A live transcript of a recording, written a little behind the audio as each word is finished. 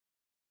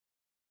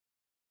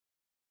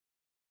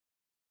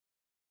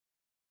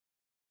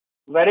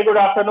Very good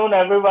afternoon,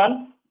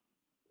 everyone.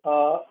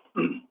 I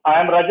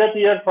am Rajat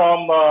here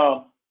from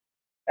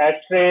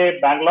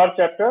ASHRAE Bangalore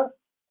chapter.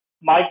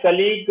 My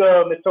colleague,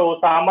 Mr.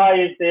 Osama,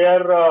 is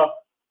there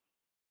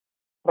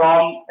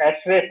from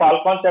ASHRAE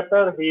Falcon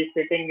chapter. He is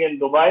sitting in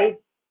Dubai.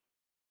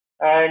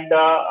 And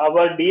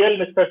our DL,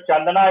 Mr.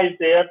 Chandana, is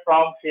there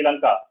from Sri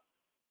Lanka.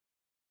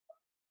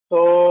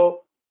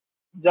 So,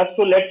 just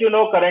to let you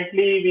know,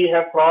 currently we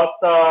have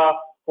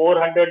crossed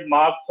 400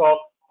 marks of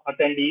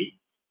attendees.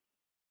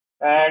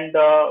 And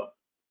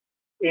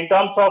in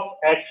terms of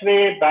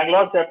ASHRAE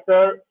Bangalore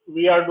chapter,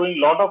 we are doing a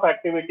lot of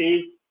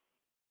activities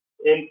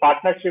in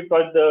partnership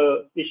with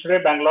the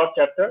ASHRAE Bangalore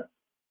chapter.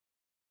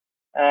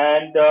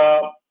 And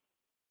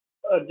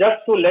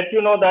just to let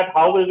you know that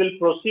how we will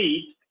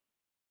proceed,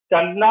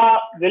 Chandna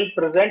will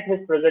present his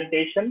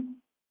presentation.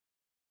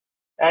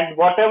 And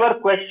whatever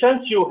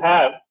questions you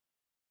have,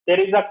 there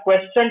is a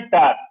question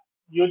tab.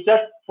 You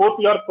just put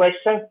your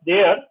questions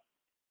there.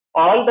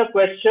 All the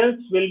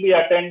questions will be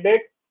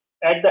attended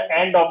at the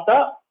end of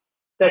the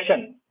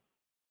session.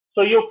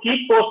 So you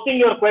keep posting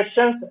your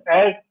questions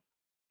as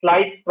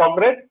slides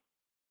progress.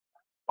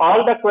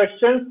 All the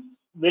questions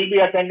will be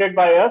attended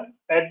by us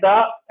at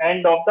the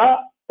end of the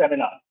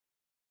seminar.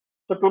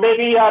 So today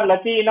we are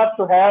lucky enough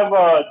to have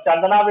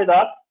Chandana with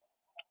us.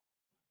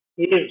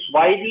 He is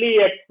widely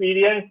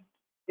experienced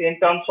in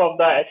terms of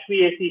the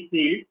HVAC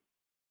field,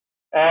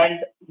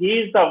 and he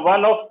is the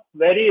one of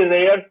very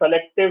rare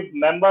selective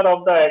member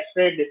of the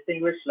ASHRAE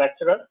Distinguished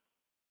Lecturer.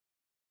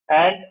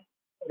 And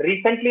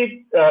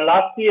recently,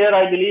 last year,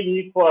 I believe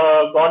he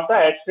got the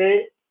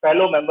ASHRAE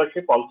Fellow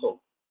membership also.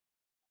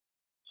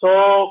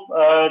 So,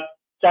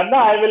 Chanda,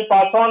 I will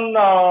pass on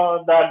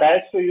the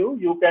dais to you.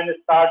 You can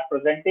start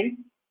presenting,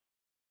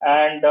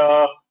 and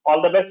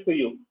all the best to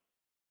you.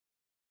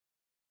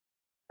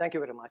 Thank you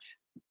very much.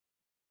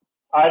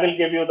 I will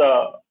give you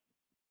the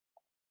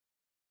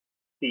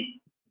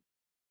seat.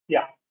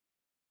 Yeah.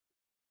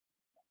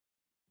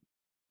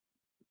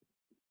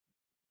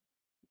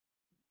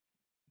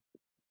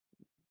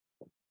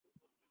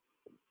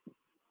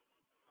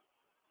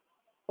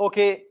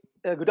 Okay,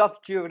 good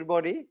afternoon to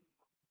everybody.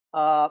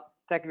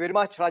 Thank you very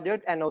much,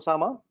 Rajat and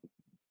Osama.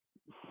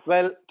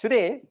 Well,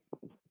 today,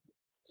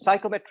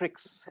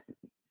 psychometrics.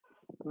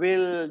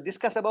 We'll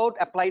discuss about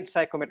applied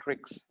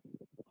psychometrics.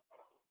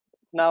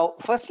 Now,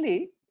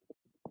 firstly,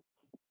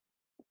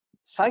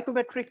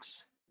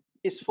 psychometrics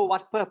is for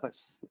what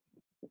purpose?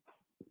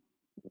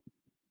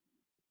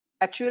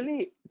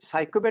 Actually,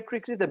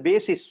 psychometrics is the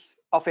basis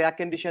of air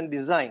condition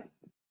design.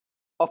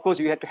 Of course,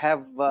 you have to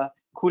have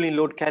cooling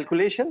load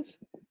calculations.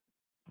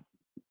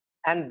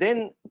 And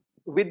then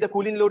with the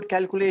cooling load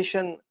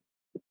calculation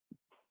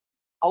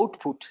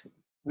output,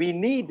 we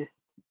need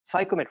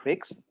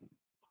psychometrics.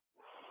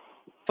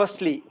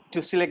 Firstly,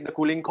 to select the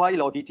cooling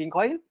coil or heating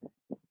coil.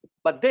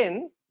 But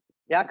then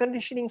air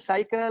conditioning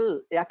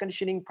cycle, air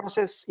conditioning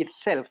process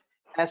itself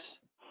has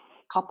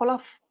a couple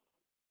of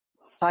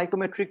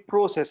psychometric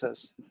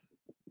processes.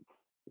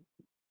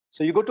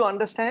 So you got to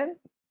understand,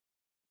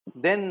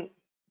 then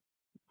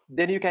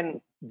you can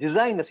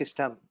design the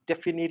system.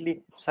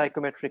 Definitely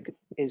psychometric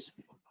is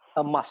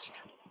a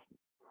must.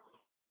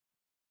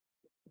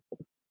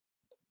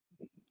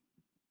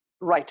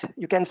 Right,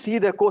 you can see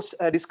the course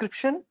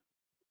description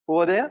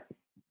over there.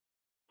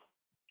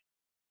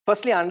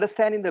 Firstly,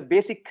 understanding the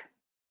basic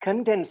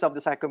contents of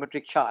the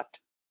psychometric chart.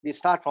 We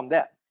start from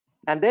there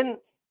and then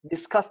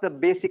discuss the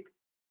basic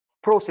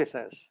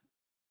processes.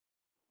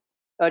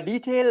 A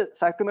detailed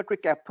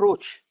psychometric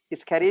approach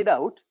is carried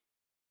out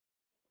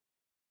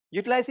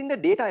utilizing the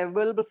data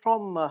available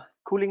from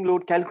cooling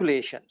load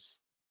calculations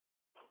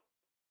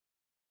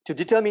to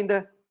determine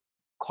the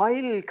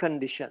coil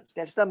conditions.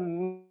 That's the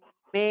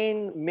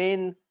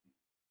main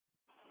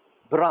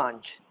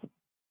branch,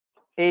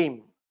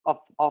 aim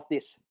of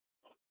this,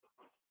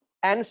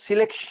 and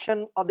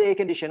selection of the air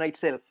conditioner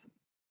itself.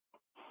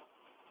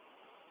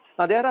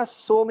 Now there are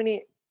so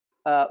many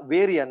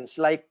variants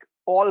like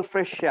all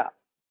fresh air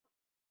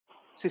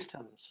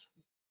systems,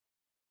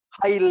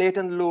 high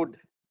latent load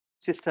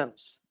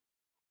systems,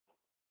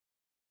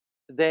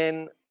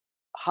 then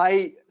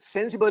high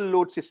sensible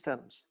load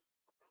systems.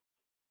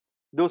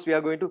 Those we are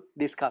going to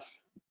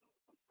discuss.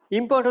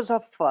 Importance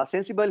of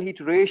sensible heat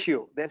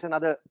ratio, there's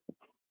another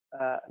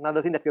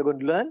thing that we are going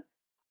to learn,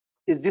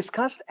 is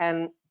discussed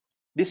and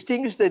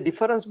distinguish the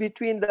difference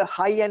between the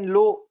high and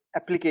low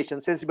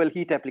applications, sensible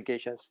heat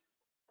applications.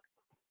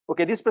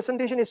 Okay, this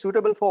presentation is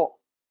suitable for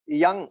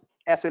young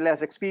as well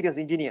as experienced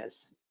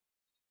engineers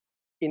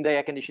in the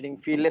air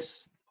conditioning field.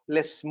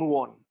 Let's move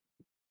on.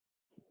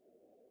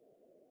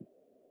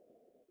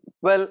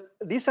 Well,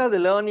 these are the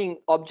learning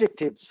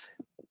objectives.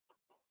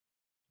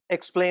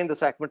 Explain the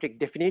psychometric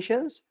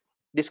definitions,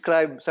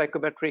 describe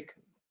psychometric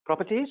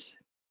properties,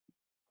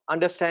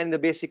 understand the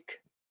basic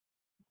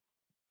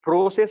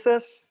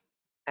processes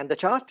and the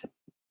chart,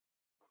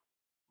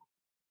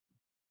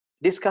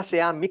 discuss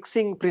air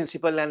mixing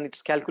principle and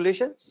its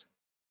calculations,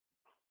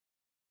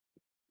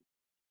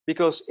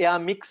 because air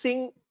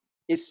mixing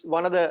is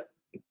one of the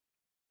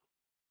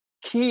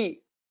key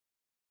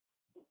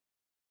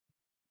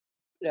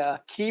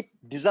keep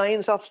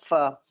designs of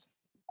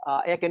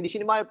air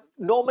conditioning.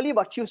 Normally,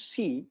 what you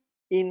see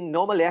in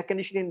normal air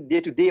conditioning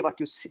day to day,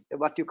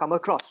 what you come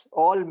across,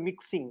 all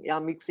mixing, air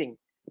mixing.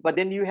 But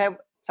then you have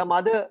some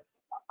other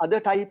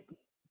type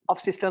of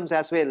systems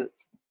as well,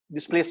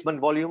 displacement,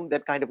 volume,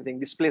 that kind of thing,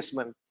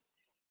 displacement.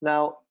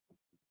 Now,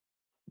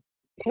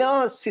 in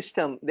our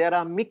system, there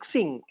are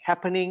mixing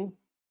happening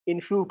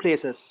in few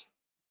places.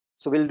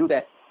 So we'll do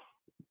that.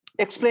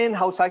 Explain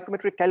how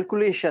psychrometric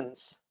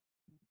calculations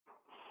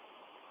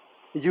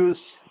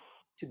used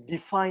to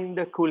define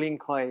the cooling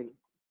coil.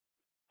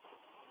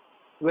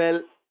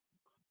 Well,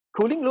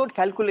 cooling load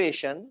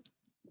calculation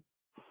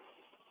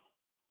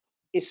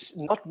is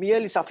not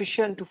merely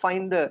sufficient to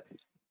find the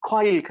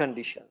coil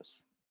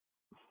conditions.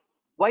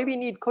 Why we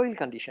need coil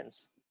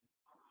conditions?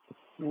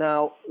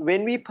 Now,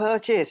 when we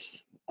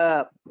purchase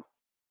a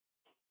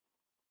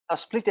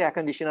split air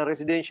conditioner,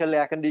 residential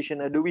air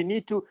conditioner, do we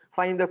need to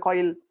find the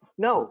coil?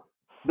 No,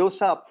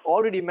 those are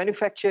already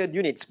manufactured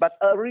units. But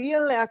a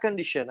real air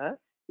conditioner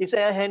is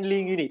air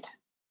handling unit.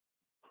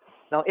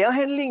 Now, air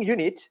handling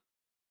unit,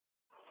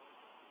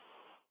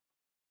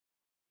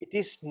 it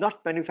is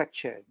not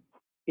manufactured.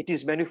 It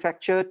is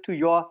manufactured to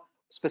your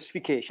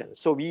specifications.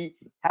 So we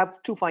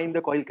have to find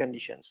the coil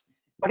conditions.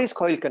 What is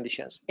coil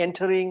conditions?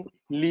 Entering,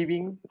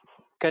 leaving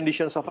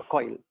conditions of a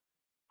coil.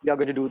 We are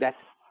going to do that.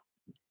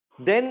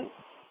 Then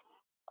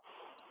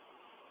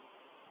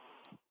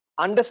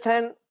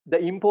understand the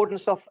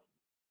importance of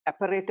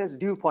apparatus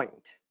dew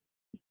point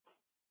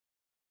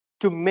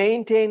to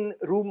maintain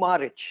room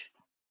RH.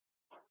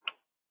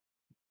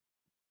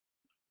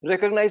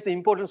 Recognize the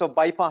importance of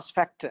bypass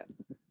factor.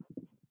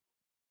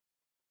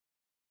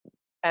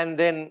 And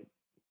then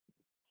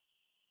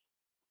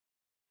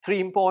 3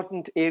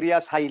 important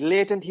areas: high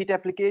latent heat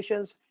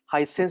applications,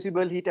 high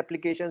sensible heat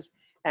applications,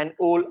 and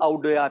all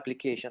outdoor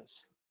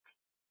applications.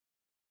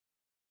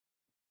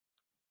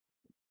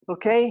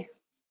 Okay,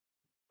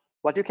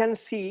 what you can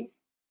see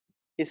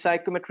is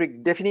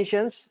psychrometric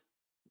definitions.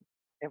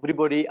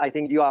 Everybody, I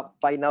think you are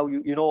by now,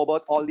 you know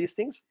about all these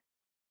things.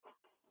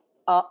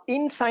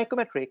 In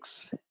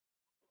psychrometrics,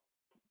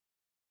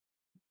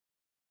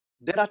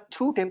 there are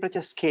 2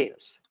 temperature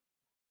scales.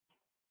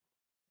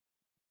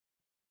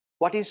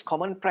 What is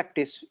common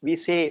practice? We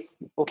say,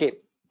 okay,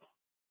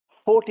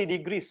 40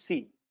 degrees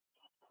C.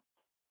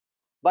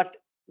 But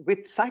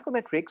with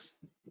psychrometrics,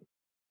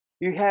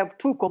 you have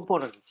 2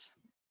 components.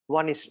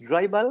 One is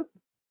dry bulb,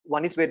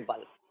 one is wet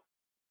bulb.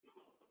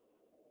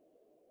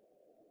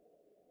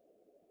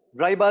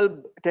 Dry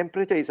bulb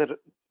temperature is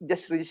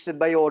just registered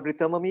by ordinary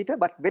thermometer,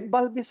 but wet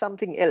bulb is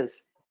something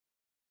else.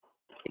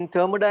 In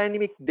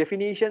thermodynamic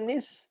definition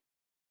is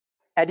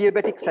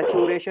adiabatic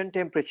saturation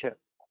temperature.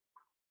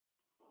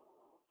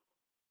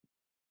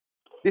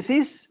 This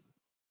is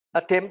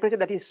a temperature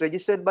that is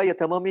registered by a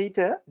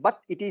thermometer,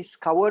 but it is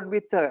covered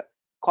with a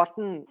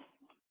cotton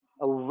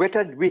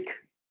wetted wick.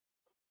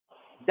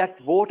 That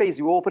water is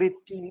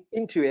evaporating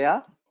into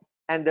air,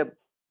 and the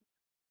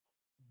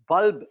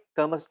bulb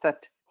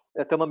thermostat,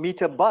 the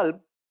thermometer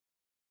bulb,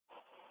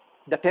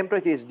 the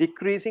temperature is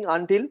decreasing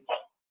until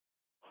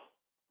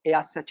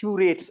air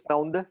saturates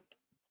around the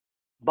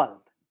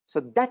bulb.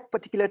 So that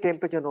particular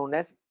temperature known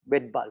as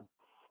wet bulb.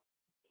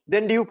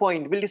 Then dew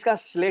point, we'll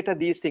discuss later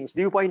these things.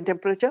 Dew point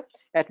temperature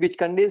at which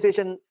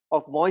condensation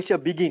of moisture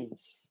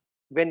begins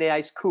when air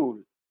is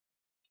cool.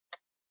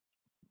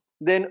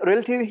 Then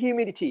relative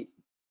humidity.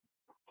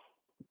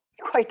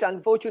 Quite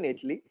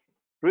unfortunately,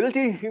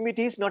 relative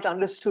humidity is not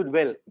understood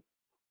well.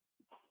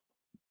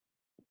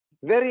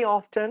 Very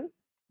often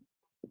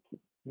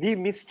we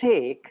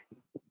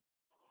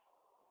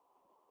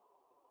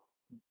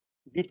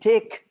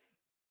take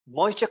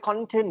moisture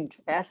content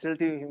as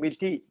relative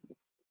humidity.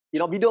 You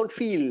know, we don't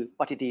feel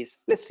what it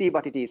is. Let's see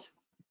what it is.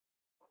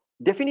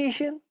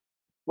 Definition.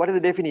 What is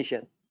the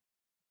definition?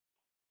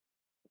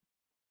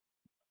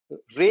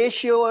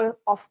 Ratio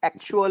of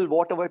actual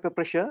water vapor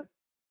pressure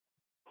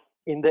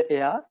in the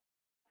air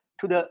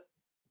to the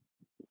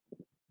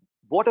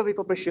water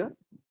vapor pressure,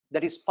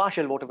 that is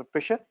partial water vapor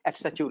pressure at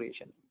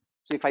saturation.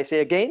 So if I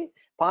say again,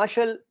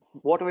 partial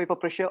water vapor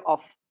pressure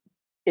of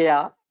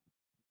air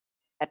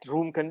at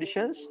room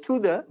conditions to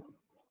the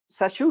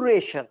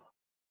saturation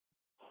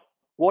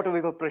water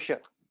vapor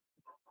pressure.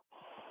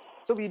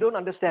 So we don't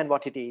understand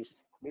what it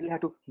is. We'll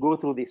have to go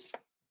through this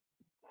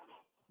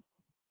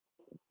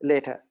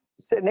later.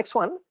 So next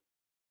one,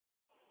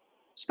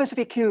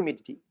 specific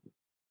humidity.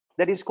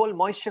 That is called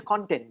moisture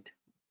content.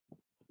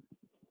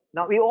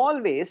 Now we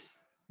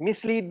always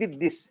mislead with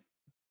this.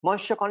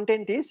 Moisture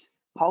content is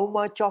how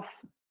much of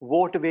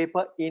water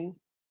vapor in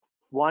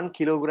 1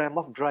 kilogram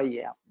of dry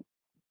air.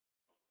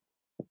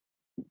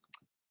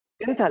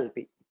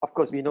 Enthalpy, of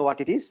course we know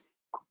what it is.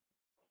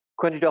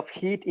 Quantity of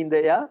heat in the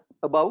air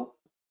above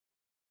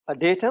a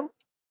datum.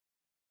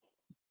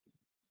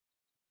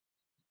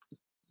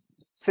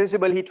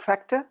 Sensible heat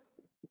factor,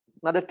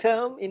 another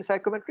term in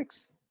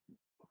psychrometrics.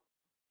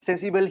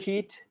 Sensible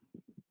heat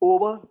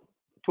over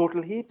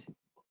total heat.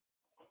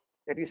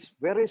 That is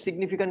very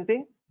significant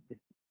thing.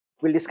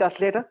 We'll discuss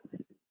later.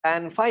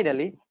 And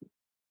finally,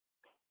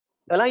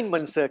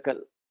 alignment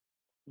circle.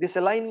 This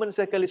alignment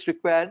circle is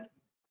required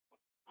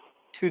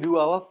to do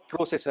our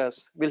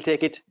processes. We'll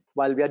take it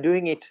while we are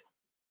doing it.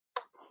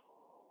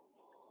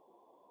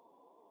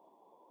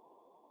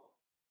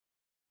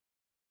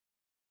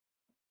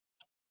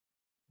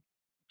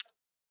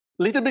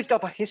 Little bit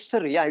of a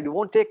history. I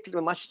won't take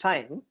much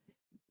time.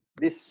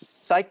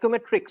 This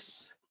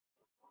psychometrics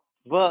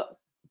were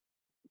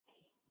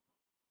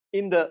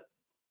in the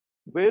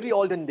very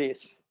olden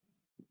days,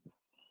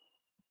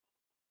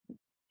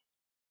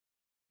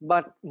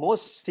 but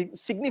most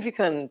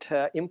significant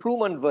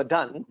improvement were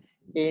done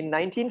in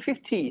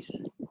 1950s.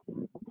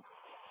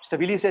 Mr.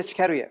 Willis H.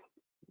 Carrier,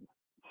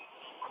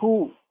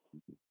 who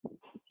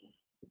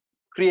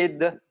created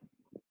the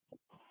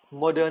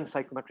modern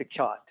psychometric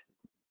chart.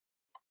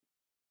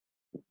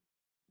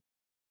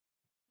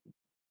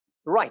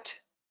 Right.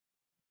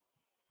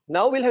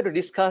 Now we'll have to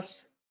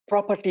discuss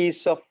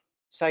properties of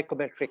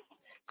psychometrics.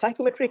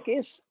 Psychometric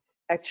is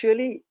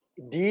actually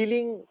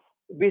dealing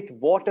with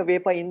water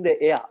vapor in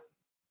the air.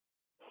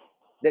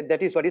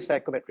 That is what is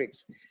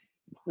psychometrics.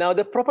 Now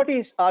the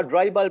properties are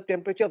dry bulb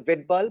temperature,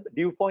 wet bulb,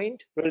 dew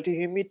point, relative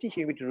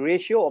humidity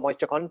ratio or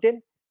moisture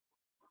content,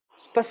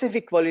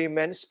 specific volume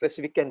and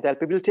specific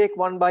enthalpy. We'll take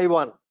one by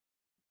one.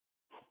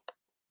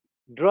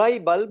 Dry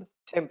bulb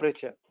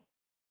temperature.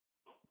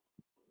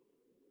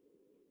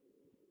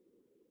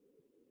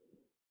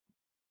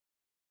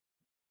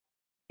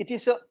 It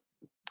is an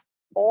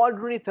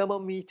ordinary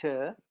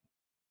thermometer.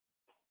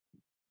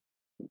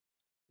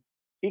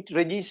 It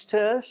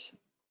registers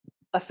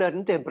a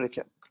certain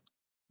temperature.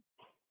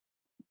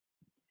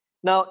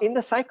 Now in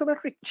the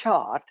psychometric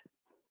chart,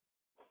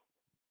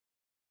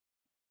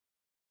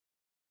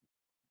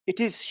 it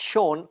is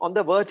shown on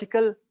the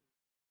vertical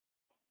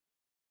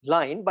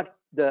line, but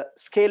the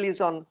scale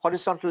is on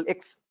horizontal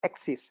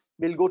x-axis.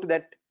 We'll go to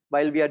that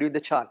while we are doing the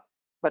chart,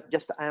 but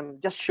I am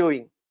just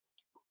showing.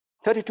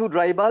 32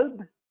 dry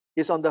bulb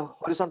is on the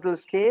horizontal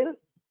scale,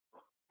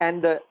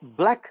 and the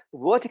black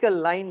vertical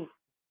line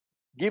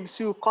gives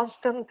you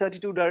constant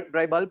 32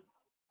 dry bulb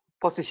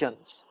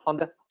positions on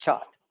the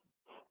chart.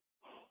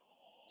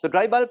 So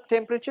dry bulb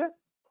temperature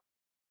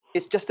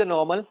is just a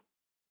normal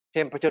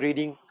temperature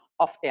reading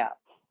of air.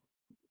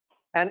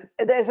 And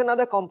there is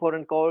another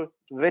component called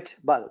wet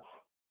bulb.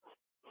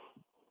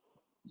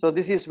 So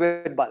this is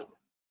wet bulb.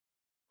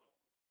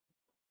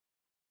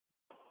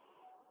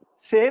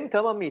 Same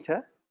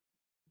thermometer,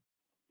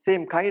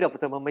 same kind of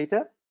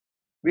thermometer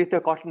with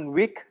a cotton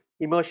wick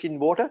immersed in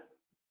water.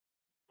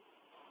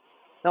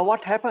 Now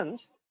what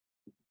happens?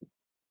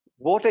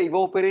 Water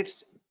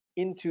evaporates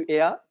into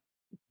air,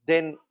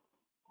 then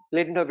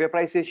latent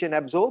vaporization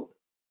absorbed,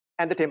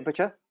 and the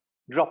temperature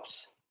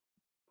drops.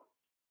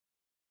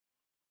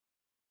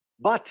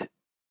 But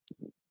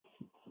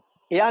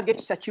air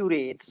gets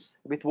saturates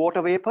with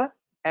water vapor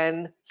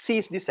and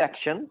sees this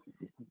action.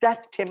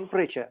 That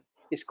temperature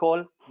is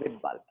called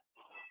wet bulb.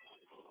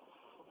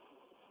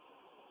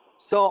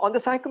 So on the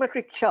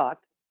psychometric chart,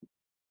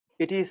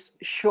 it is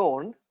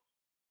shown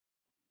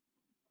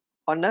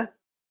on an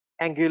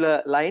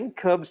angular line,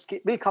 curved scale.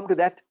 We'll come to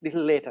that a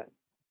little later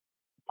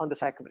on the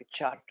psychometric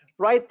chart.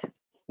 Right.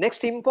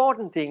 Next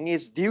important thing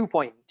is dew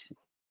point.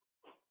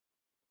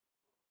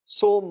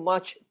 So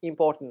much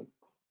important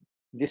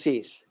this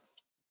is.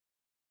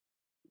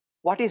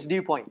 What is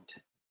dew point?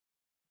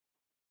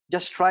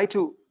 Just try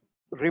to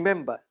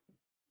remember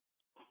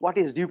what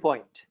is dew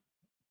point.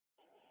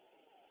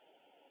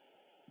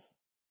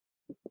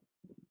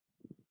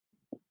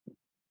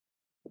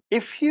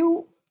 If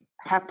you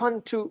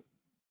happen to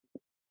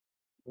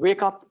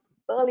wake up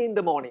early in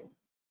the morning,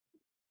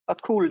 a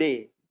cool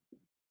day,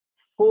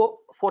 4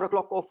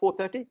 o'clock or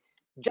 4:30,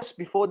 just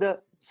before the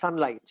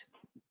sunlight,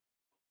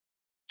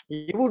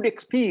 you would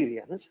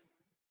experience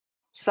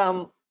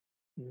some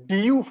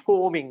dew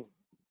forming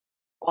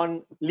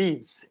on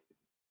leaves.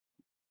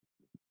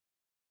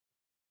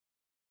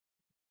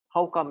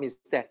 How come is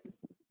that?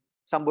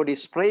 Somebody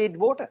sprayed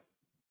water?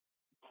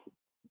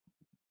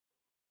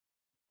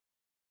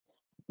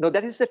 No,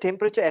 that is the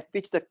temperature at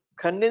which the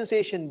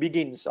condensation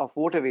begins of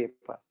water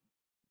vapor.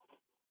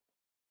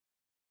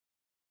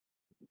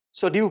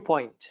 So dew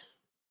point.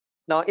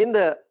 Now in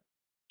the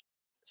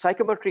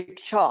psychometric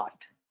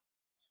chart,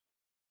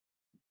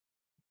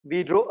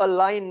 we draw a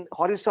line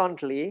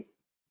horizontally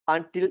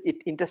until it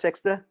intersects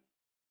the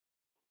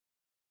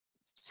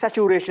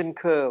saturation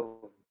curve,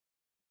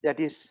 that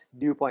is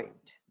dew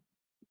point.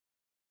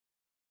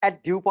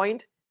 At dew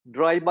point,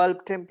 dry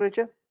bulb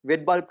temperature,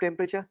 wet bulb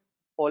temperature,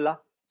 all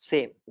are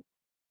same.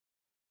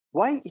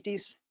 Why it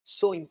is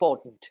so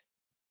important?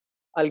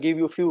 I'll give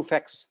you a few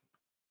facts.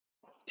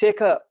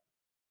 Take a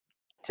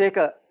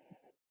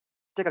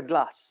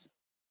glass.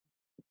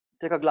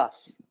 Take a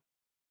glass.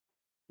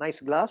 Nice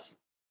glass.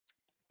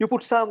 You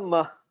put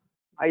some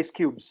ice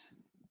cubes.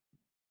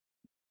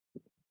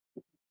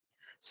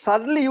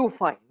 Suddenly you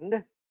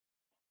find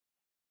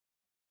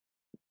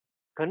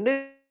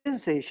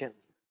condensation.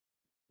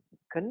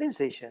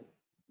 Condensation.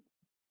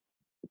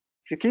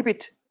 If you keep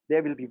it,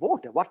 there will be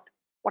water. What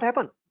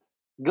happened?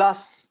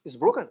 glass is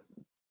broken,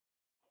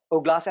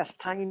 or glass has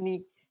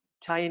tiny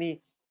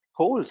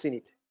holes in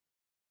it.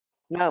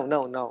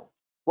 Now,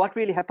 what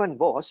really happened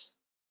was,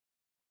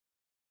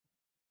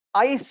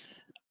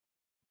 ice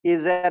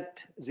is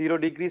at 0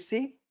 degrees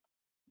C.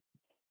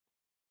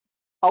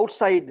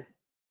 Outside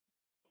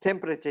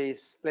temperature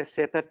is, let's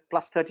say,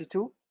 plus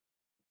 32.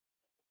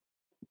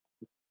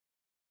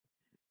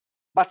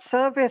 But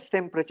surface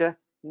temperature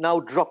now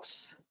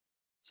drops.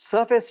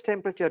 Surface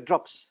temperature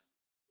drops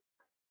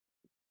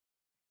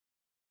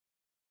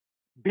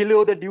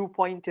below the dew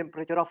point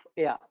temperature of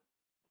air.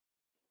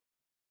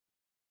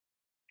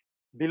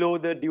 Below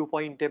the dew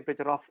point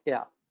temperature of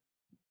air.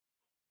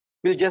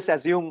 We'll just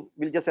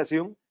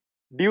assume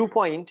dew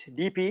point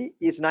dP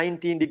is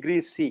 19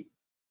 degrees C.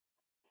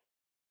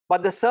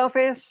 But the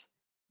surface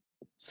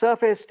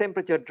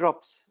temperature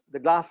drops, the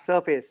glass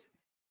surface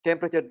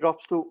temperature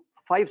drops to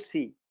 5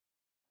 C.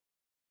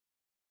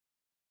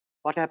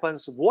 What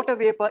happens? Water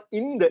vapor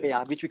in the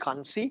air, which we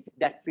can't see,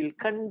 that will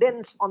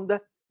condense on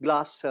the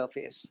glass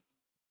surface.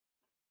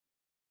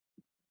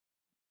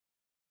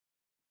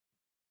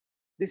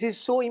 This is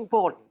so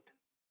important.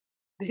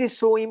 This is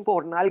so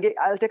important.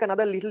 I'll take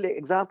another little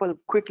example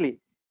quickly.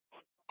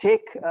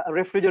 Take a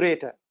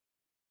refrigerator.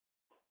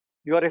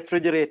 Your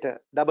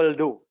refrigerator, double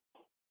door.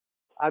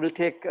 I will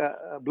take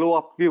a blow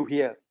up view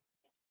here.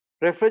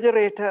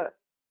 Refrigerator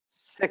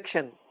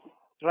section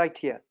right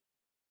here.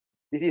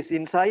 This is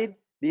inside,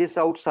 this is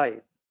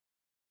outside.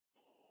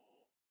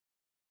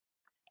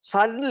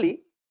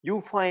 Suddenly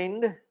you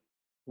find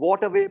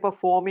water vapor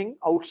forming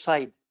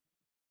outside.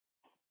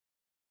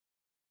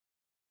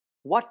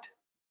 What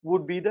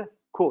would be the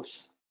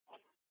cause?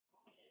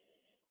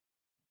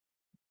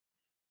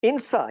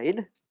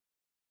 Inside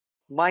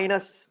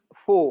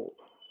 -4,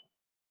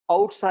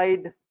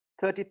 outside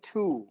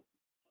 32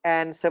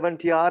 and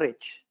 70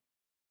 RH.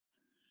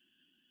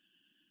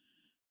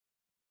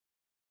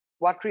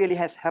 What really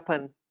has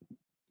happened?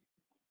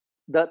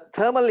 The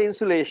thermal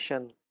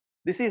insulation,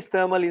 this is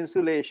thermal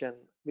insulation.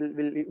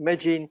 We'll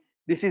imagine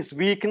this is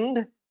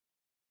weakened,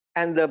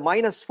 and the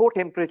 -4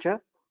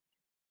 temperature.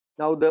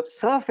 Now the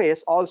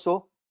surface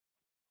also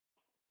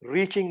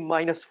reaching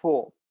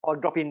 -4 or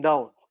dropping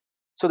down.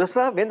 So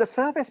when the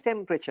surface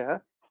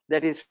temperature,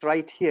 that is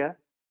right here,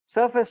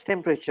 surface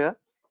temperature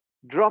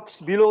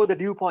drops below the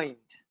dew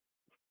point,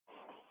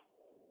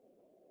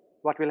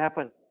 what will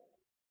happen?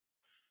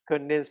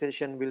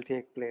 Condensation will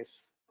take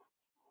place.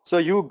 So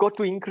you got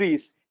to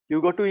increase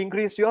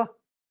your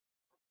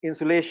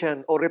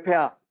insulation or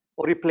repair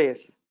or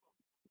replace.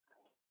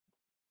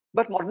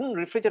 But modern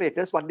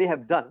refrigerators, what they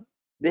have done,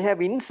 they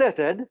have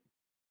inserted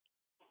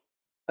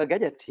a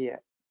gadget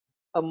here,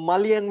 a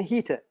Mullion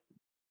heater.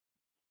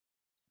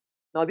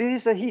 Now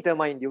this is a heater,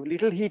 mind you,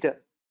 little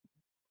heater.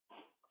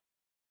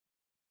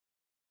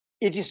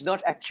 It is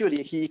not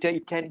actually a heater,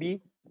 it can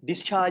be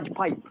discharge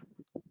pipe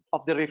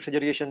of the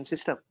refrigeration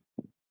system.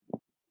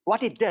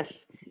 What it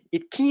does,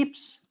 it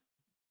keeps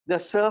the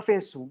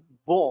surface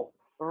warm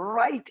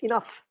right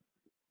enough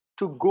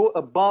to go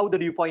above the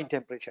dew point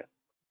temperature,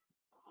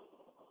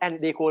 and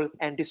they call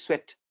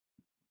anti-sweat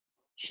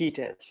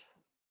heaters.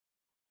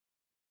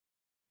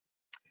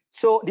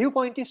 So dew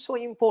point is so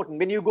important.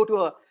 When you go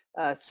to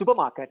a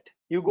supermarket,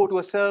 you go to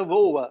a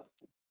serve-over,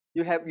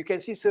 you can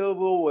see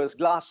serve-overs,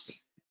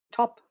 glass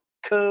top,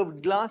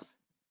 curved glass.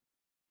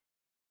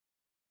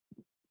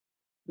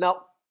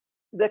 Now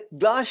the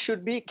glass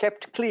should be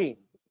kept clean.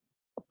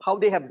 How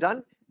they have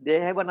done? They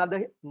have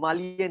another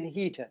Mullion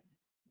heater.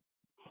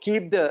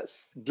 Keep the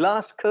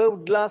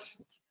curved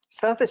glass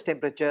surface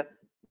temperature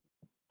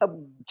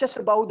just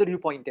above the dew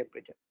point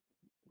temperature,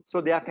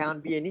 so there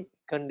can't be any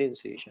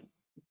condensation.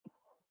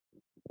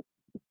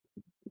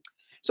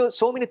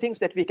 So many things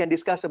that we can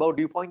discuss about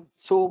dew point,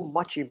 so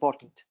much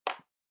important.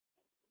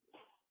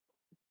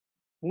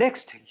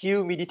 Next,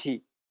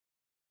 humidity.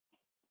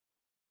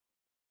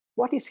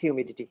 What is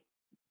humidity?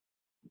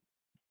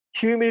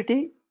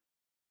 Humidity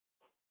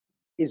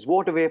is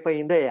water vapor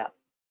in the air.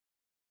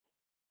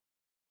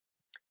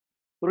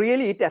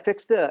 Really, it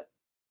affects the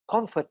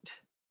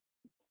comfort,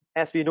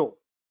 as we know.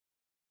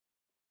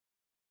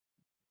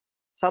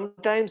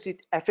 Sometimes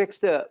it affects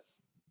the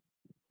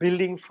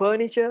building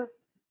furniture,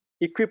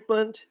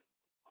 equipment.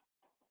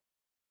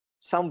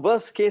 Some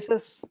worst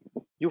cases,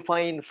 you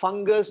find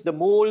fungus, the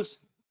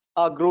molds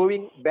are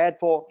growing, bad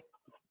for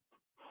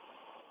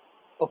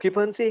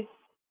occupancy.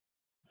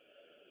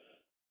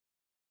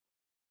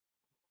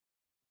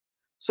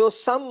 So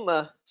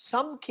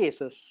some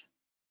cases,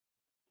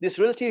 this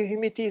relative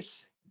humidity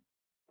is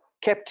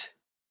kept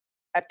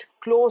at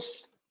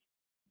close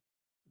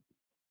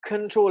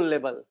control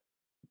level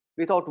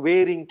without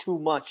varying too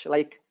much,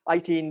 like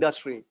IT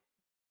industry.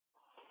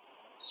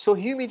 So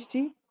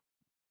humidity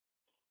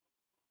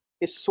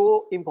is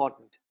so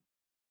important.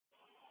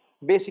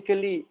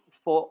 Basically,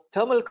 for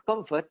thermal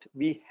comfort,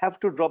 we have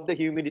to drop the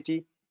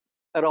humidity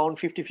around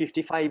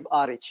 50-55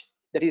 RH.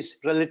 That is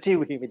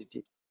relative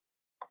humidity.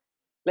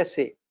 Let's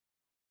say.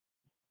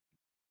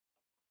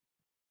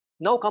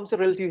 Now comes the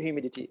relative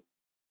humidity.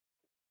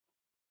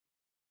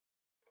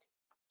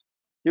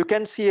 You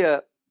can see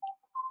a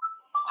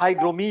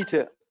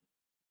hygrometer.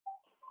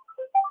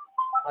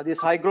 This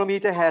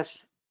hygrometer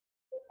has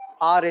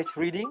RH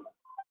reading,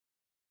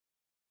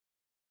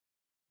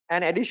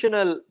 an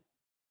additional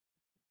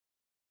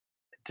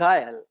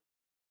dial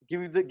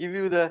give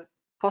you the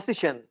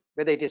position,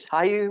 whether it is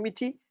high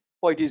humidity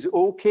or it is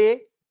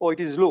okay or it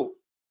is low.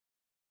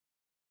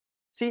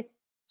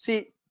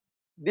 See,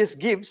 this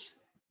gives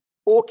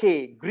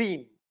okay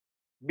green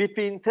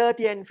between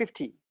 30 and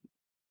 50.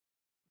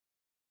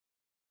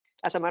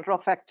 As a matter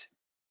of fact,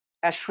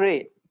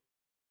 ASHRAE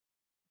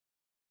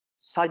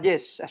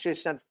suggests,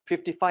 ASHRAE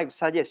 55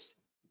 suggests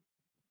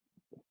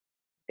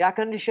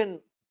air-conditioned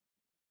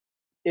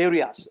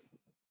areas,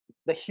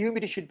 the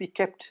humidity should be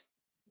kept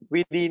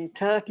within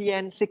 30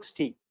 and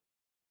 60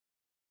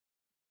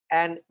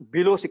 and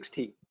below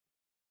 60.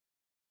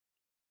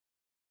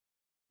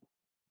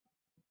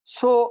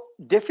 So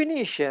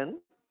definition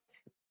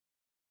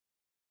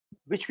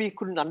which we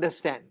couldn't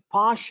understand,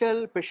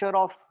 partial pressure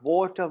of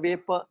water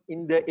vapor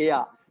in the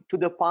air to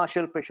the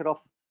partial pressure of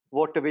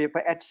water vapor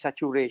at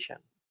saturation.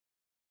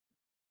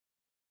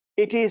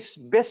 It is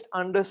best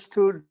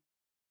understood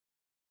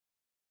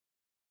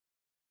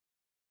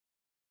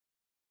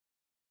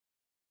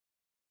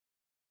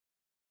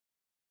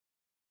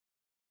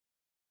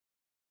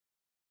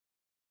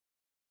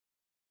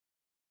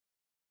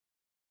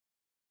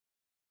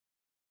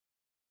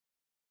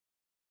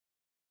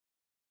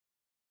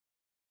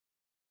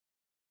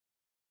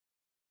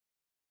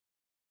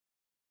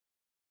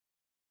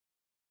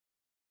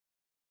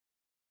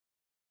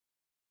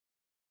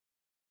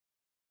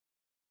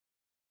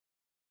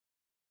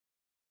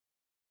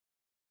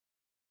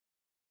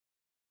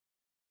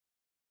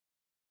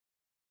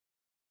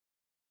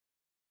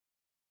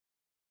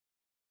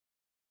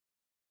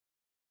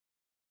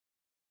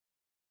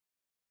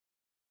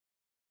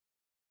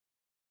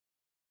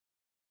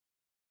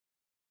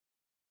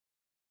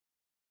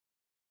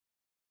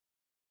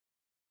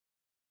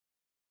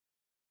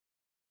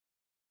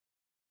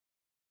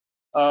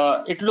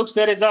It looks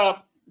there is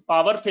a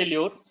power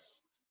failure.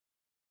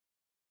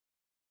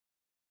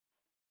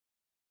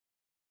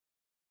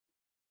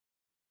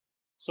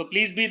 So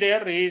please be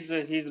there. He's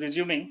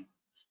resuming.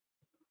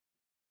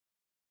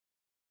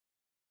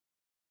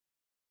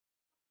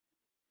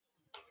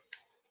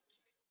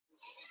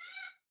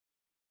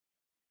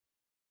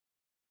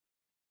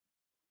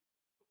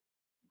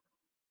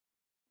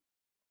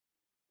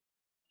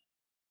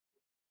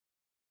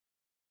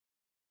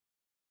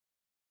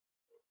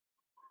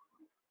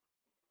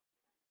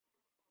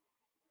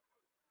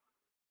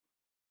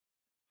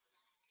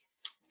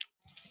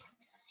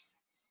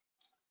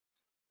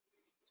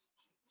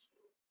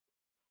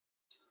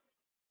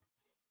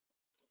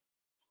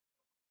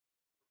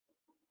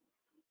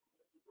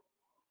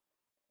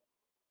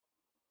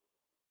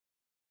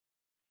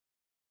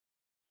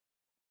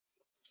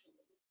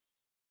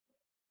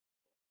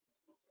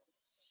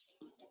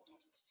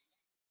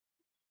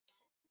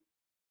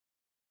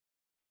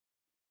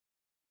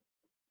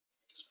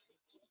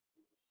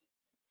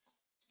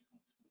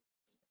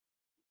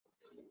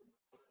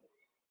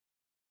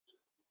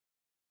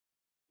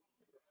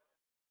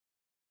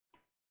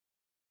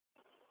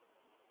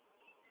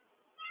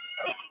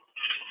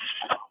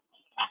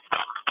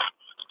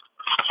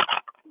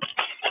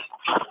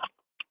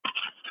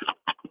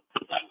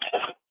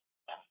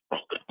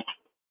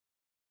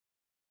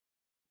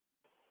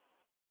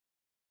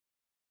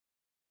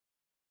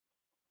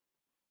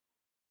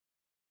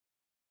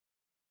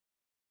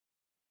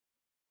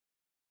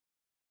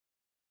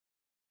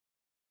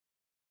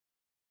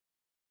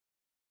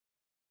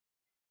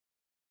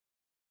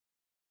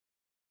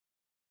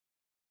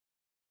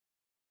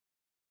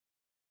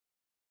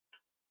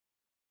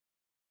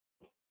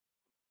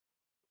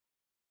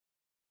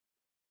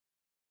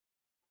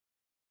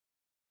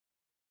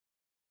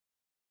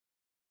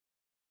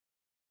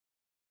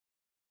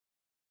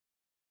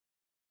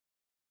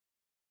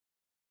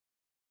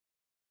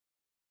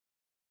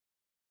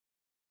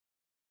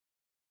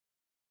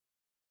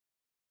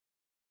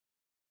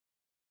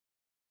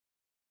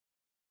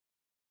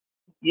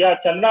 Yeah,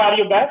 Channa, are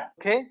you back?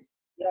 okay.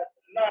 Yeah,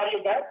 Channa, are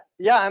you back?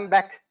 Yeah, I'm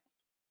back.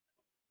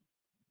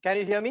 Can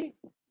you hear me?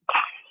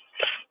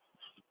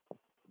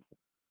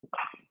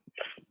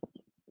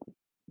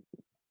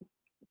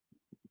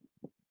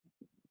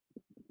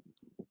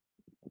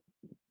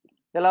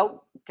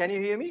 Hello, can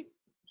you hear me?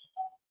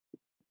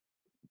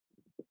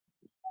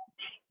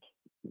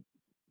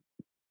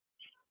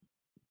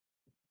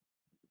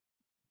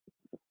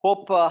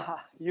 Hope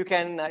you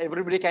can,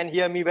 everybody can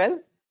hear me well.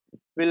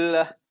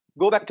 We'll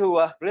go back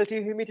to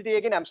relative humidity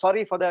again. I'm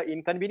sorry for the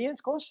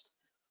inconvenience caused.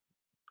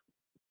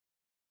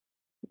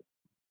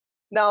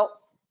 Now,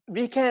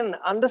 we can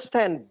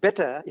understand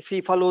better if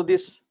we follow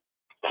this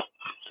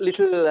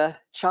little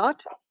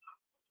chart.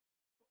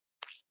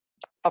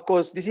 Of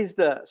course, this is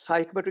the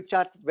psychrometric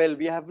chart. Well,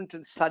 we haven't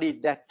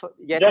studied that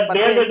yet. Just but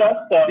bear with us.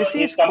 This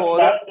is coming called.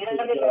 back.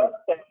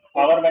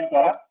 Power went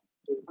off.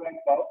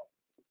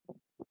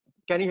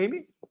 Can you hear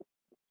me?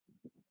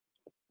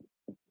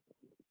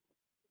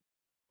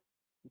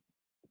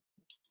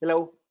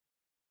 Hello.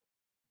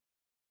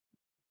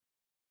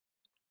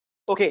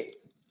 Okay.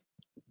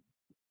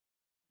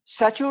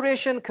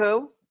 Saturation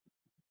curve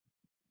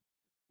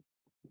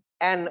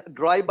and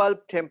dry bulb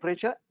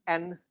temperature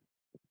and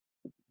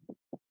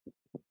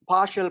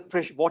partial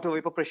pressure, water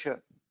vapor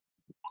pressure.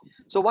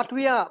 So what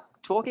we are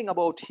talking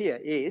about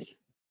here is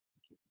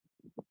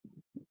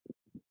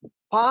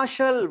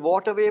partial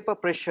water vapor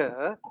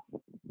pressure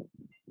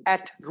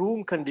at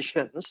room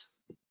conditions,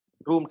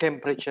 room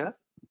temperature,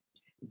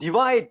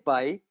 divided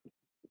by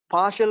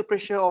partial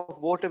pressure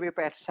of water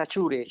vapor at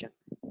saturation,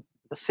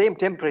 the same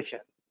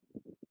temperature,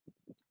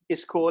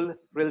 is called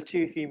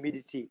relative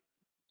humidity.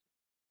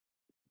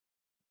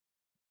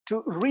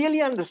 To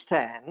really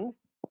understand,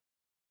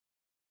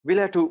 we'll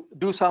have to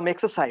do some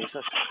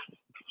exercises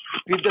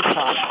with the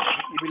chart.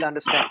 You will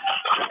understand.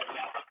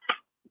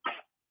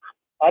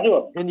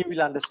 Then you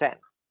will understand.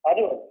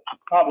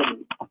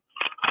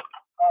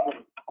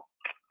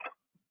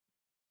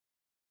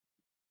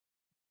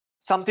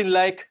 Something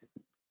like,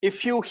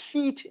 if you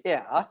heat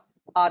air,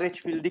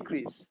 RH will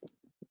decrease.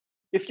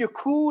 If you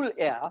cool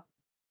air,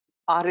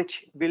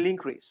 RH will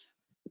increase.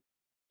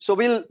 So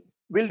we'll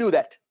do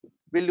that.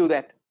 We'll do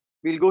that.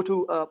 We'll go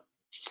to a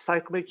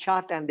psychrometric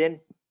chart and then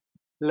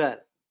learn.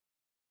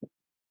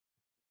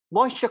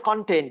 Moisture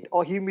content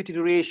or humidity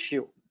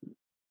ratio.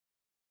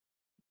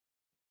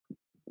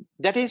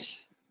 That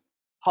is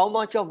how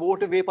much of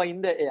water vapor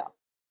in the air.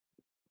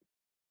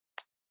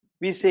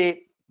 We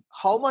say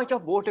how much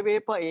of water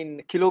vapor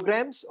in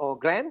kilograms or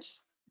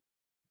grams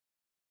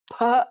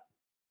per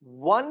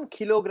 1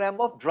 kilogram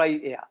of dry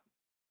air.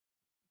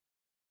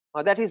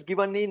 That is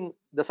given in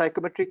the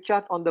psychrometric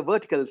chart on the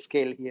vertical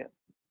scale here.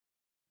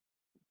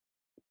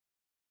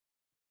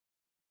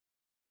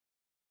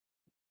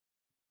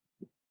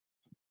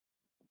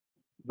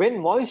 When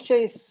moisture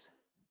is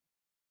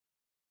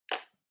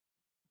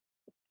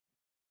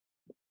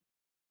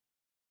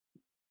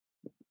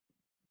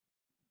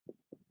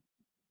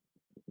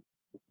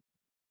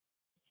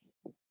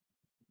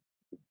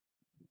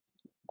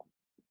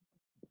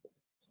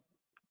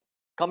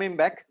coming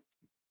back,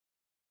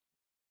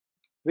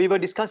 we were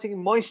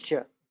discussing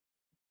moisture.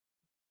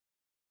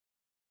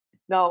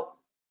 Now,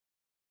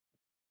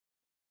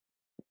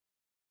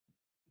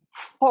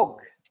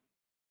 fog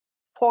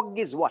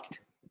is what?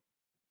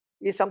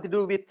 Is something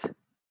to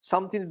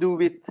do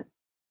with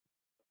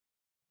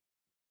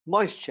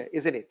moisture,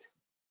 isn't it?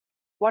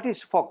 What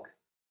is fog?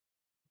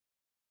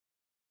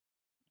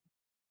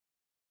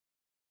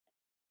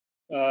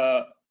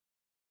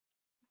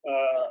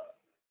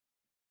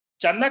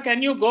 Chanda,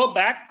 can you go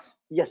back?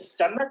 Yes.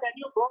 Chanda, can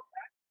you go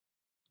back?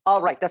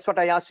 All right, that's what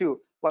I asked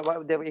you.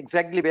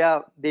 Exactly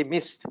where they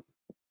missed.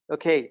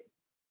 Okay.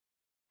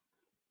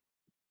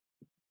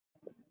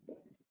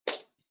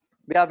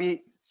 Where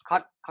we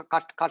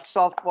cuts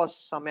off was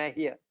somewhere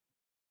here.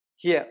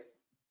 Here.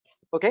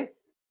 Okay.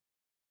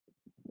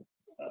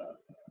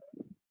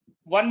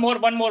 One more.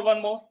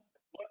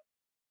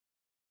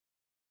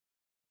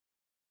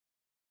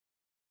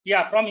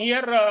 Yeah, from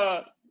here,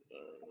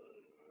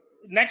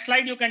 next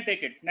slide you can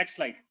take it. Next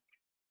slide.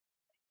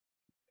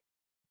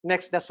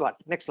 That's what?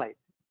 Next slide.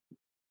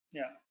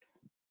 Yeah.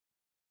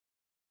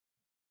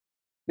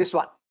 This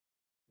one.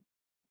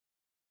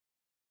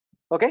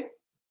 Okay.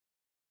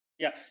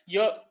 Yeah.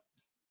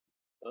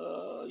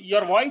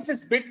 Your voice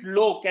is bit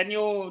low. Can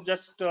you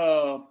just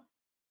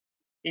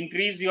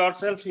increase your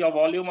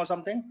volume or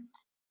something?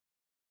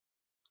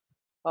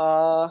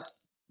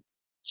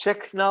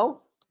 Check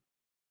now.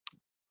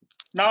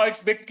 Now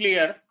it's bit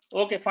clear.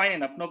 Okay, fine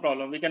enough. No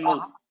problem. We can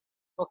move.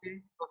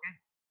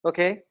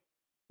 Okay.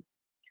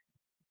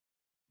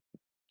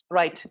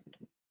 Right.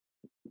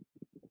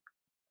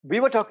 We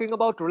were talking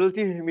about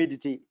relative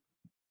humidity.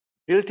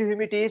 Relative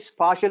humidity is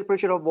partial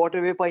pressure of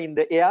water vapor in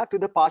the air to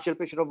the partial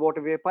pressure of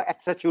water vapor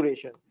at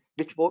saturation,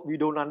 which we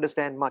don't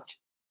understand much.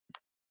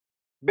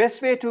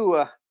 Best way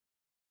to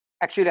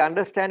actually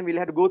understand, we'll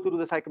have to go through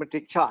the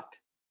psychrometric chart.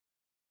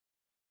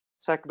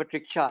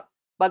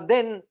 But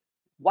then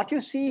what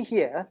you see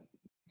here,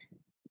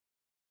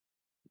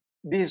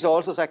 this is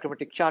also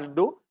psychrometric chart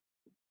though.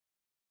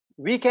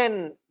 We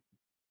can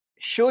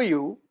show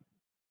you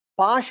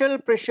partial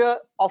pressure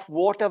of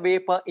water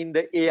vapor in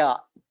the air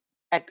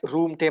at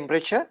room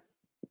temperature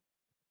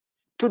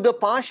to the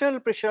partial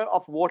pressure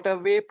of water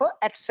vapor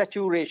at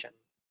saturation.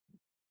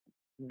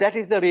 That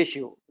is the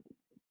ratio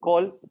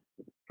called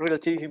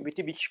relative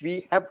humidity, which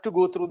we have to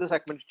go through the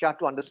psychrometric chart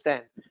to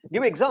understand.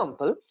 Give an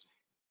example.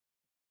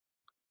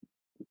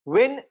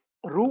 When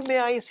room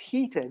air is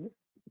heated,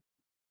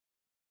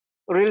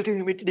 relative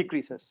humidity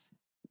decreases.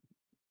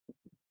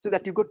 So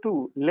that you got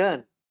to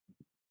learn.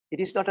 It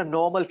is not a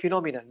normal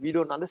phenomenon. We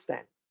don't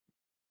understand.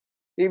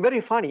 It's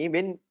very funny.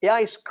 When air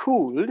is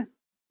cooled,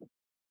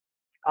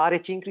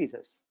 RH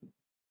increases.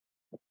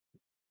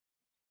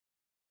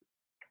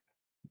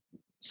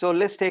 So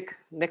let's take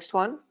next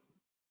one.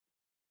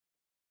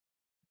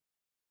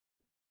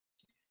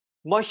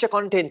 Moisture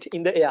content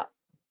in the air,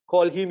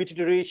 called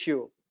humidity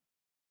ratio.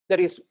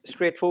 That is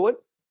straightforward.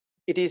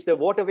 It is the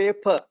water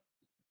vapor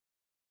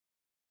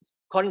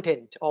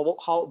content, or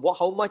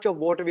how much of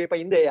water vapor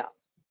in the air.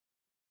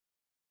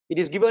 It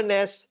is given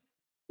as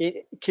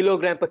in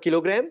kilogram per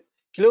kilogram,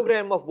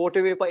 kilogram of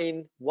water vapor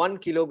in 1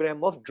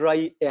 kilogram of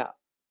dry air.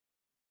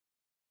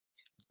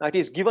 Now it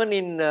is given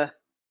in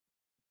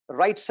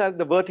right side of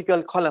the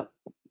vertical column.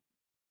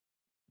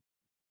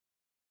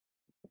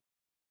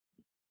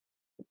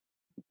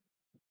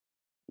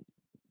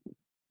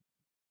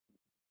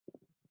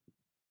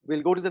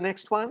 We'll go to the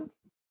next one.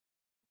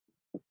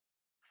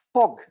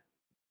 Fog.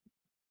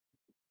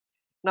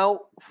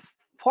 Now,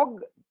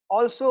 fog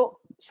also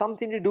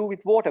something to do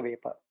with water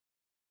vapor.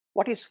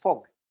 What is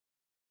fog?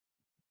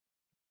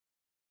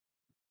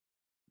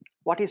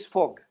 What is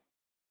fog?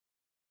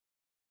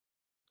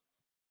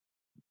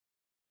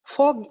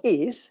 Fog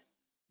is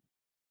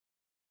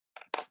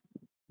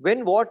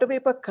when water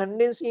vapor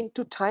condenses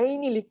into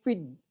tiny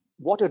liquid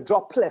water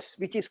droplets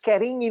which is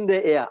carrying in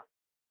the air.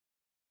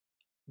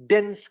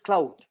 Dense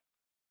cloud.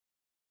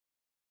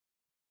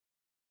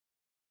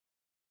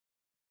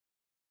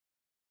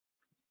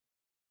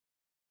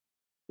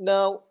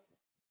 Now,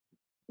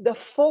 the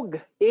fog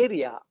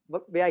area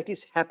where it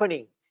is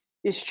happening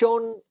is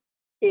shown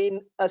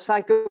in a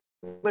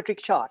psychrometric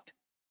chart.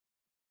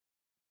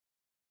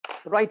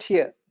 Right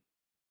here,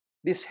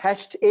 this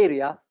hatched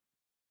area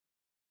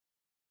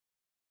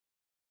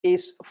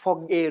is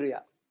fog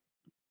area.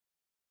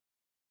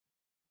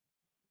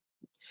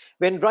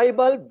 When dry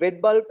bulb,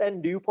 wet bulb,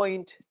 and dew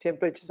point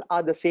temperatures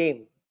are the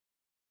same,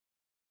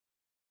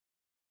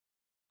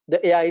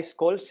 the air is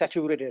called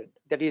saturated.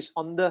 That is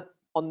on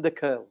the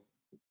curve.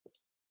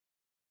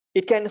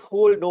 It can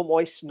hold no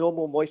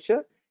more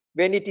moisture.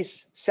 When it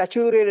is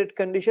saturated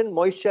condition,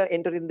 moisture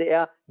enter in the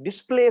air,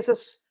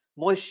 displaces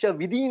moisture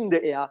within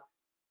the air,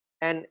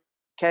 and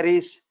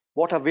carries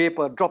water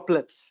vapor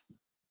droplets.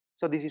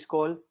 So this is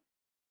called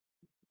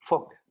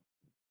fog.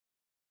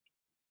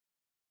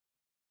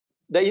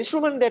 The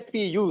instrument that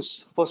we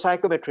use for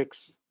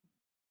psychrometrics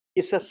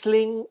is a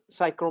sling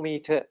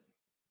psychrometer.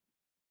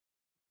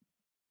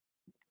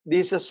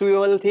 This is a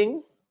swivel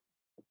thing.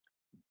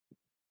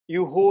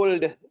 You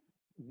hold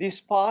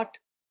this part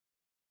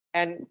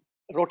and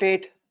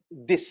rotate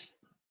this.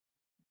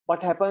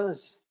 What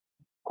happens?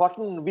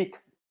 Cotton wick,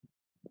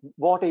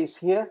 water is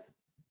here.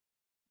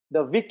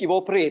 The wick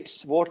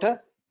evaporates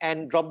water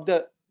and drop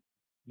the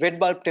wet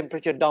bulb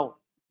temperature down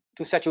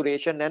to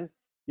saturation, and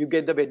you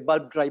get the wet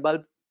bulb, dry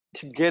bulb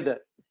together.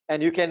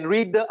 And you can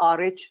read the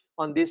RH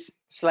on this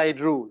slide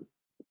rule.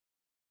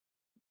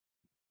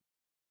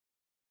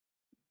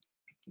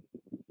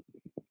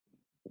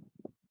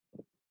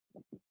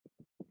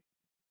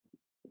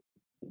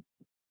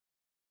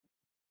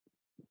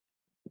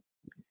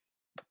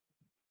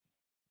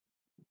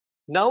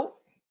 Now,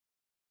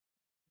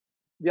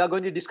 we are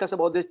going to discuss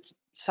about the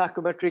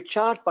psychrometric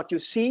chart, but you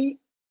see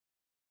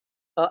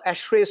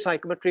ASHRAE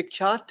psychrometric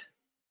chart.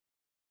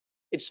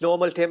 It's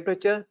normal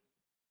temperature,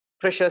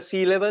 pressure,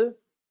 sea level,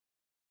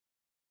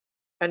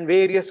 and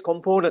various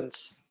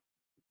components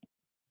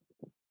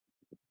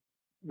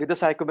with the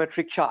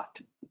psychrometric chart.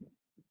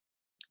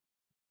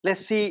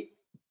 Let's see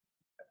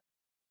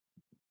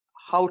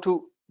how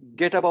to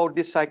get about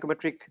this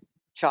psychrometric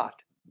chart.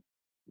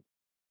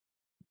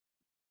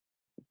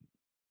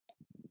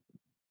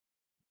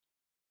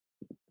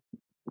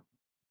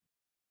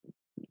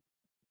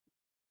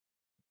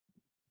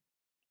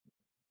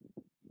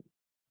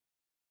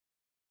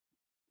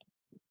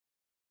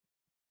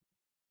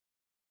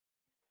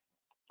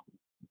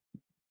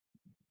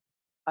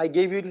 I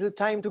gave you a little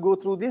time to go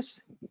through this.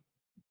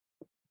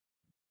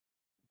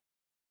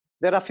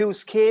 There are few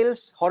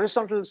scales.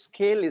 Horizontal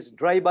scale is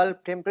dry bulb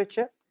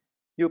temperature.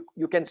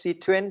 You can see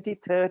 20,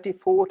 30,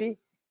 40.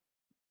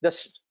 The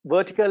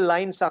vertical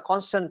lines are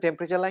constant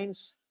temperature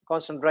lines,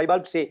 constant dry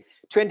bulb. Say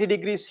 20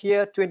 degrees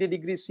here, 20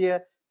 degrees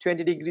here,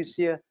 20 degrees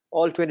here,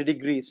 all 20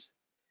 degrees.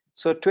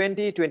 So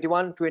 20,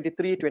 21,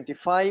 23,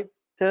 25,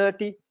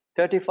 30,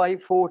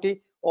 35,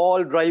 40,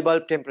 all dry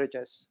bulb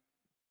temperatures.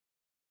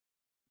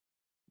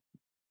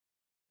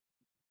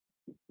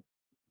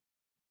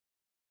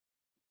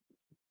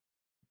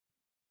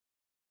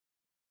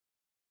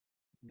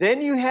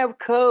 Then you have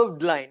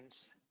curved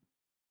lines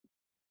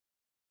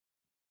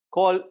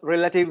called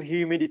relative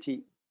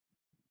humidity.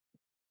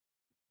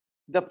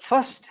 The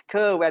first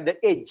curve at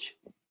the edge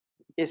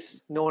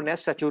is known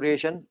as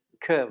saturation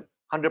curve,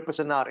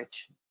 100% RH.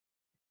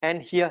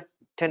 And here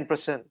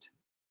 10%.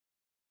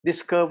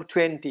 This curve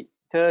 20,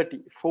 30,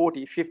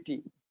 40,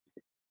 50.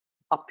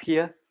 Up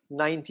here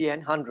 90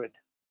 and 100.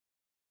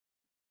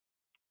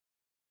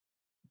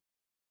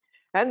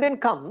 And then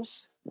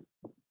comes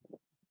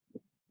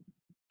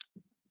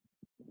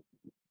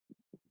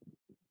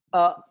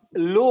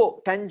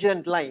low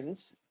tangent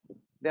lines.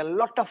 There are a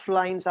lot of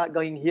lines are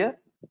going here.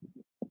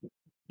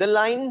 The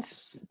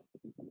lines,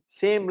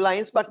 same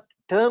lines, but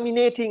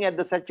terminating at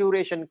the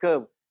saturation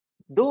curve.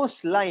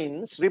 Those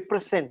lines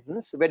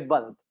represents wet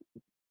bulb.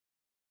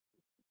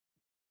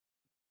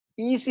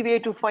 Easy way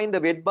to find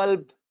the wet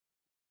bulb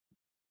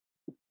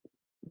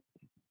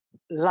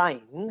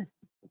line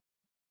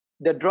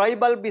the dry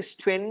bulb is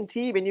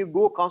 20. When you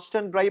go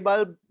constant dry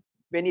bulb,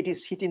 when it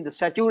is hitting the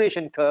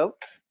saturation curve,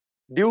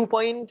 dew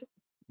point,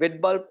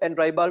 wet bulb and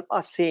dry bulb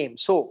are same.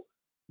 So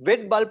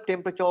wet bulb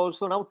temperature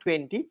also now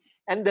 20,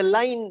 and the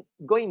line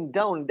going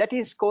down, that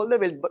is called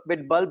the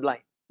wet bulb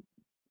line.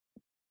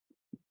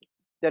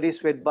 That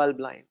is wet bulb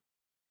line.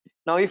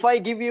 Now if I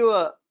give you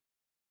a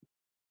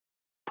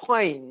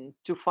point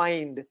to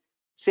find,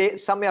 say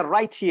somewhere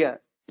right here,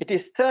 it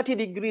is 30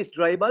 degrees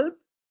dry bulb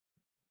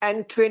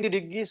and 20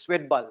 degrees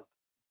wet bulb,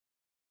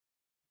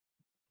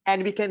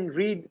 and we can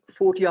read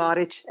 40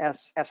 RH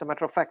as a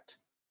matter of fact.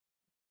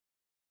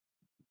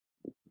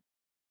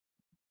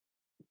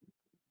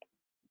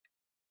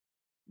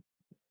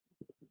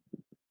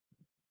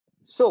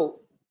 So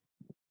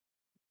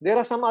there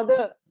are some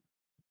other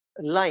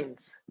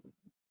lines,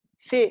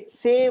 say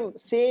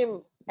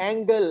same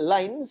angle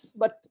lines,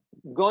 but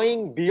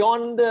going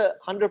beyond the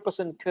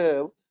 100%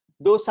 curve.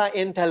 Those are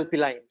enthalpy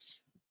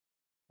lines,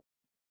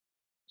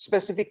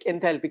 specific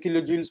enthalpy,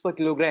 kilojoules per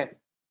kilogram,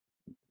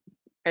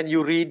 and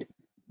you read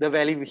the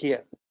value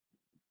here.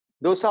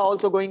 Those are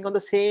also going on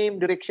the same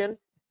direction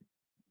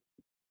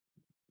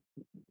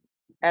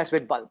as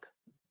wet bulb.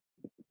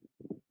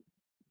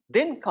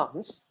 Then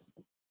comes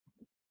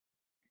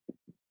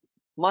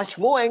much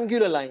more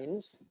angular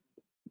lines.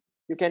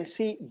 You can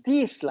see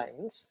these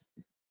lines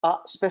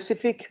are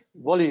specific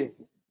volume.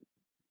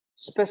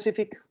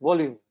 Specific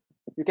volume.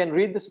 You can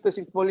read the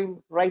specific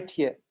volume right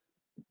here.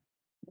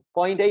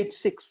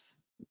 0.86,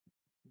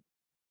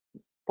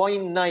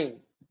 0.9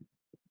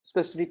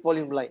 specific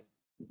volume line.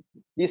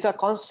 These are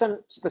constant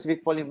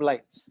specific volume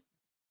lines.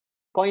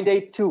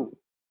 0.82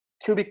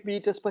 cubic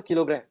meters per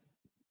kilogram.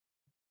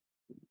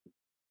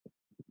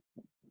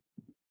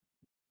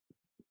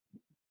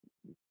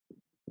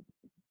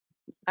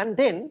 And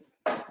then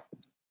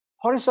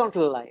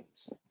horizontal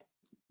lines.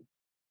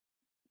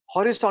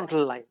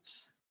 Horizontal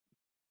lines.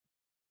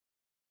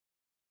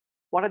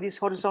 What are these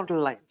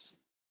horizontal lines?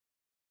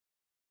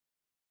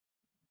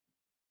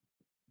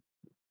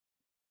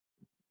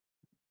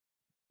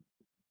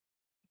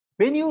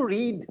 When you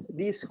read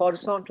this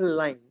horizontal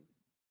line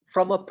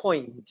from a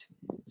point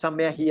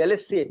somewhere here,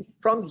 let's say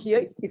from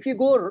here, if you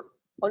go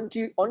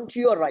onto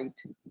your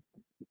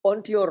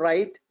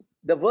right,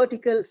 the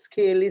vertical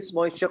scale is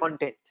moisture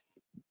content.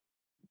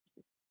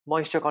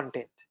 Moisture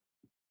content.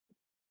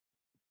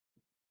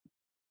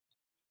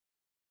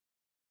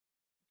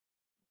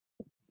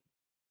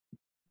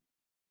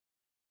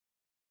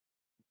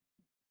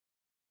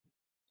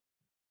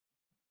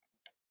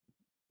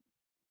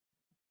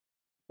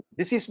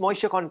 This is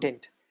moisture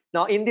content.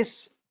 Now in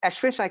this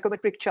ASHRAE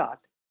psychometric chart,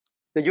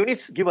 the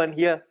units given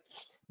here,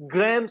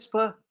 grams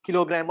per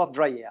kilogram of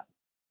dry air,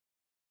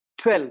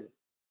 12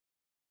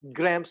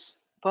 grams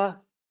per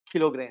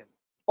kilogram,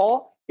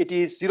 or it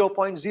is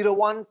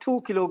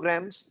 0.012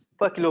 kilograms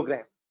per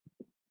kilogram.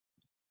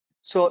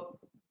 So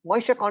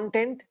moisture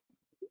content,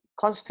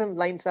 constant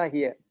lines are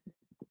here.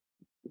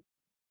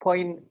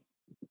 12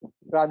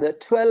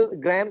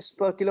 grams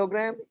per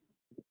kilogram,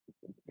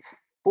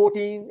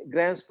 14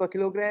 grams per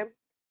kilogram,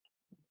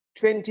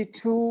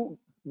 22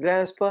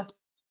 grams per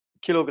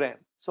kilogram.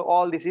 So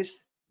all this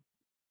is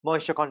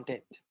moisture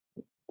content.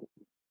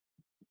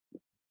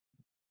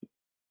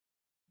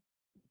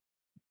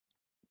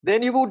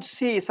 Then you would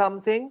see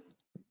something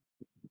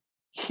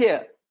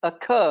here, a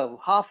curve,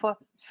 half a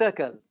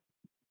circle.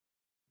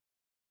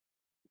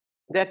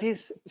 That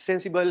is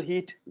sensible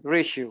heat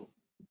ratio.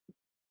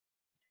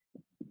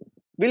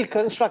 We'll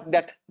construct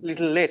that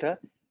little later,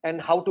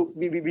 and how to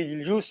we will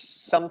use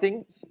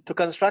something to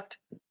construct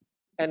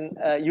and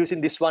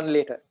using this one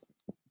later.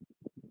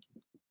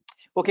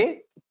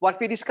 Okay, what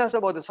we discussed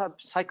about the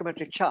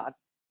psychometric chart,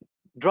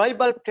 dry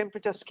bulb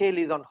temperature scale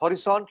is on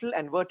horizontal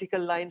and vertical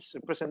lines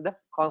represent the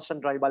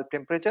constant dry bulb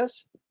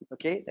temperatures.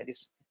 Okay, that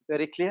is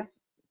very clear.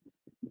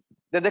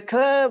 Then the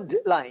curved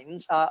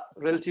lines are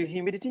relative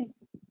humidity,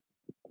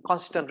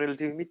 constant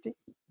relative humidity.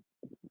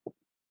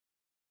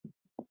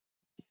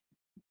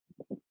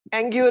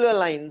 Angular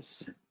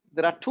lines,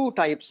 there are two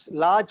types,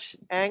 large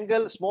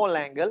angle, small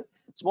angle.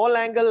 Small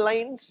angle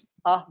lines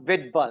are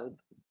wet bulb,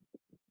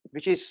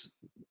 which is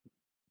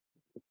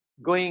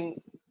going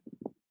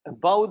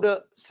above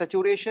the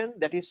saturation,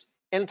 that is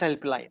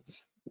enthalpy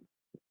lines,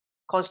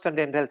 constant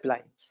enthalpy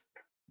lines.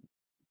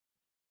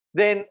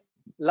 Then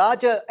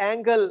larger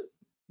angle,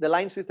 the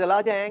lines with a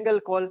larger angle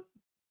called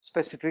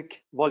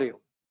specific volume.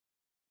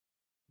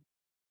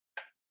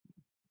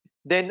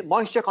 Then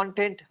moisture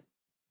content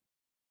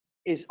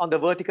is on the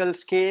vertical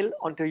scale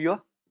onto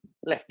your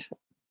left.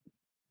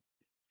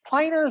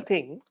 Final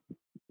thing,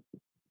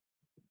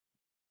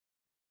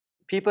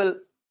 people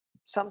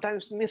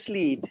sometimes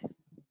mislead,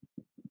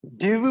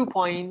 dew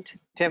point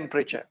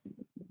temperature.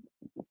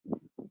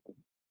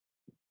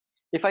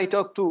 If I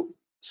talk to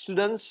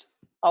students,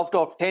 out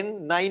of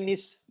 10, 9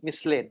 is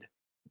misled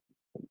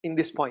in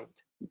this point.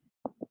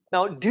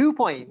 Now dew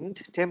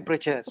point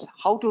temperatures,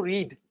 how to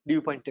read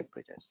dew point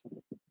temperatures?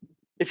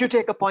 If you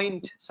take a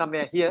point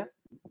somewhere here,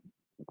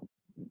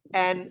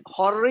 and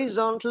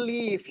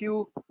horizontally if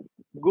you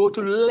go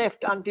to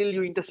left until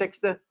you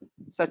intersect the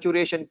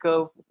saturation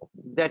curve,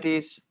 that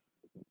is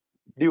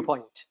dew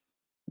point.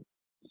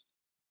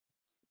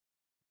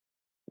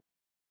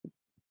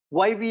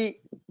 Why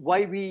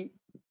we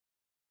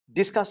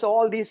discuss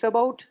all this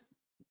about?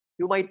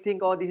 You might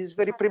think, oh, this is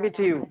very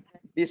primitive.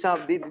 These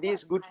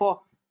good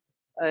for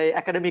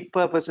academic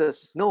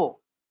purposes. No.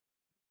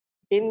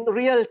 In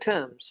real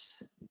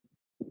terms,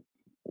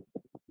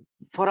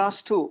 for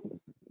us to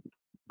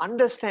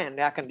understand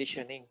air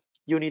conditioning,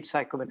 you need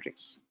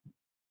psychrometrics.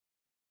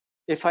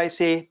 If I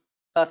say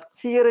a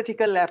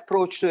theoretical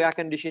approach to air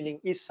conditioning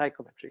is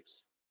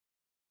psychrometrics.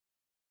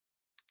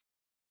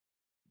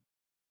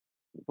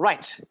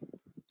 Right.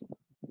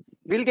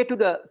 We'll get to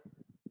the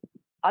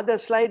other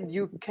slide.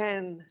 You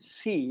can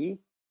see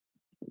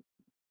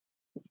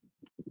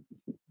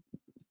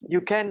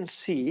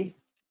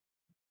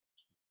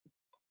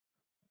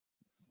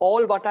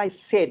all what I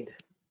said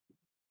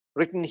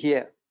written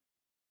here.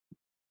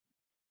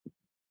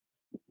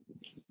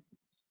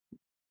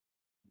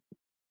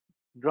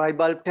 Dry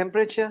bulb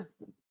temperature,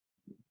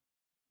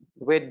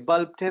 wet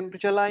bulb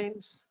temperature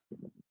lines,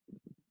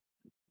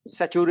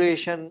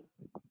 saturation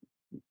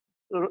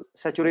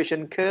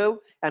curve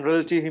and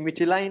relative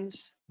humidity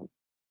lines,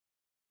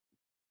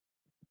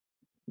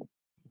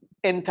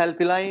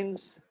 enthalpy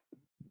lines,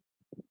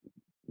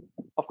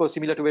 of course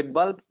similar to wet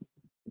bulb,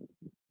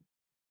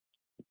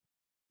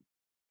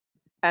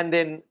 and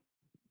then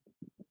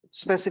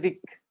specific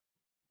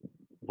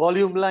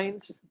volume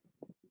lines,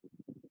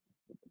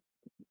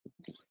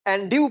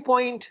 and dew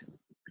point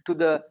to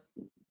the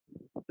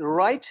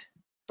right,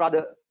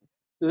 rather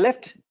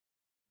left,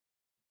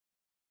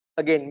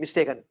 again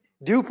mistaken,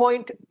 dew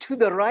point to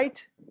the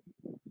right,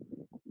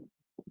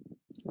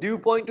 dew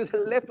point to the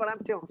left, what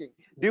I'm talking,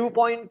 dew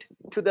point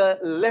to the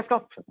left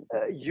of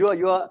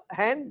your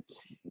hand,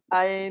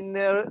 and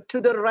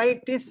to the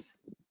right is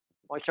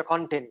moisture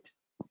content.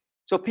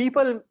 So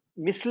people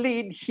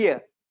mislead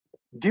here.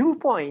 Dew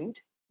point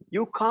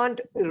you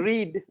can't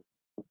read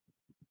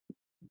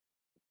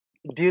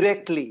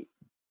directly.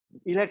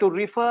 You have to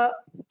refer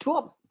to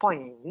a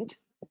point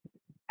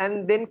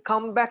and then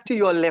come back to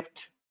your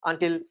left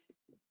until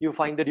you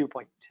find the dew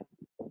point.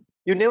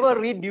 You never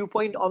read dew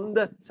point on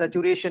the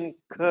saturation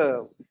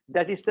curve.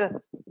 That is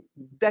the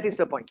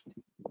point.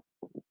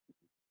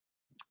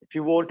 If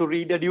you want to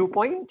read a dew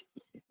point,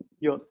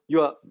 your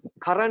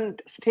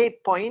current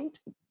state point,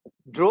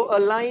 draw a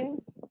line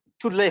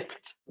to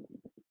left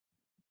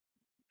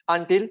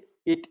until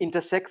it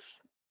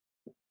intersects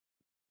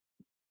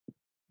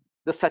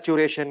the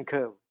saturation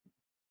curve.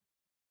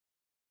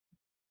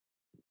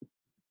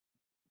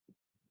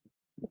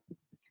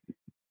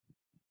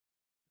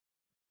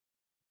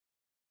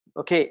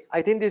 Okay,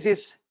 I think this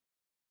is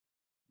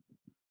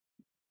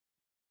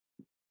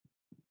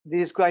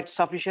quite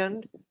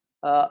sufficient.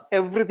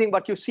 Everything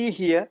what you see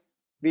here,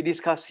 we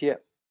discuss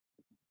here.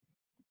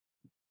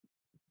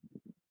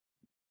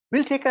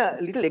 We'll take a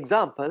little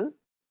example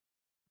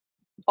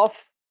of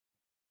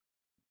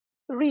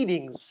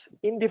readings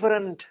in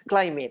different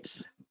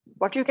climates.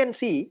 What you can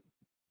see,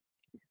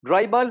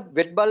 dry bulb,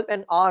 wet bulb,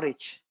 and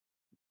RH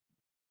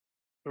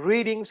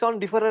readings on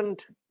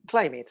different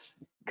climates.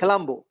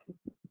 Colombo,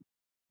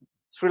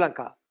 Sri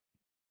Lanka.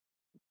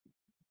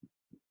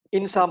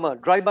 In summer,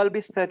 dry bulb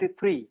is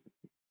 33.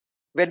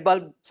 Wet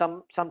bulb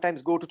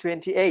sometimes go to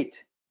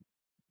 28.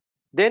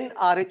 Then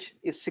RH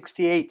is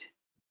 68.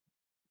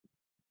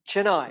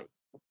 Chennai,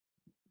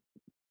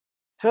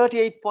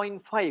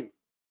 38.5.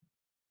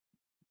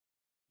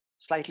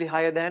 Slightly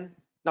higher than,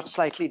 not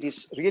slightly, it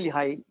is really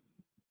high.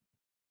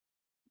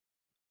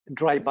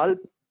 Dry bulb.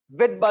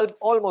 Wet bulb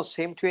almost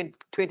same,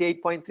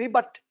 28.3,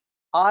 but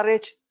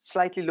RH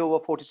slightly lower,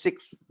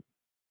 46.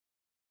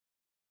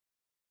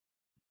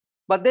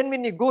 But then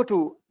when you go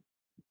to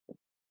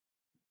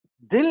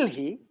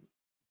Delhi,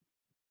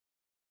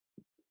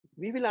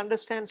 we will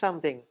understand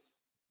something.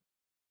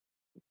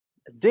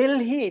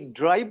 Delhi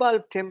dry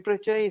bulb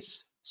temperature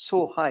is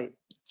so high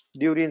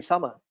during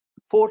summer,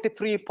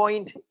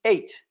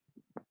 43.8.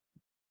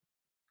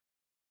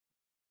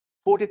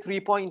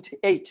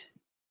 43.8.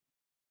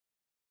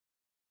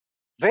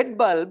 Wet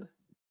bulb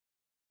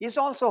is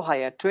also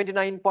higher,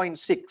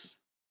 29.6.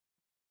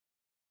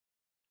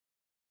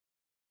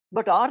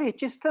 But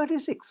RH is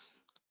 36.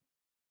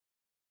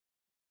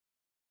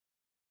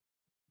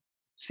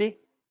 See,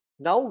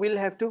 now we'll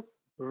have to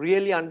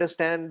really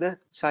understand the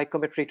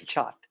psychrometric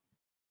chart.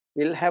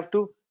 We'll have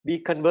to be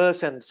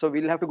conversant, so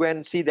we'll have to go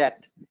and see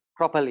that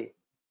properly.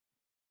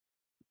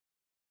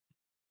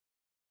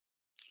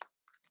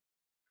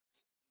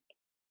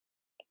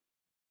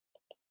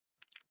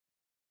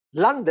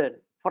 London,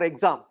 for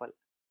example.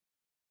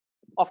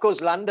 Of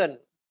course, London,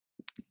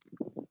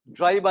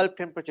 dry bulb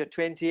temperature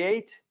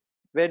 28,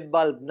 wet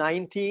bulb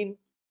 19,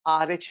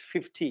 RH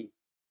 50.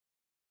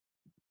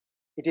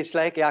 It is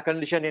like air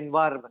conditioned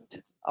environment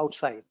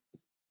outside.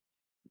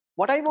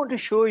 What I want to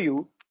show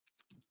you,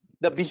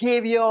 the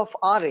behavior of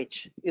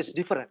RH is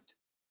different.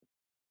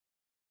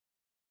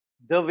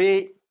 The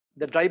way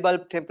the dry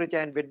bulb temperature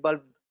and wet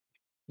bulb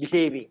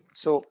behaving.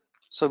 So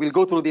So we'll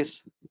go through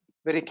this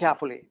very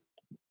carefully.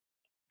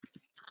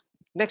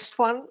 Next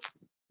one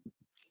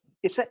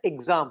is an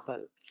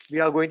example we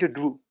are going to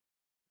do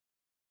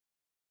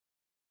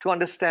to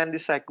understand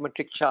this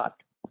psychrometric chart.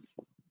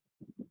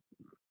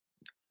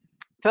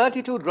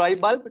 32 dry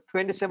bulb,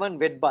 27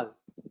 wet bulb.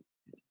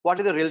 What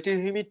is the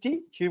relative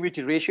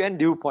humidity ratio, and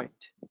dew point?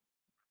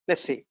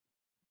 Let's see.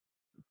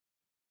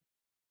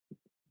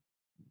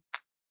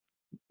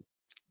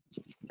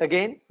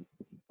 Again,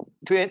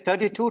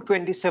 32,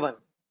 27.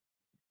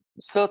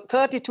 So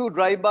 32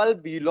 dry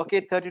bulb, you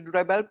locate 32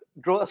 dry bulb,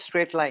 draw a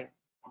straight line.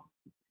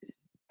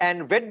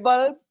 And wet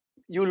bulb,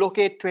 you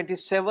locate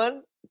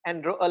 27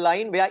 and draw a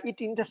line where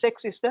it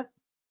intersects is the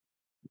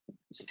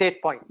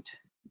state point.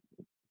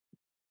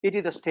 It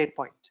is the state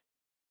point.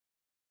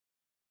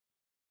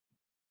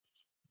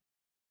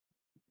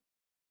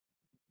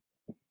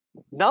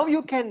 Now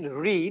you can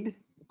read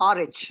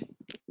RH.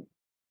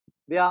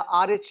 Where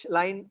RH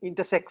line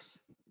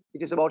intersects,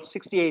 it is about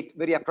 68,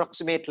 very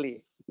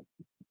approximately.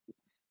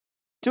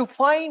 To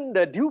find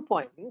the dew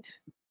point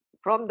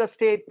from the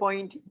state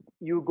point,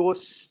 you go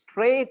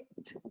straight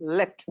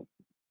left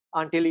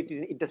until it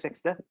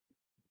intersects the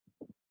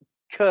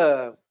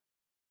curve.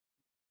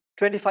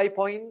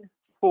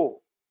 25.4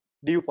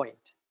 dew point.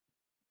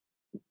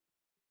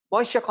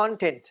 Moisture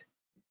content,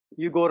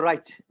 you go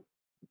right.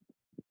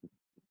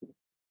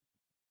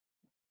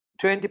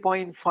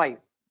 20.5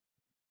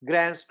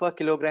 grams per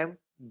kilogram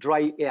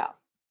dry air.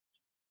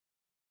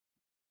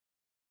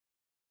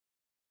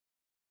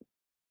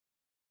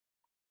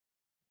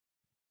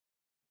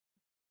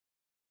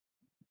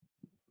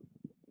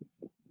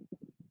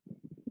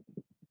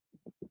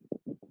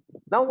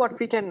 Now what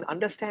we can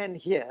understand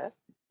here,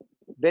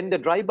 when the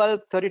dry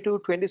bulb 32,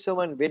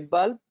 27 wet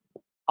bulb,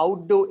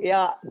 outdoor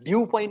air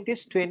dew point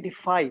is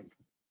 25.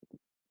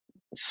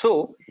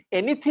 So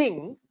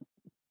anything,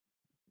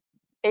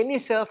 any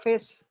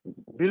surface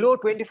below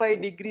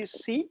 25 degrees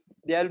C,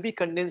 there will be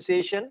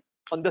condensation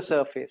on the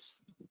surface.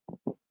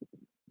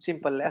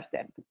 Simple as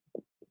that.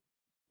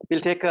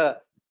 We'll take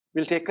a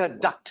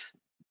duct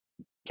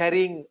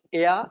carrying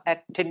air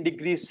at 10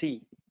 degrees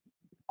C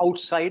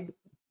outside.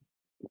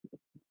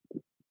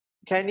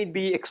 Can it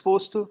be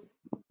exposed to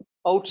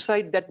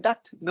outside that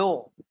duct?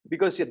 No,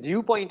 because the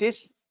dew point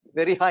is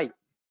very high.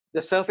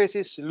 The surface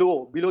is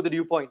low, below the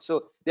dew point.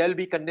 So there will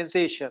be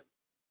condensation.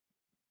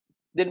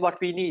 Then what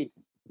we need?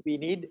 We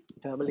need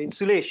thermal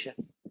insulation.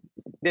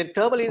 Then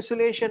thermal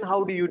insulation,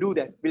 how do you do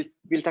that?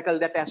 We'll tackle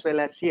that as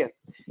well as here,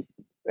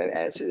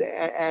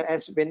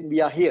 as when we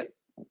are here.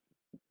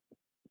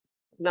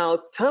 Now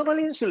thermal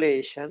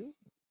insulation,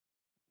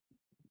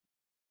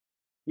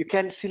 you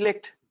can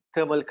select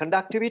thermal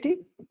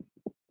conductivity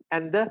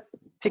and the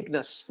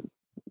thickness.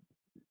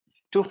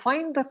 To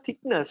find the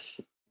thickness,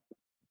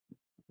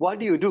 what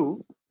do you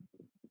do?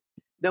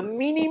 The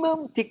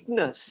minimum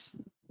thickness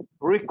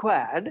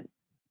required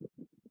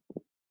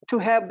to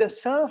have the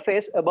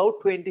surface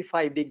about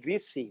 25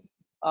 degrees C.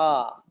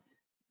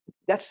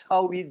 That's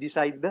how we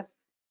decide the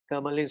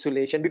thermal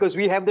insulation, because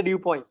we have the dew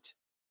point.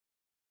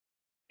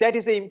 That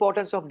is the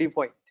importance of dew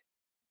point.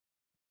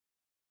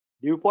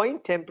 Dew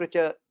point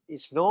temperature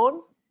is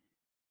known.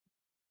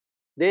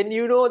 Then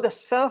you know the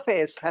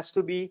surface has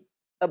to be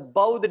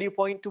above the dew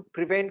point to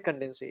prevent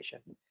condensation.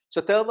 So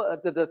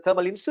the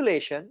thermal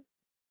insulation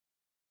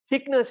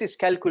thickness is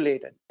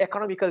calculated,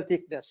 economical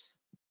thickness,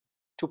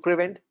 to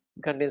prevent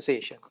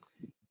condensation.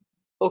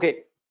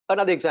 Okay,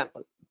 another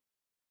example.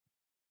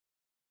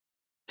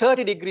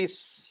 30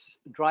 degrees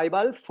dry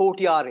bulb,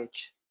 40 RH.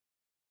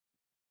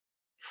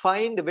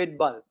 Find the wet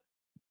bulb.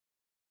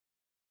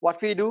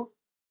 What we do?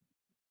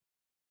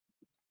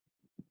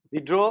 We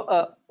draw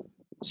a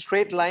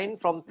straight line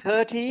from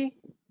 30,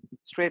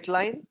 straight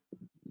line,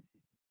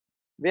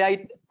 where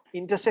it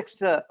intersects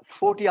the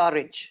 40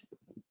 RH.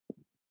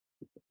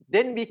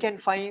 Then we can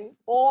find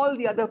all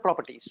the other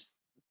properties.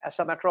 As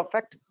a matter of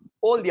fact,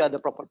 all the other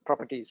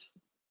properties.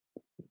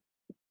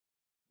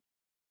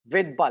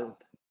 Wet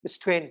bulb is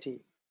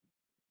 20.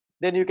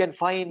 Then you can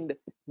find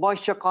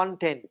moisture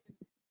content,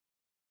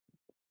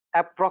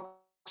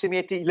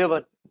 approximately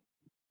 11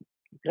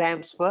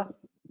 grams per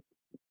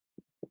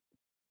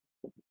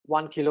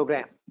 1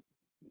 kilogram.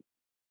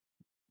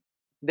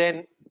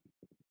 Then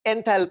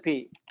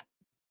enthalpy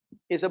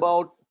is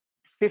about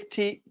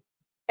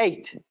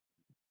 58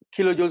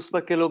 kilojoules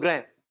per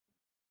kilogram.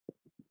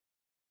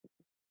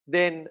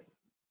 Then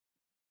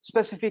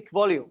specific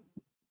volume,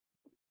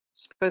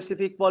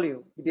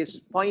 it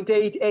is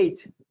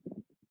 0.88.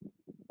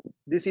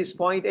 This is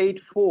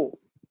 0.84,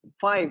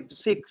 5,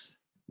 6,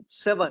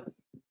 7,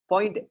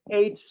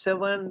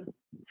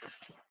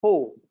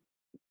 0.874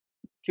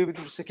 cubic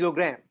meters per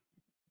kilogram.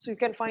 So you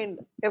can find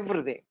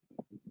everything.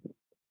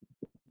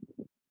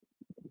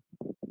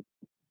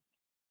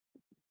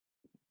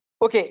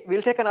 Okay,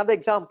 we'll take another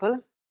example.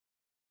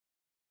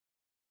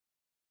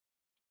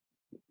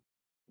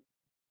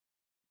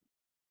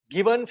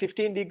 Given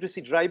 15 degrees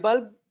C dry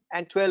bulb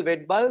and 12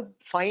 wet bulb,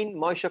 find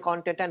moisture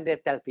content and their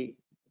enthalpy.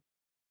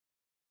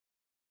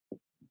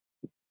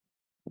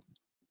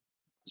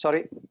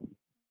 Sorry,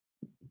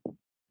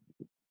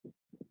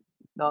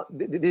 Now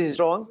this is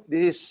wrong.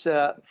 This is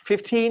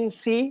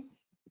 15C,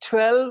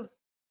 12.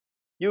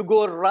 You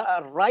go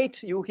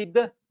right, you hit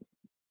the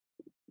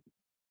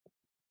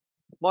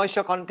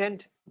moisture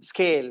content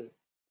scale,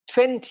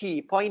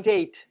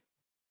 20.8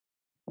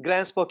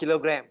 grams per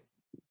kilogram.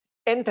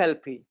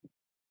 Enthalpy,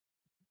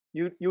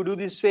 you do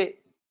this way,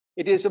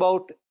 it is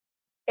about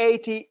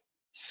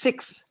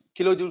 86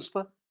 kilojoules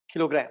per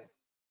kilogram.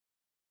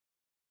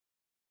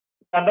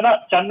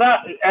 Chandana,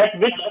 at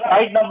which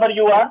slide number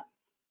you are?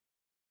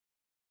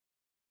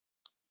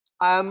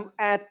 I'm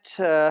at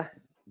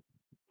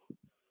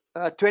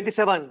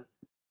 27.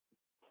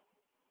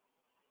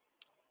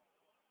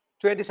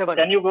 27.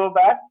 Can you go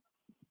back?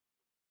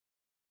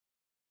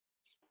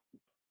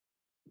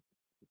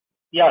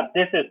 Yeah,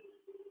 this is.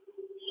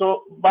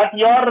 So, but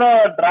your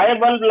dry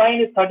bulb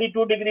line is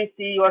 32 degrees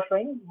C you are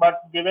showing,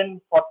 but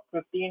given for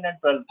 15 and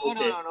 12.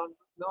 Okay.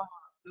 No.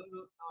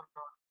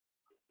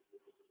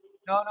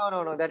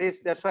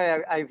 That's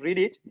why I read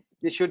it.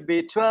 This should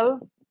be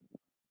 12.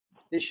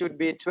 This should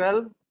be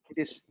 12.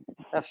 It is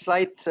a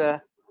slight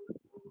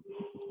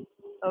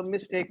a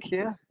mistake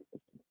here,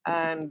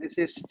 and this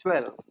is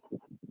 12.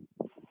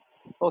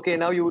 Okay,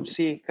 now you would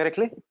see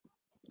correctly.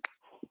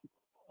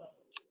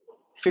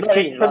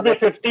 15, no, it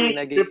should be 15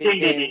 again.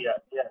 15 dB,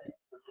 yeah.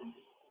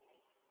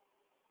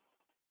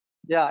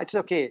 Yeah, it's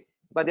okay,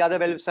 but the other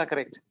values are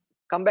correct.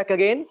 Come back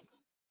again.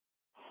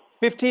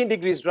 15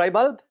 degrees dry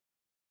bulb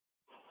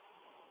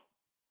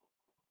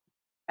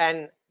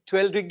and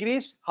 12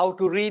 degrees. How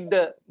to read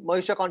the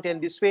moisture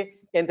content this way,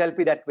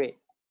 enthalpy that way.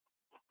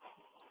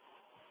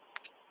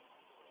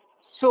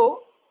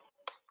 So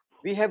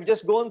we have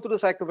just gone through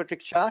the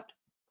psychrometric chart.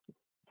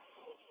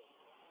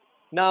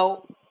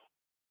 Now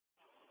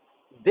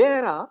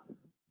there are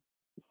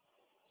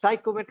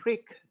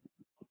psychrometric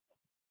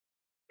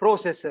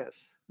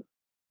processes.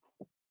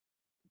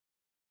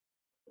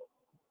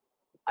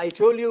 I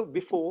told you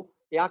before,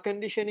 air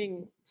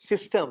conditioning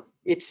system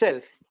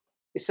itself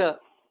is a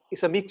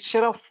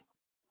mixture of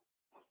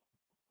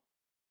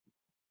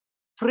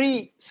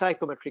three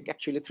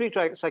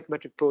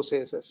psychrometric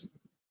processes.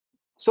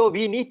 So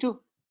we need to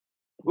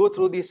go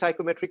through these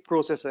psychrometric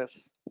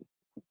processes.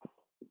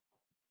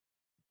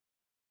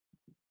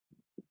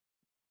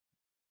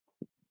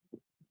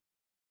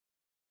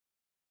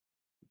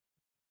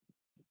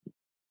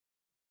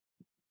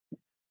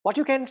 What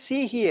you can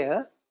see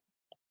here,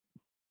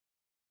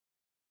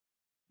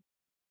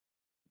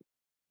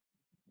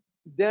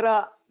 there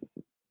are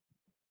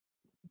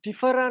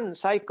different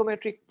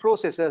psychrometric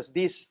processes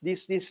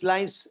these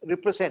lines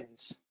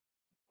represents.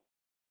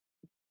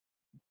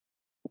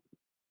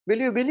 Will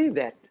you believe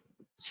that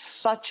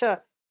such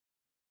a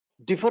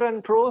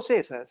different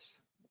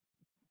processes?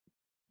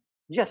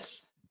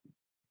 Yes,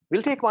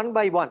 we'll take one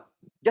by one.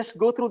 Just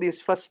go through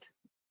this first.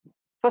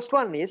 First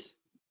one is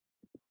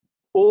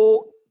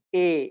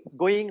OA,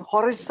 going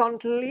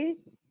horizontally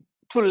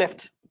to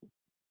left,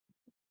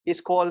 is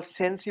called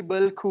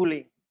sensible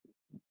cooling.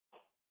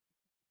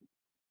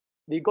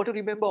 We got to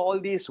remember all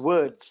these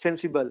words: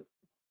 sensible,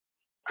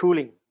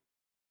 cooling.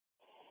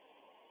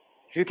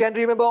 If you can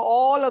remember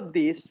all of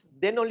these,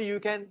 then only you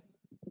can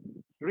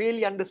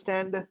really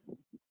understand the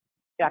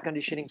air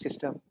conditioning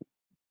system.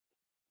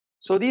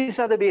 So these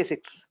are the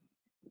basics.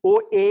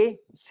 OA,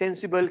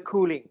 sensible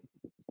cooling.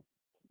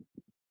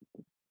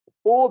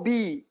 OB,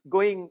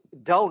 going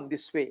down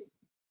this way,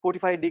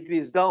 45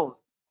 degrees down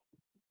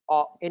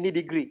or any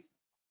degree.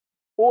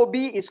 OB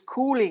is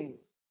cooling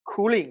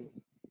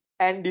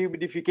and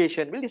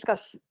dehumidification. We'll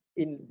discuss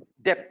in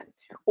depth.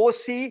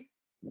 OC,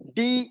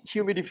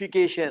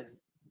 dehumidification,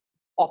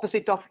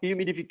 opposite of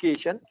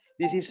humidification.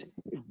 This is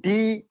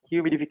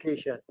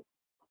dehumidification.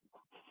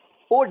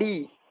 OD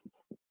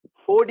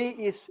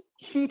is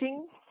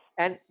heating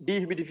and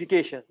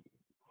dehumidification.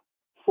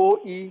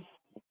 OE,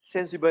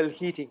 sensible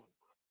heating.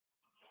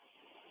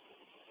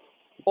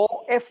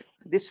 OF,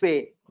 this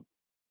way.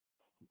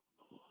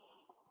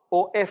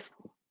 OF,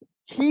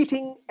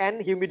 heating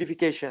and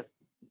humidification.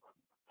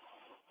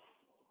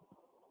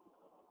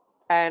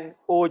 And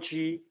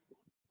OG,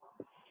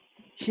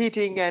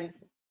 heating and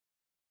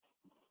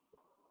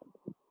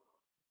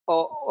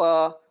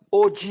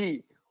OG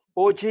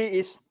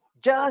is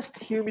just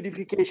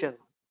humidification.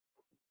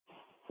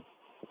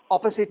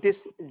 Opposite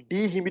is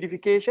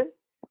dehumidification.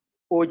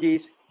 OG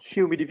is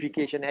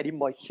humidification, adding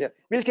moisture.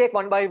 We'll take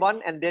one by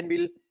one and then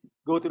we'll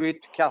go through it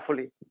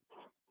carefully.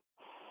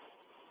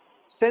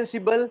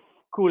 Sensible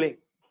cooling.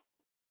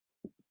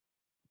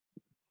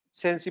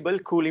 Sensible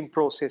cooling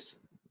process.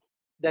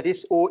 That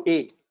is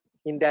OA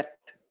in that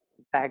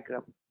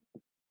diagram.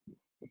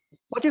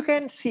 What you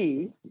can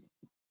see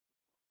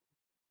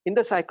in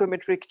the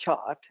psychrometric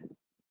chart,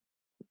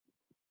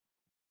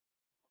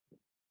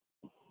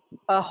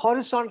 a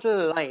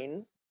horizontal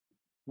line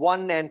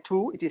 1 and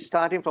 2, it is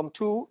starting from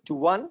 2 to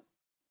 1.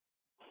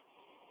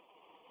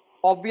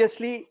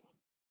 Obviously,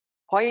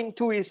 point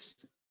 2 is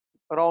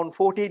around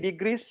 40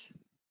 degrees,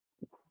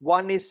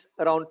 1 is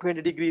around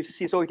 20 degrees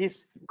C, so it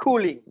is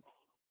cooling.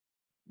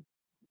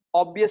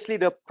 Obviously,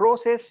 the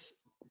process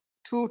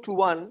 2 to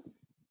 1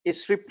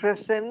 is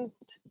represent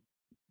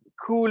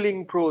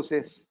cooling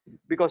process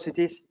because it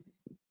is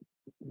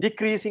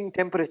decreasing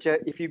temperature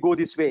if you go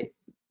this way.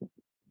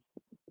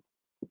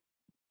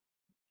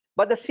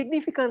 But the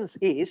significance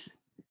is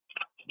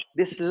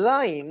this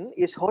line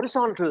is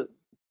horizontal.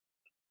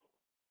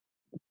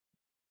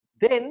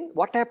 Then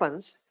what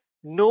happens?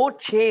 No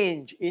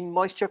change in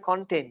moisture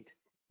content.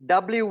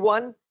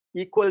 W1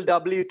 equal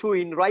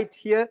W2 in right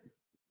here.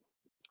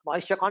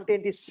 Moisture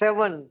content is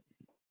 7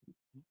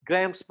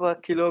 grams per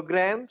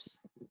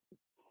kilograms.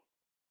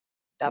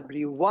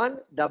 W1,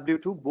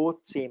 W2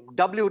 both same.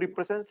 W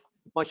represents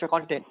moisture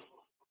content.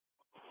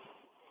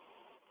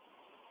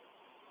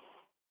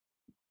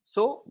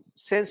 So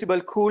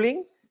sensible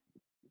cooling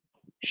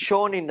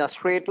shown in a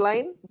straight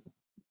line,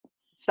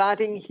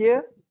 starting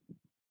here,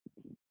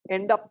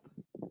 end up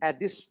at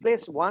this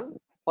place, 1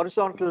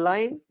 horizontal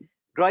line.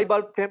 Dry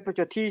bulb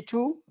temperature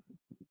T2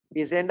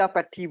 is end up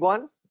at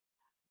T1.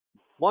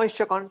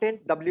 Moisture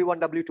content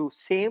W1, W2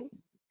 same.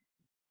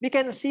 We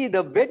can see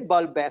the wet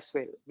bulb as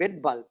well.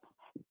 Wet bulb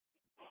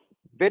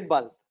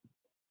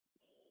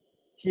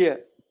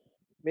here,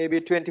 maybe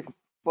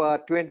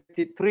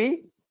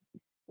 23.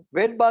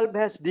 Wet bulb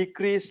has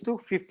decreased to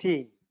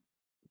 15.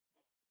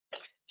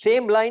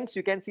 Same lines,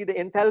 you can see the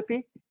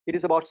enthalpy. It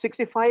is about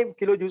 65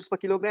 kilojoules per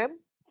kilogram,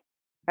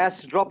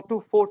 has dropped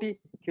to 40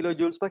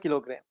 kilojoules per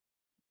kilogram.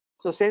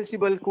 So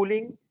sensible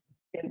cooling,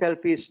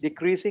 enthalpy is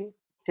decreasing,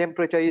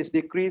 temperature is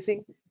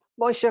decreasing,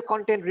 moisture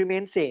content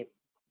remains same.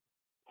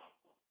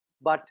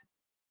 But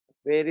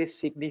very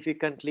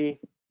significantly,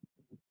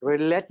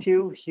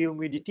 relative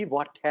humidity,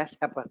 what has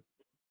happened?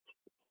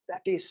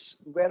 That is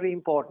very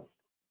important.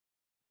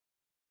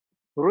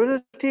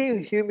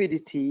 Relative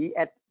humidity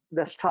at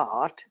the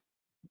start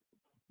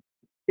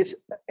is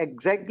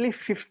exactly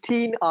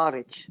 15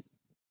 RH.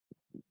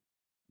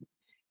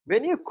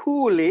 When you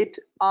cool it,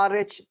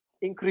 RH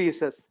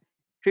increases.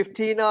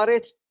 15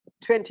 RH,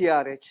 20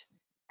 RH,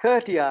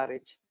 30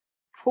 RH,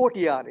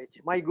 40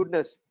 RH. My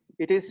goodness,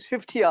 it is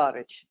 50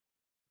 RH.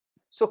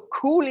 So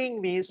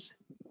cooling means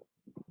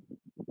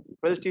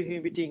relative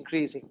humidity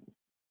increasing.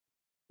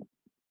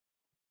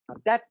 Now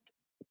that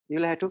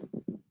you'll have to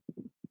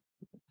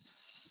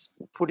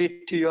put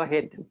it to your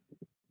head.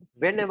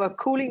 Whenever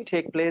cooling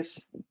takes place,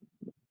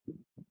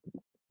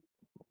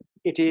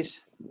 it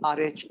is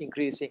RH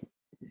increasing.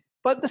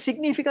 But the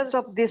significance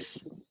of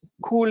this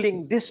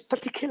cooling, this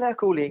particular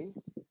cooling,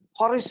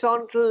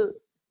 horizontal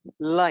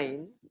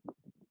line,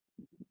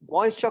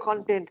 moisture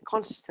content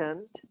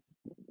constant,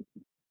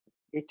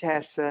 it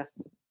has an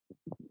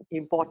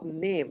important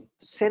name,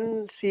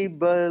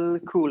 sensible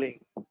cooling.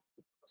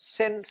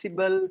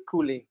 Sensible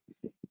cooling.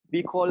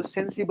 We call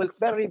sensible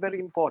very, very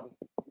important.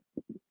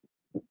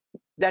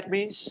 That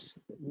means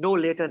no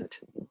latent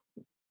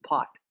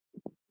part.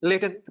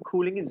 Latent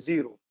cooling is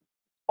 0,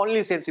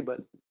 only sensible.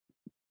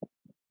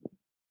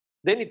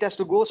 Then it has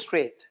to go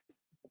straight.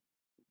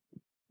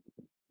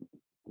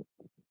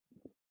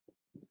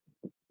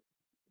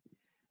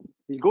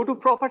 We'll go to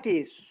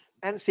properties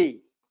and see.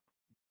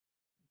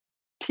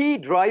 T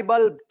dry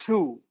bulb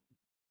 2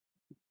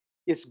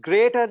 is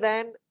greater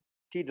than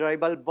T dry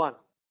bulb 1,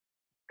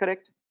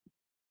 correct?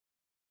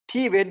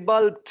 T wet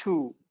bulb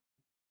 2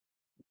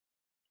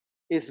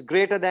 is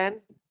greater than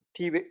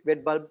T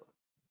wet bulb,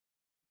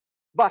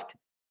 but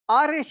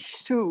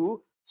RH2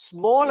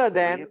 smaller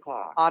than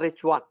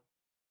RH1.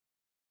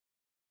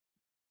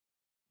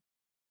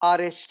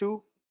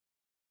 RH2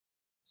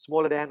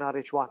 smaller than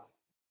RH1.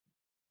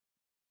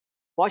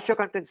 Moisture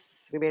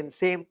contents remain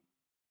same.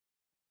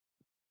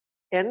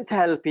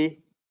 Enthalpy,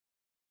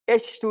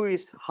 H2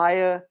 is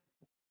higher,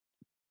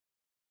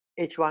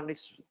 H1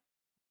 is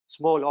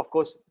small. Of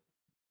course,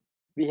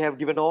 we have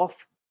given off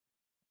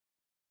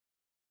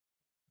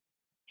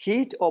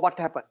heat, or what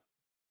happened?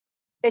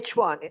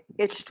 H1,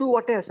 H2,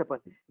 what has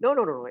happened? No.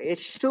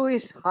 H2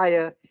 is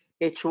higher,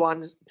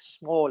 H1 is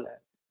smaller.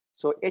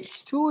 So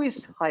H2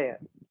 is higher,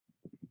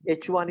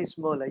 H1 is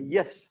smaller.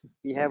 Yes,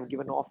 we have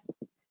given off.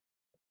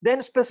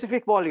 Then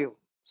specific volume.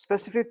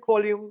 Specific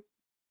volume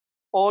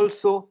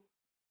also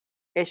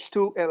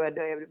H2,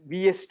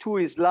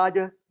 VS2 is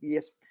larger.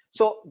 VS.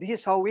 So this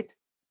is how it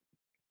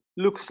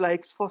looks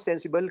like for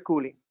sensible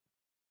cooling.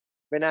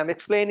 When I'm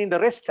explaining the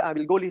rest, I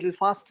will go a little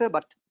faster,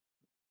 but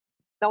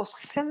now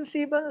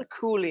sensible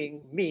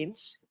cooling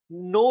means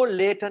no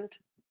latent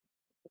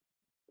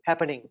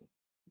happening.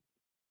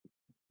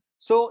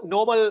 So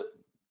normal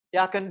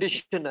air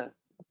conditioner,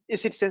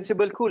 is it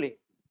sensible cooling?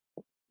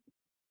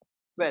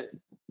 Well,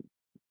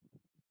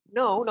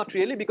 no, not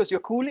really, because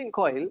your cooling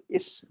coil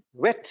is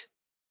wet.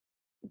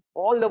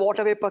 All the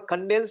water vapor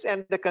condense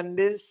and the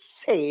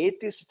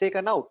condensate is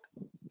taken out.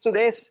 So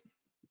there's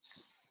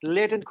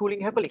latent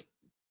cooling happening.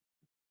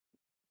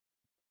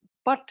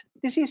 But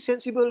this is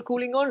sensible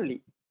cooling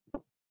only.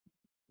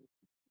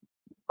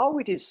 How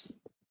it is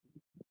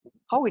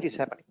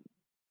happening?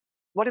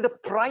 What is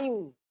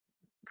the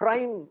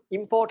prime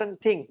important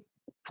thing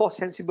for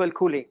sensible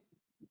cooling?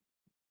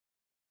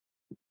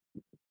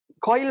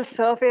 Coil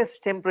surface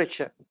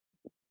temperature.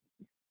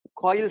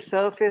 Coil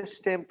surface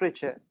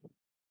temperature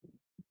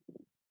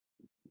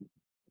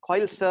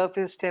coil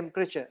surface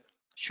temperature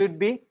should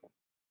be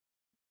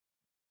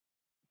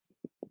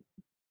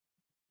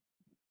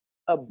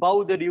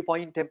above the dew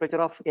point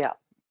temperature of air.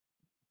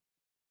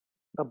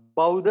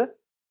 Above the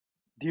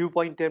dew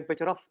point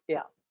temperature of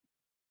air.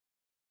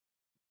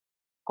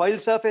 Coil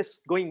surface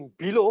going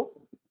below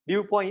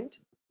dew point,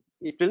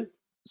 it will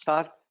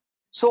start.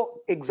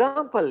 So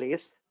example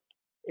is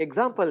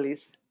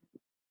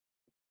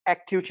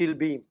active chill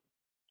beam.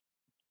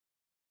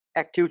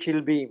 Active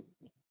chill beam.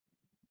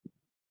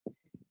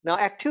 Now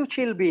active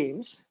chill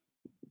beams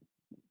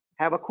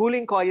have a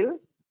cooling coil,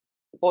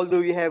 although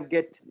we have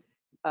get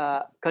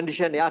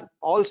conditioned air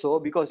also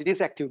because it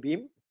is active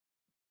beam.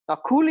 A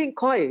cooling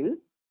coil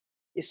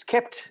is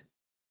kept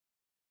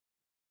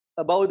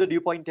above the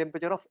dew point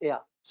temperature of air,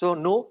 so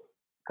no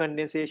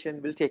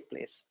condensation will take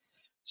place.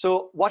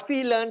 So what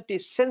we learned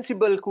is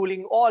sensible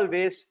cooling,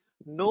 always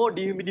no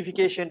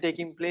dehumidification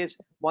taking place,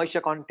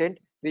 moisture content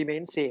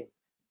remains same.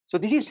 So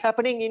this is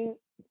happening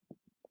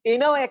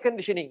in our air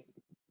conditioning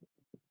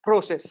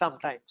process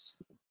sometimes.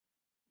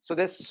 So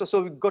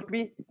we've got to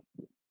be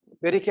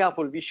very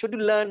careful. We should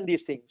learn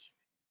these things.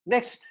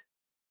 Next,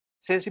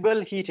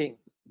 sensible heating.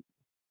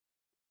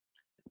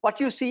 What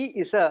you see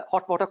is a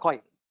hot water coil.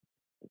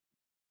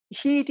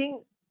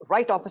 Heating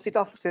right opposite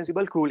of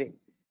sensible cooling.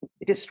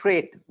 It is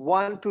straight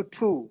 1 to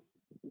 2.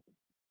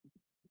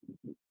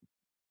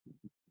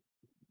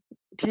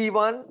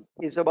 T1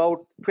 is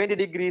about 20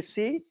 degrees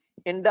C,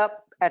 end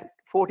up at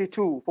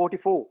 42,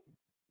 44.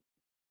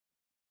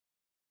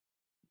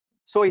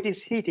 So it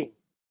is heating.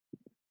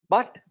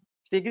 But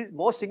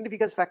most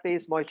significant factor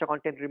is moisture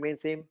content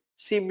remains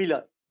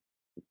similar.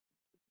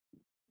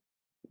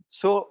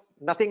 So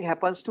nothing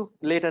happens to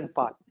latent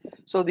part.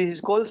 So this is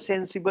called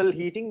sensible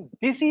heating.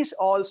 This is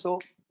also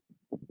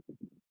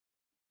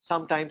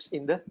sometimes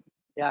in the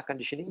air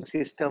conditioning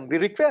system. We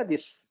require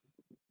this.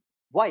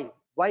 Why?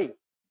 Why?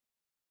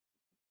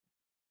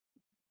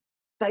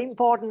 The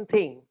important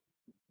thing,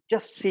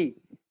 just see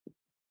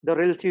the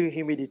relative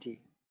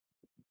humidity.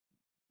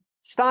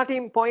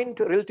 Starting point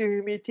relative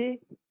humidity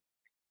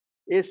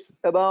is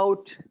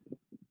about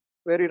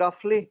very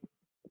roughly,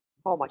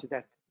 how much is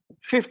that?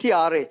 50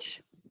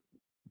 RH.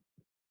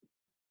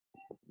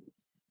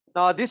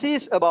 Now this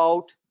is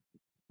about,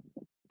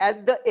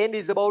 at the end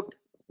is about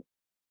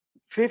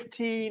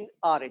 15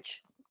 RH.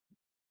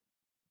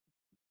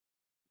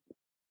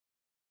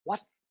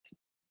 What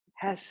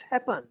has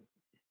happened?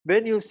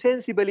 When you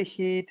sensibly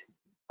heat,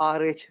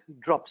 RH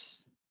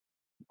drops.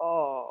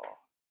 Oh,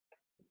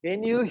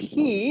 when you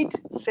heat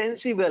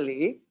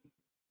sensibly,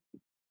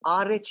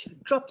 RH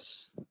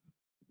drops.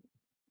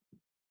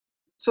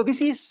 So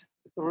this is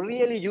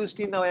really used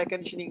in our air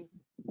conditioning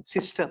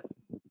system.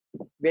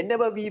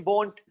 Whenever we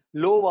want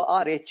lower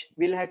RH,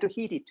 we'll have to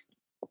heat it.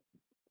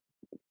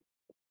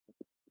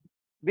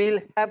 We'll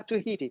have to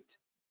heat it.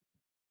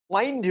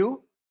 Mind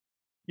you,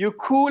 you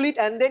cool it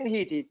and then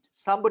heat it.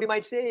 Somebody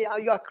might say, oh,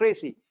 you are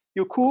crazy.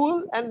 You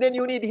cool and then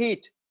you need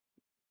heat.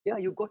 Yeah,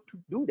 you got to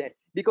do that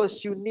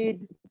because you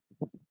need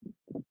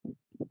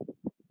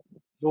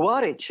low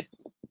RH.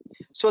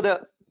 So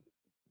the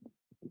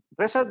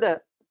rest of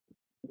the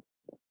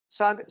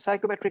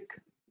psychrometric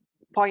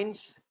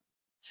points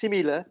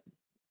similar.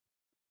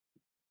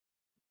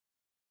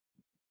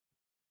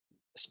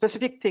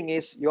 Specific thing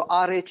is your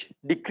RH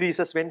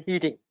decreases when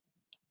heating.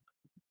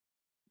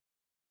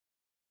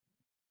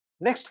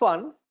 Next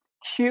one,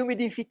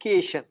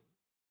 humidification.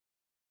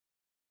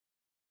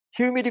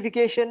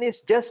 Humidification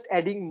is just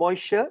adding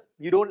moisture.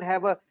 You don't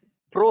have a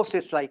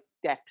process like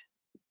that.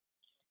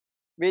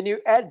 When you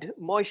add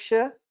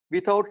moisture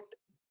without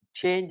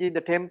changing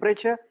the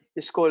temperature,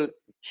 it's called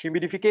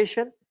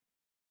humidification.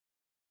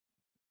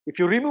 If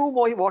you remove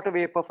water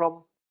vapor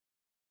from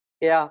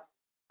air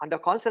under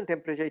constant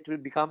temperature, it will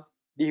become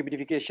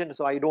dehumidification.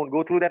 So I don't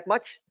go through that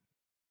much.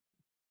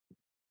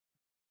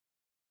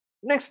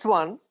 Next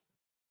one,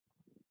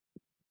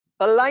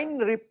 a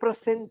line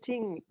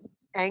representing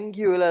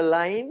angular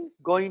line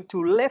going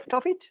to left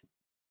of it.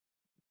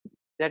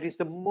 That is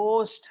the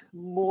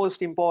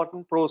most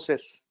important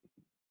process.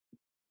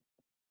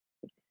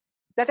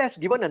 That has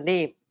given a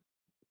name.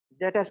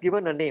 That has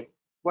given a name.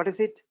 What is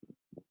it?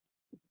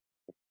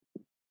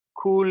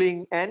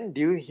 Cooling and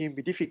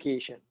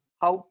dehumidification.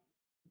 How?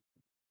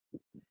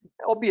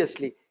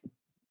 Obviously,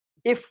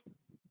 if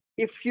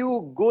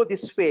you go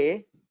this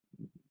way,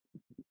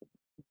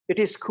 it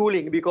is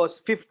cooling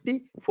because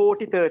 50,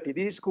 40, 30.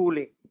 This is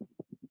cooling.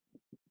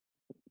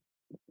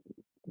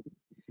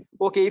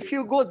 Okay, if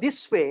you go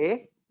this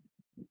way,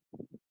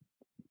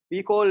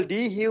 we call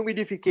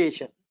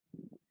dehumidification,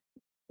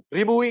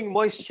 removing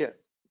moisture.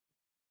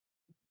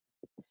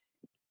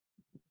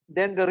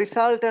 Then the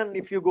resultant,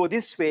 if you go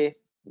this way,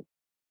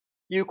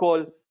 you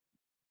call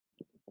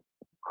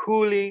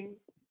cooling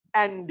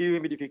and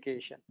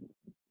dehumidification.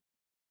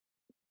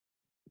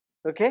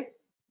 Okay,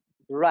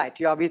 right,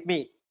 you are with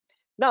me.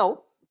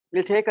 Now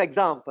we'll take an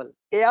example.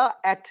 Air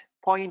at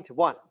point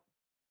 1.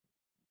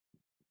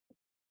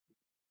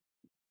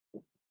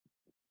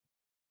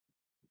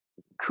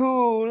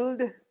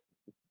 Cooled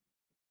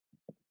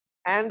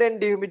and then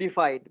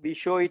dehumidified. We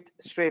show it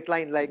straight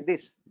line like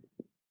this.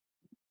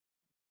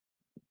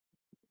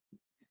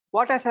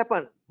 What has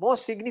happened?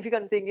 Most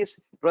significant thing is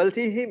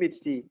relative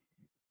humidity.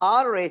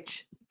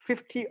 RH,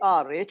 50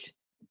 RH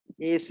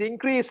is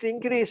increased,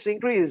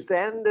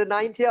 and the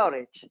 90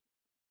 RH.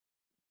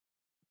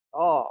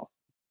 Oh,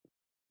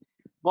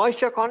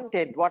 moisture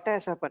content, what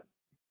has happened?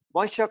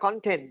 Moisture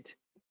content,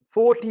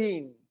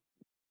 14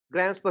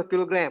 grams per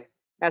kilogram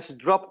has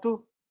dropped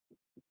to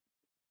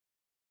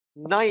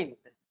 9.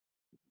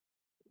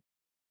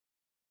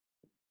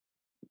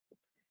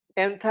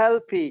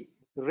 Enthalpy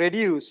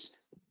reduced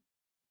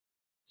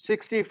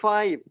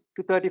 65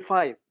 to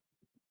 35.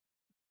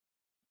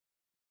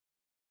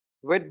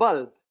 Wet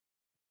bulb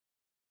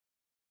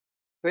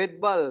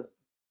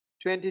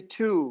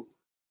 22,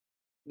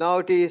 now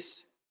it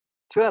is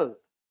 12.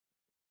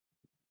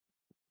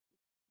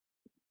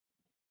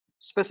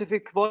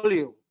 Specific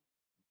volume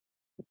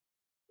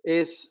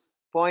is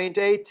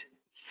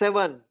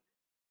 0.87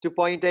 to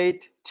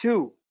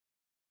 0.82.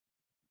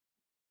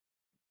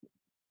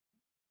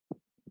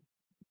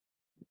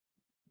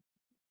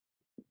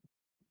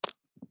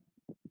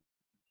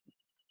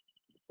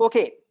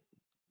 Okay,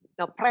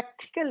 now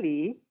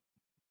practically,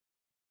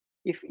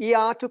 if we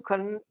are to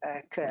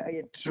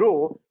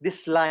draw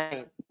this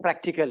line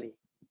practically,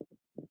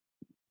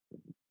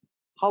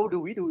 how do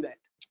we do that?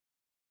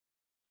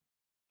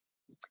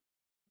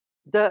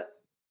 The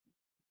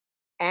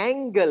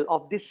angle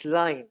of this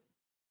line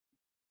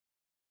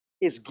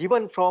is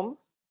given from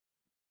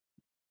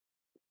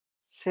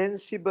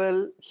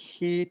sensible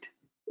heat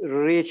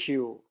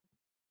ratio.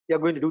 We are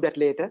going to do that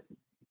later.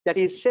 That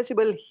is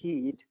sensible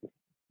heat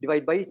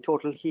divided by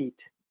total heat.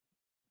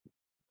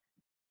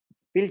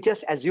 We'll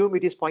just assume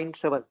it is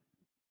 0.7.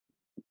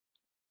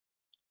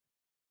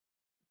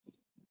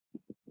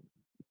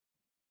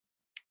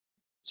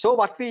 So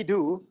what we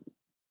do,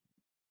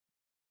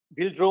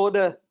 we'll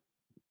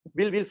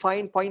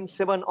find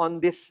 0.7 on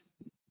this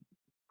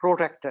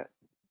protractor.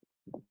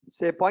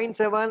 Say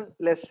 0.7,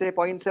 let's say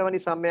 0.7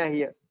 is somewhere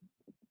here.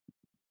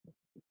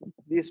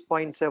 This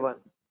 0.7.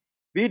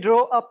 We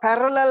draw a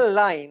parallel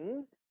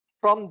line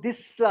from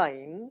this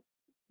line.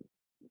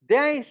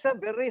 There is a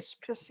very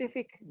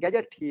specific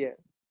gadget here.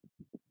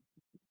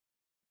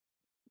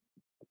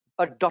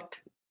 A dot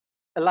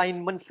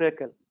alignment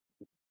circle.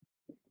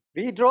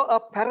 We draw a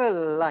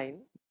parallel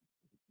line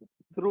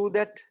through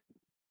that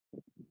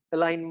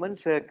alignment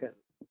circle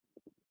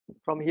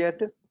from here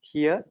to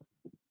here.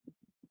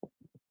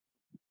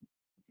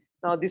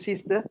 Now this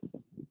is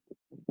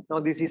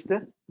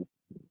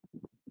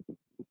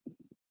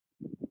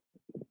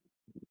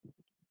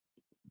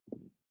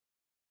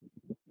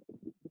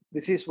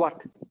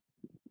what?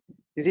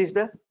 This is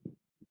the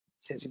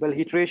sensible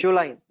heat ratio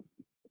line.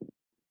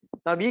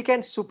 Now we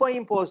can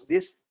superimpose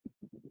this,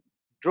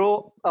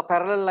 draw a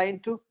parallel line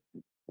to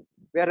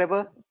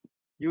wherever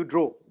you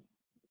draw,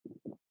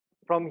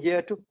 from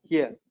here to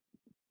here.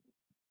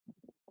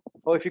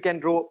 Or if you can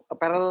draw a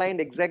parallel line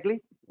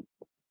exactly.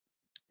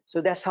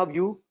 So that's how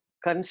you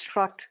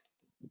construct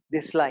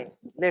this line.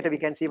 Later we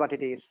can see what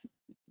it is.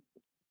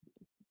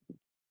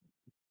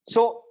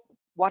 So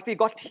what we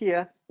got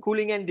here,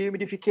 cooling and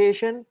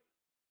dehumidification,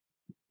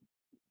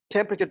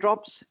 temperature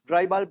drops,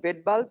 dry bulb,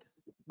 wet bulb,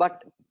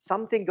 but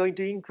something going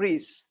to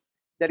increase,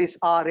 that is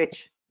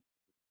RH.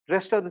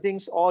 Rest of the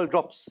things all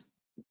drops.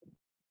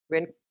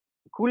 When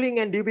cooling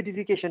and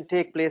dehumidification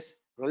take place,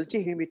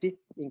 relative humidity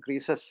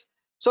increases.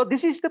 So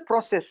this is the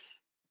process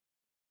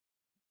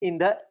in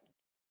the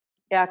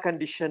air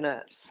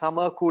conditioner,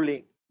 summer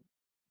cooling.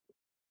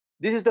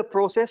 This is the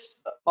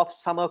process of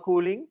summer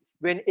cooling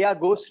when air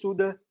goes to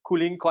the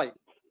cooling coil.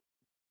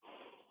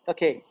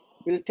 Okay,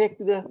 we'll take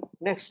to the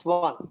next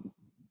one.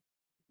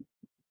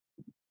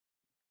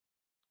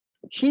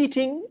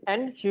 Heating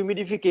and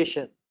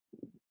humidification.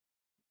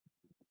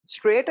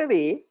 Straight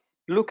away,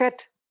 look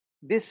at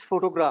this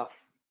photograph.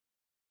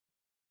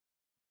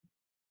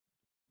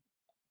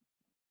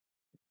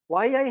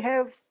 Why I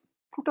have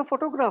put a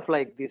photograph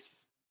like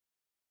this?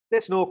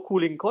 There's no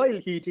cooling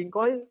coil, heating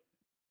coil.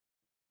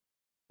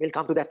 We'll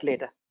come to that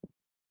later.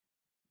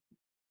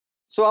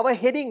 So our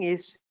heading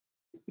is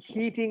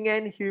heating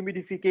and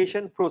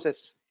humidification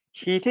process.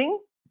 Heating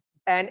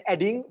and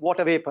adding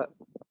water vapor.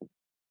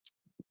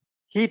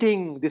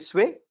 Heating this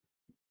way,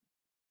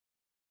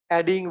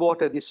 adding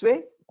water this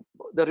way.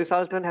 The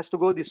resultant has to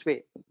go this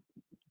way.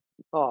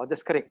 Oh,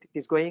 that's correct. It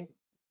is going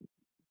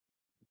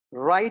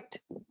right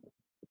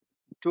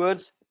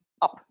towards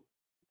up.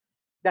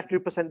 That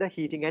represents the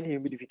heating and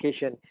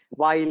humidification.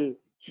 While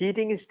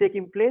heating is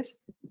taking place,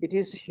 it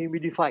is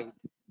humidified.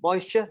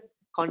 Moisture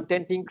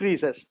content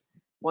increases.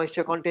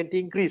 Moisture content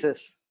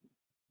increases.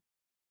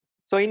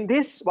 So in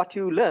this, what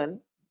you learn,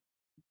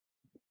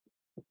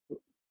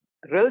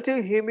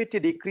 relative humidity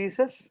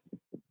decreases,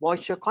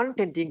 moisture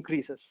content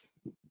increases.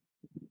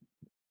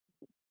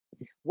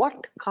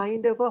 What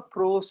kind of a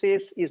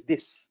process is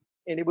this?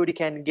 Anybody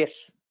can guess?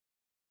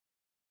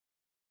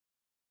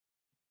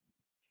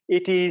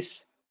 It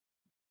is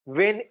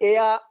when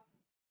air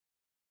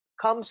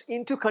comes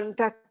into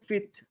contact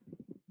with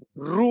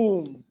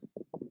room,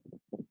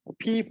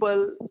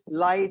 people,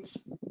 lights,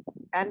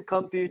 and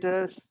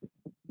computers,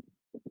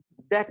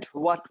 that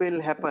what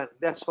will happen.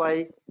 That's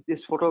why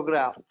this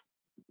photograph.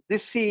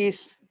 This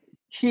is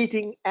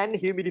heating and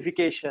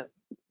humidification.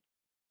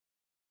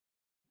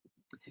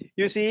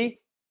 You see,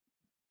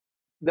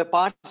 the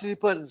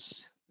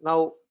participants,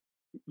 now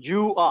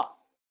you are,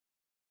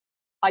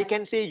 I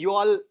can say you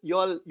all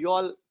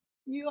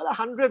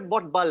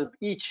 100-watt bulb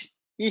each.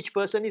 Each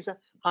person is a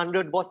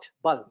 100-watt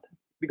bulb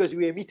because you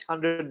emit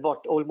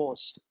 100-watt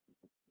almost.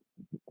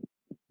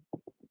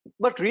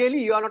 But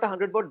really, you are not a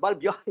 100-watt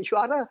bulb. You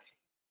are a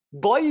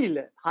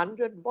boiler,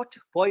 100-watt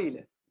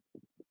boiler.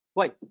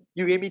 Why?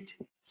 You emit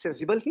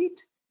sensible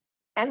heat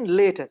and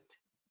latent.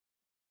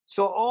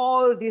 So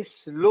all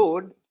this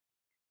load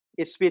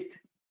is with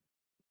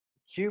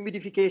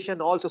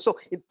humidification also. So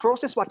in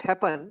process, what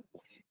happened?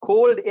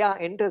 Cold air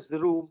enters the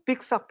room,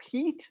 picks up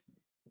heat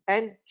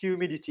and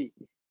humidity,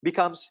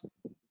 becomes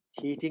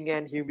heating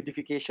and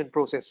humidification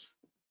process.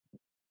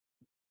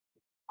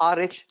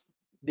 RH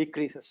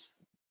decreases.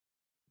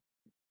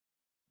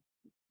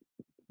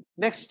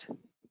 Next,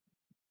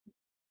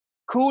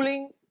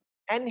 cooling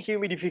and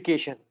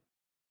humidification.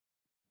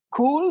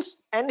 Cools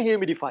and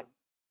humidify.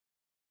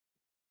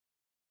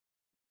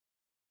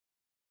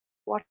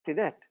 What is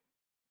that?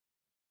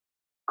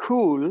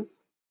 Cool,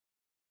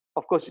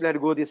 of course, let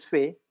it go this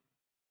way.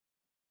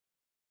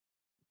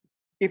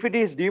 If it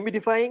is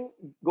dehumidifying,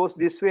 goes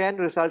this way and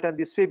resultant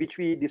this way, which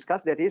we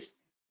discussed, that is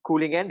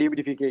cooling and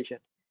dehumidification.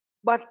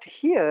 But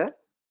here,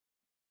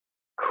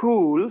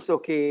 cools,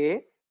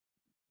 okay,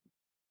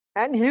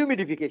 and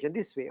humidification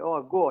this way.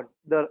 Oh God,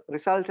 the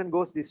resultant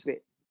goes this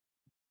way.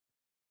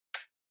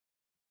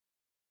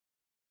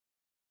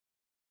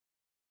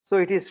 So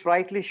it is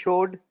rightly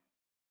showed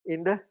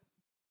in the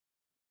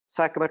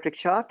psychrometric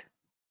chart.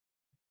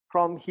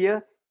 From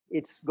here,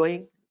 it's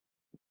going.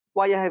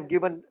 Why I have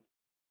given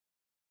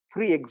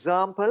 3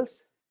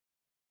 examples.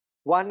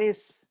 One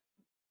is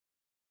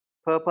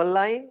purple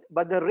line,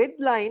 but the red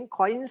line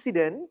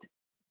coincident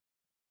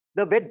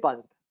the wet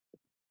bulb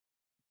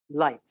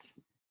lines.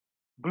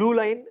 Blue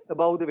line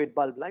above the wet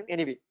bulb line.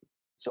 Anyway,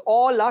 so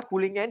all are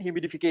cooling and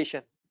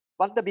humidification.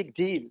 What the big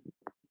deal?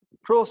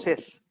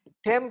 Process,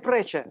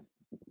 temperature.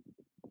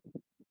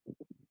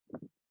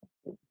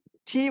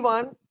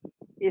 T1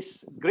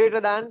 is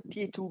greater than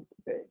T2,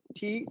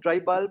 T dry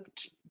bulb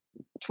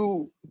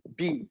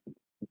 2B.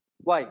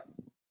 Why?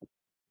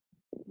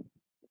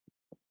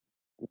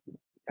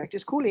 That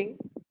is cooling.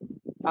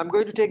 I'm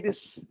going to take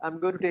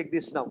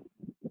this now.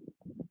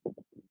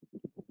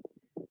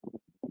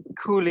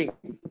 Cooling,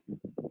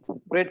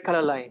 red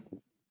color line.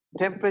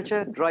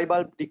 Temperature, dry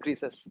bulb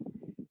decreases.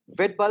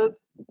 Wet bulb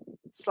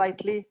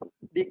slightly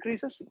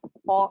decreases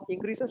or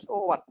increases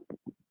or what?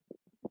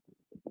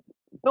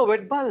 No,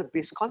 wet bulb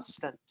is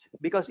constant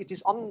because it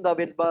is on the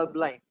wet bulb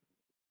line.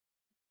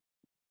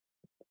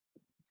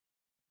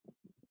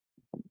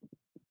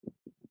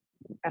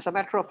 As a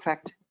matter of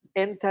fact,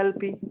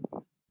 enthalpy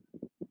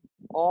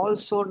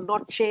also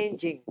not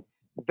changing.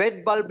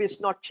 Wet bulb is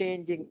not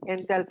changing.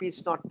 Enthalpy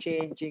is not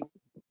changing.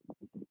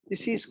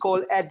 This is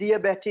called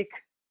adiabatic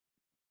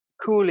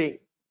cooling.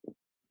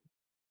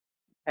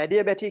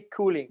 Adiabatic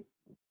cooling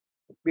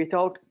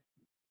without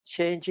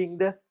changing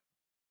the,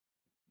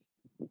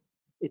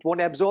 it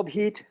won't absorb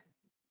heat,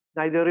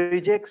 neither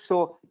rejects,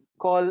 so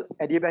called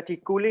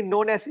adiabatic cooling,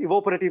 known as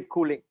evaporative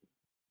cooling,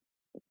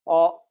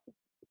 or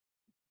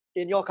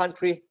in your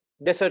country,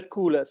 desert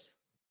coolers.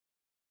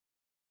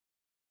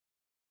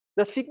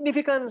 The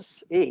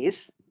significance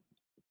is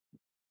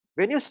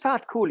when you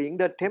start cooling,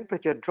 the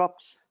temperature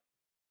drops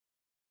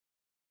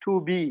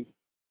to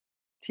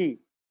BT.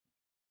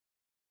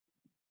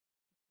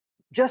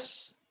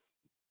 Just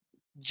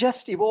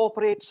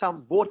evaporate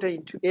some water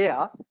into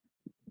air,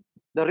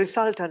 the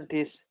resultant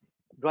is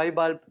dry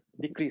bulb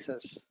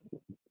decreases.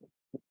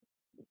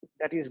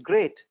 That is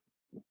great.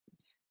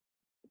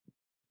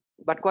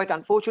 But quite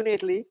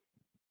unfortunately,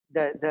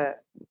 the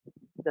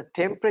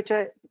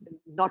temperature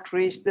not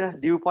reach the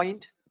dew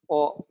point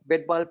or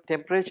wet bulb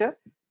temperature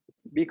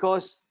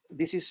because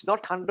this is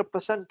not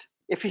 100%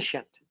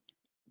 efficient.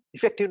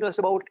 Effectiveness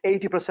about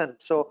 80%.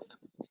 So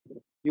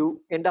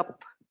you end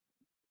up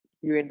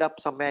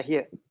somewhere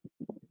here.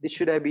 This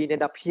should have been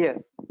end up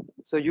here.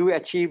 So you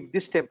achieve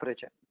this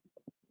temperature.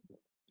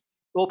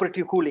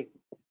 Evaporative cooling.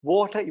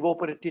 Water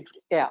evaporated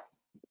air.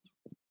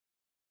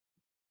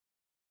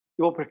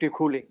 Evaporative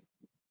cooling.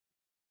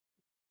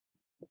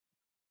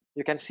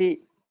 You can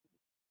see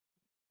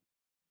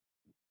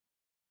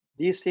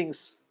these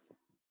things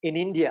in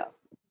India,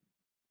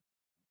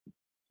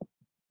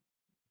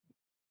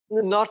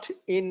 not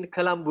in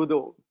Colombo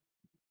though,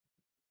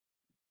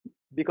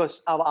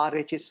 because our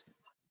RH is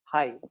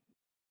high.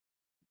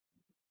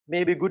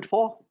 Maybe good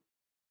for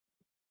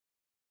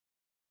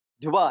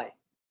Dubai.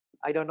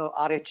 I don't know,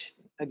 RH,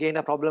 again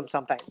a problem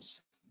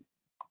sometimes.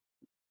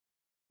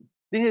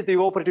 This is the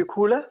evaporative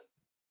cooler.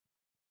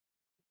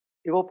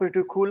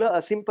 Evaporative cooler,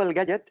 a simple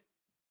gadget.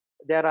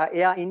 There are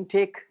air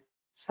intake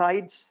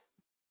sides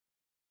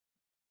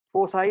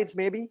 4 sides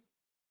maybe.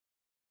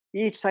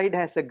 Each side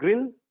has a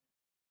grill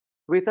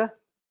with a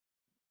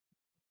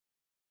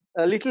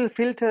little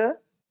filter,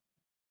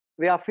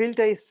 where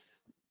filter is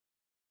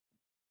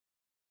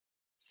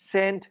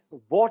sent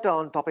water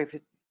on top of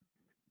it.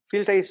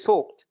 Filter is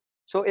soaked.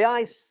 So air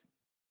is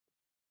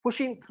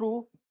pushing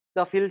through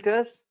the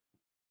filters,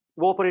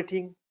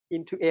 evaporating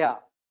into air.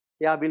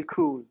 Air will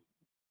cool.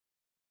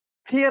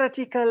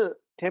 Theoretical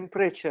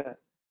temperature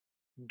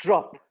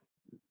drop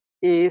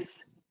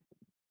is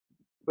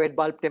wet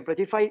bulb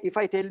temperature. If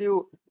I tell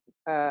you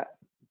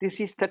this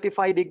is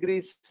 35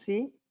 degrees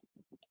C,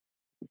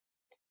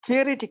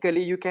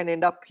 theoretically you can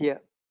end up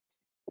here.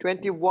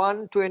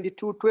 21,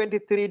 22,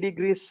 23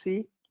 degrees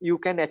C you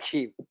can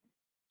achieve.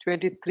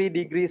 23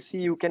 degrees C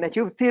you can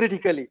achieve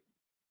theoretically,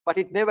 but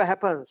it never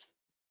happens.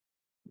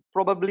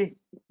 Probably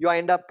you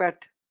end up at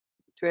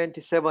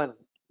 27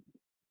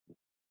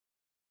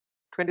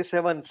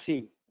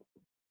 C.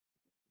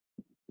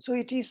 So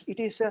it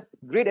is a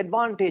great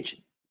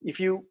advantage if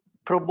you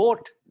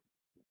promote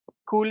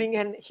cooling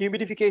and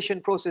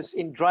humidification process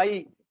in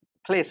dry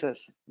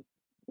places.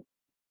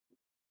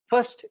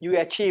 First, you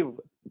achieve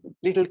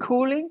little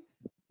cooling.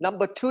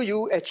 Number 2,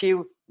 you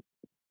achieve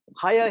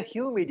higher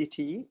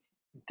humidity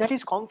that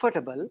is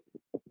comfortable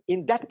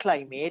in that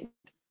climate.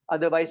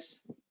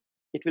 Otherwise,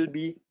 it will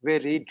be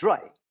very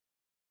dry.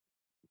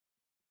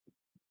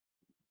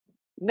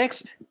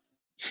 Next,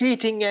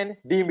 heating and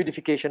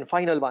dehumidification,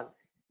 final one.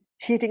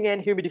 Heating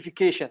and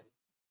humidification.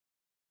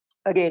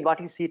 Again, what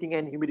is heating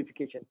and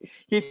humidification?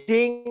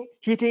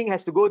 Heating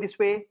has to go this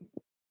way.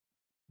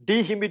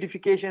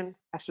 Dehumidification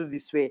has to go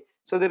this way.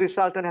 So the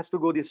resultant has to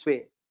go this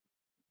way.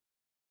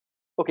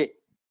 Okay,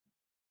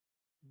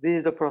 this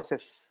is the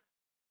process.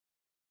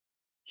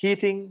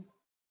 Heating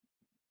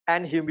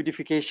and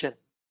humidification.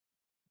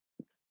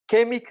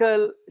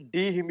 Chemical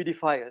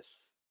dehumidifiers.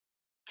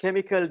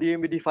 Chemical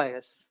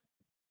dehumidifiers.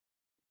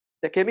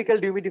 The chemical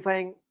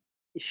dehumidifying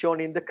is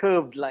shown in the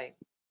curved line.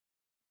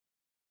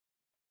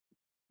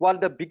 While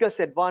the biggest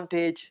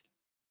advantage,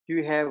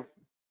 you have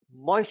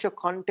moisture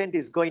content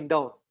is going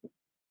down.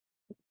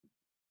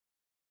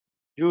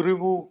 You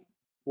remove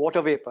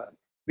water vapor.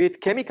 With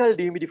chemical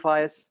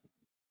dehumidifiers,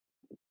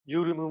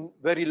 you remove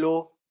very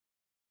low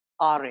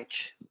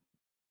RH.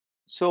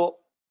 So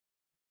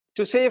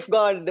to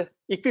safeguard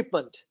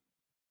equipment,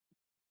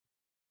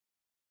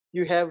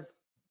 you have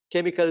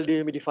chemical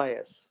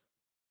dehumidifiers.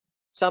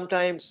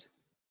 Sometimes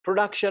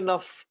production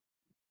of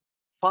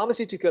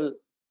pharmaceutical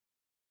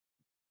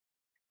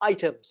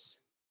items,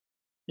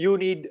 you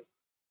need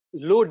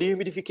low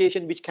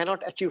dehumidification which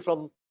cannot achieve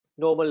from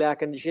normal air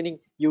conditioning.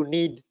 You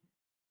need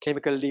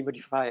chemical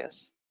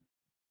dehumidifiers.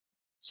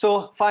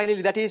 So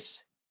finally, that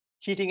is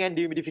heating and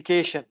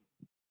dehumidification.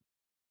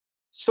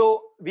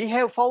 So we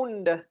have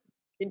found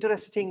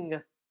interesting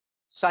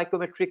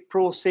psychrometric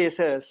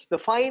processes. The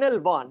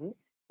final one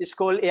is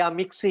called air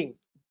mixing.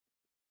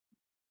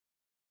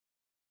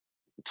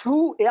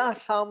 2 air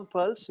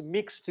samples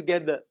mixed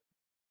together,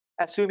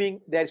 assuming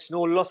there is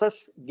no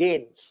losses,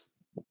 gains.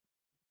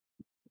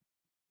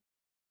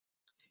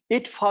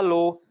 It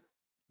follows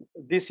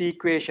this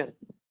equation.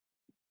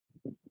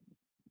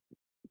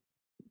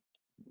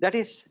 That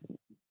is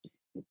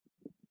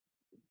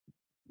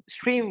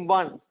stream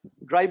 1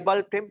 dry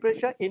bulb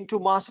temperature into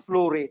mass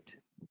flow rate.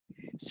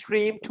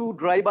 Stream 2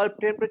 dry bulb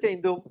temperature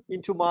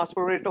into mass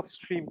flow rate of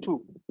stream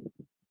 2.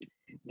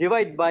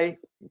 Divide by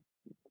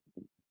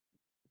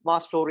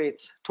mass flow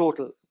rates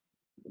total.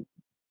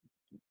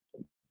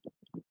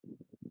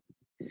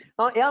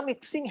 Now air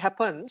mixing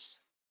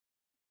happens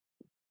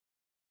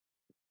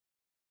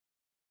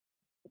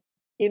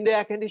in the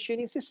air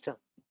conditioning system.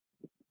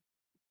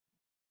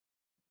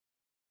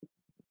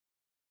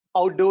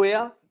 Outdoor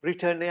air,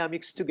 return air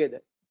mixed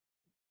together.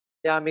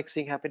 Air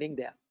mixing happening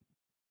there.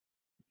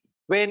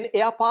 When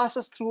air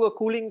passes through a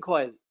cooling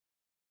coil,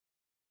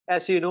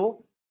 as you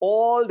know,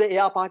 all the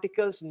air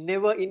particles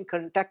never in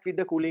contact with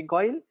the cooling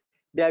coil.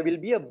 There will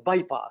be a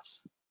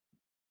bypass.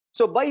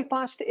 So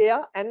bypassed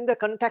air and the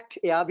contact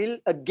air will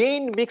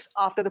again mix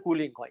after the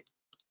cooling coil.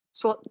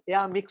 So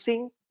air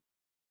mixing,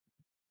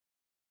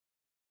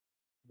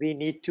 we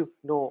need to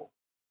know.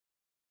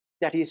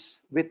 That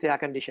is with air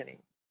conditioning.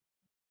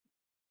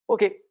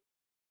 Okay,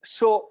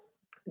 so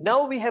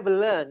now we have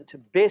learned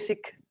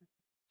basic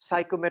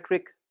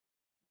psychrometric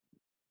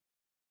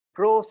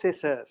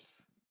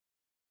processes.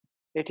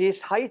 It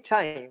is high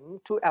time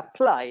to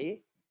apply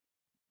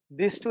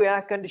this to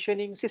air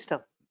conditioning system.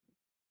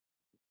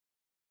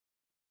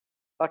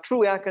 A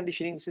true air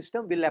conditioning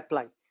system will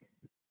apply.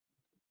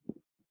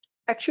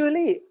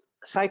 Actually,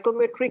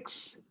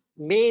 psychrometrics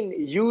main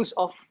use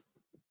of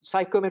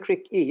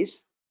psychrometric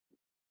is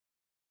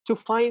to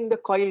find the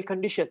coil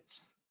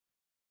conditions.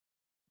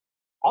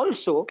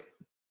 Also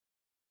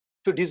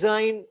to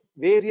design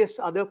various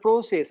other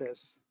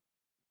processes.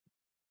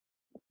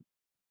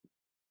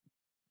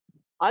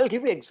 I'll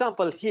give you an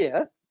example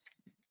here.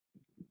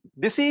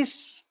 This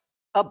is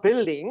a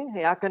building,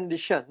 air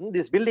conditioned.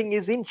 This building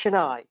is in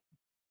Chennai.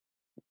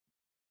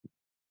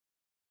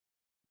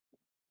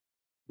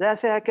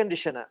 There's an air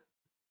conditioner.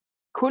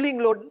 Cooling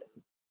load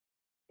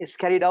is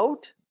carried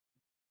out.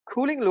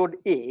 Cooling load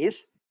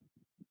is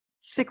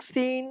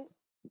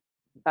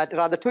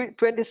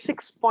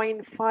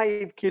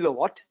 26.5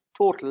 kilowatt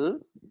total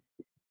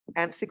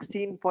and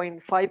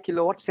 16.5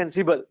 kilowatt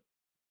sensible.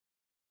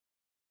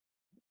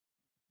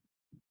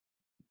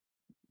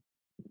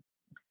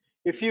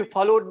 If you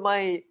followed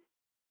my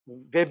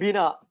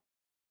webinar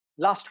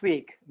last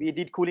week, we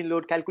did cooling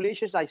load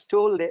calculations. I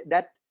told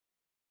that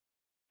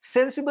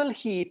sensible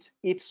heat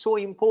is so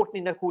important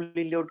in a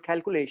cooling load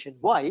calculation.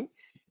 Why?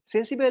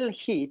 Sensible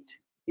heat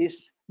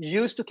is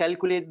used to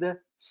calculate the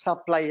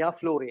supply air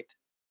flow rate.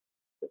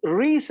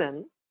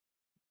 Reason,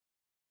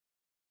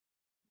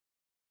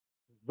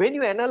 when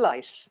you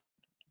analyze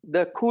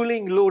the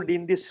cooling load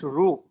in this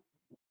room,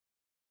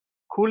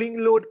 cooling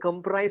load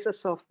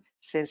comprises of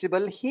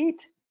sensible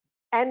heat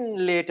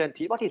and latent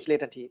heat. What is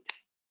latent heat?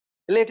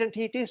 Latent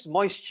heat is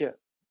moisture.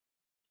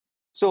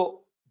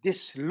 So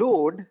this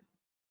load,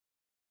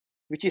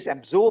 which is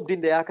absorbed in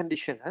the air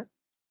conditioner,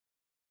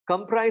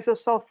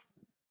 comprises of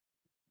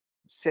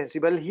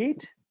sensible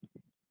heat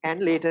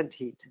and latent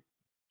heat.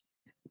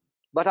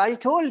 But I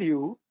told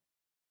you,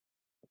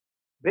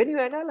 when you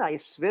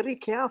analyze very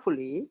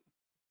carefully,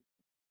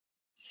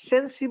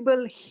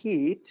 sensible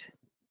heat,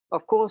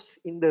 of course,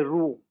 in the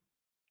room,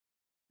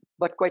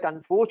 but quite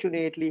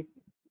unfortunately,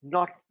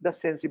 not the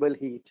sensible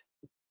heat.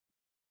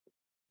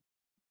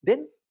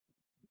 Then,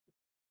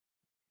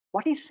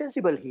 what is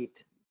sensible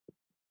heat?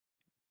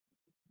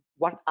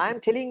 What I'm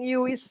telling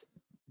you is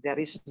there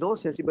is no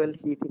sensible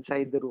heat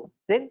inside the room.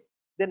 Then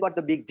what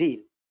the big deal?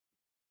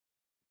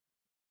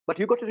 But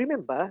you got to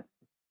remember,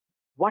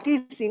 what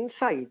is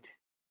inside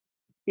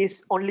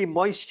is only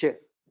moisture,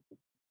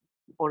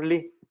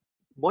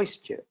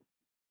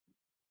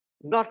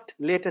 not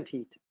latent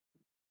heat.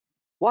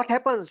 What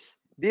happens?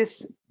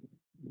 This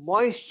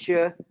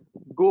moisture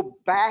go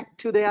back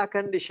to the air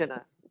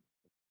conditioner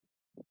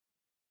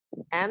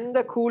and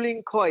the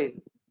cooling coil.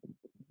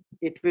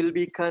 It will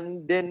be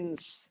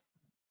condensed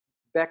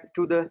back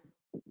to the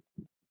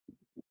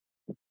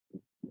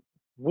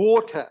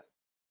water.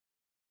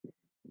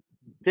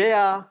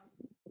 There,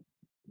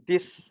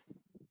 this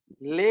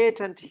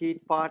latent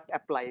heat part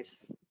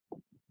applies.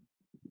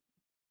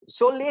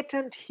 So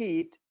latent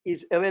heat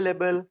is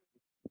available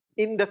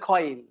in the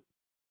coil,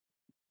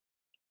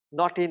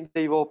 not in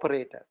the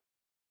evaporator.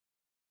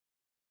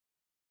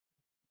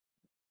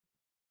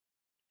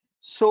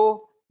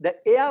 So the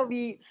air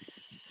we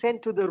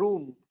send to the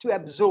room to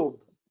absorb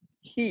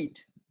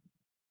heat,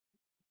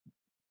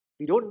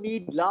 we don't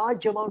need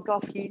large amount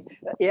of heat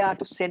air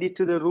to send it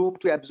to the room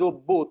to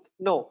absorb both.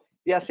 No,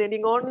 we are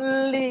sending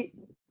only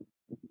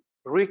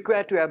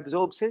required to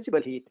absorb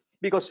sensible heat,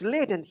 because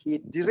latent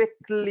heat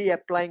directly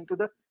applying to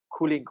the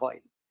cooling coil.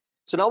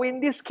 So now in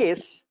this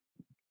case,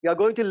 we are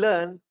going to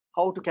learn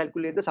how to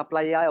calculate the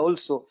supply air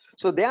also.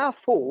 So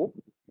therefore,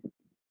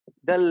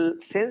 the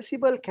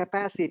sensible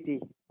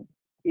capacity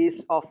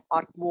is of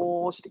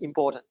utmost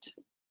importance.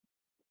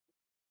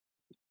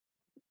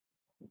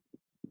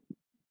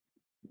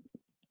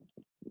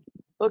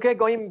 Okay,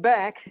 going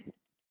back,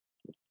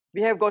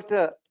 we have got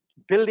a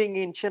building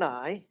in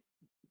Chennai,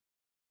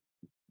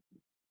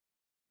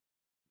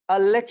 a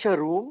lecture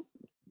room,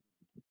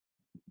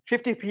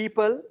 50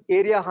 people,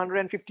 area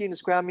 115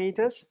 square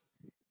meters,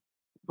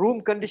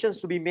 room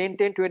conditions to be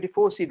maintained,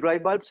 24C dry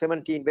bulb,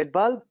 17 wet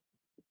bulb,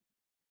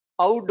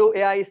 outdoor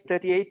air is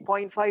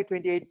 38.5,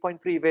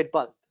 28.3 wet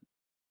bulb.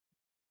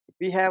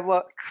 We have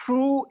a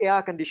true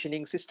air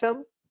conditioning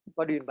system.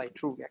 What do you mean by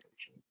true air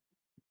conditioning?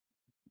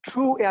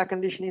 True air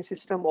conditioning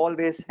system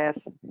always has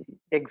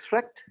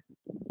extract,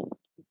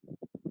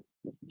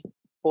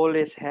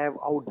 always have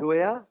outdoor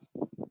air,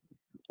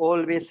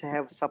 always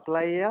have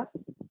supply air,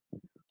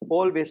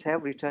 always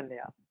have return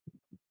air.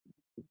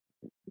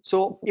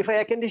 So if an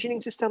air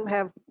conditioning system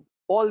have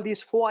all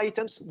these 4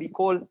 items, we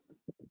call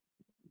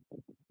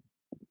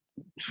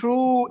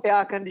true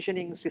air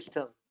conditioning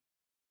system.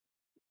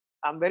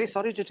 I'm very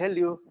sorry to tell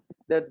you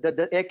that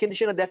the air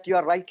conditioner that you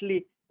are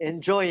rightly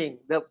enjoying,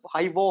 the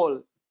high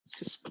wall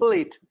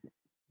split,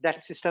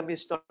 that system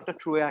is not a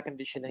true air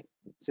conditioning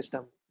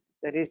system.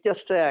 That is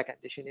just an air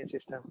conditioning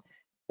system.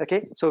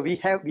 Okay, so we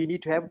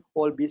need to have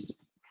all these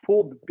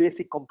 4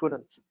 basic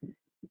components.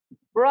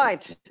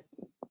 Right.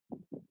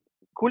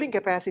 Cooling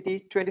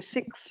capacity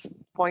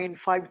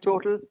 26.5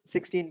 total,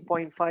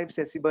 16.5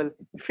 sensible,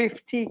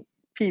 50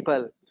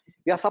 people.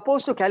 We are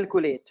supposed to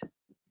calculate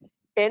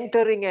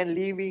entering and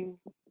leaving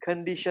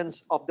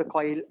conditions of the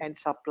coil and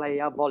supply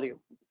air volume.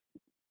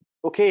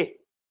 Okay,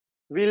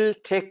 we'll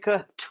take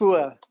a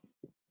tour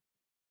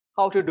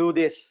how to do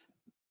this.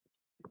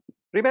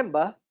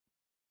 Remember,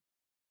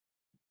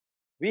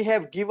 we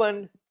have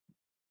given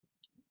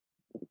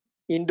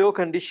indoor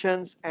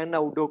conditions and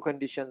outdoor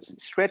conditions.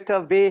 Straight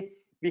away,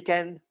 we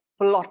can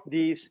plot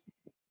these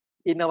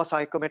in our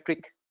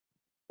psychrometric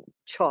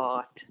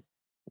chart.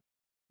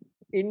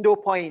 Indoor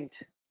point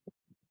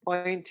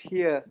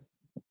here,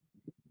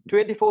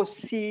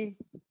 24C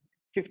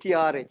 50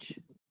 RH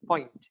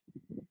point,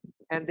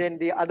 and then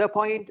the other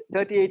point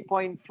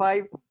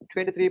 38.5,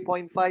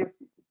 23.5,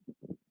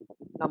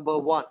 number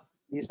 1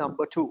 is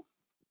number 2,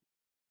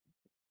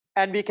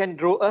 and we can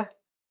draw a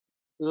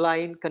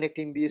line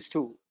connecting these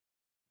two.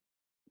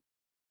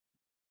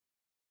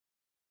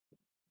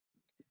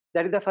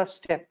 That is the first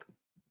step.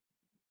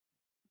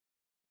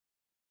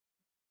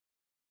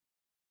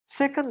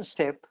 Second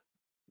step,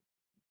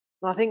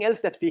 nothing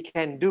else that we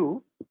can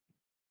do,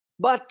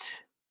 but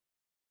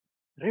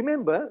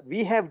remember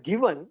we have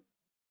given,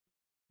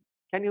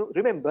 can you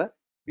remember,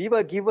 we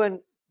were given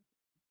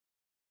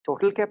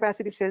total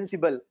capacity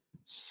sensible,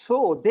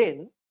 so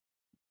then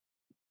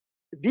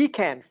we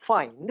can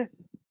find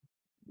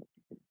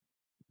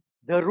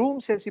the room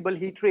sensible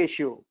heat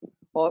ratio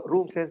or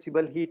room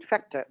sensible heat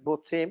factor,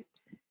 both same,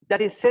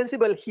 that is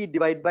sensible heat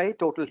divided by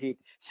total heat,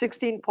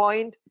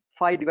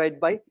 16.5 divided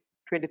by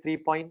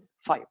 23.5,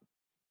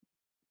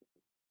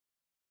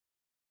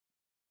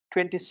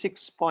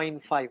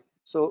 26.5.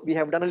 So we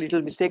have done a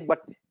little mistake,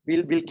 but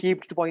we'll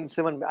keep to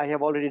 0.7. I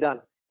have already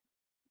done.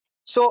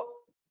 So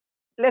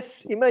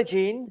let's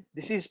imagine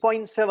this is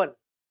 0.7.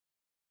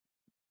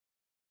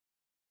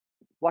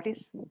 What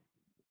is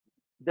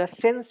the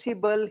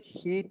sensible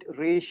heat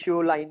ratio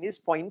line is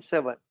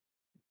 0.7.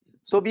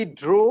 So we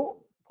draw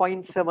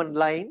 0.7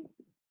 line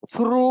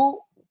through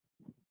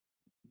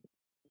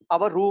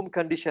our room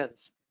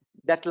conditions.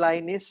 That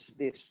line is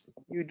this.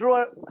 You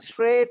draw a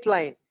straight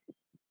line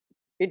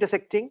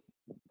intersecting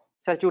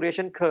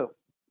saturation curve.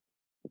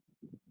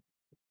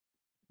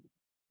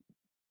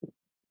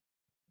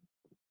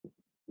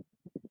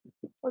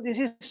 So this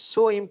is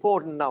so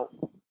important now.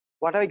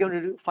 What are we going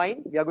to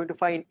find? We are going to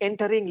find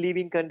entering,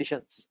 leaving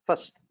conditions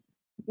first.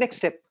 Next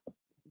step.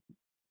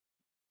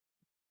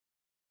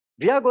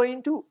 We are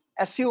going to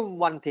assume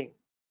one thing.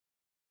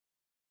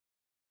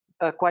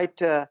 A quite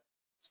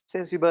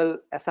sensible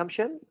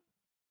assumption.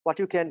 What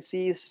you can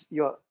see is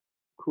your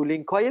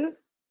cooling coil.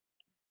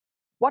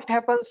 What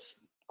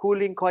happens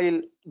cooling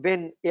coil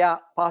when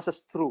air passes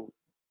through?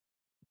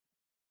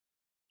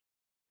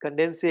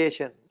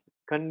 Condensation,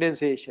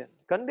 condensation,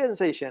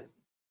 condensation.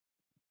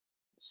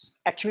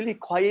 Actually,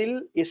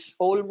 coil is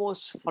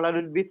almost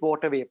flooded with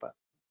water vapor.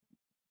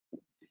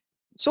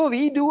 So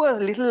we do a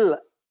little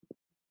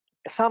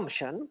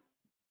assumption.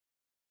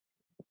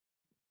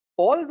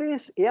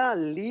 Always air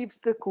leaves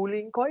the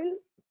cooling coil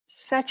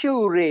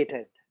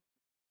saturated.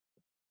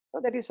 So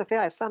that is a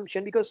fair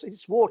assumption because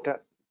it's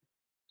water.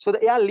 So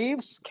the air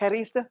leaves,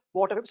 carries the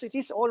water vapor. So it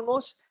is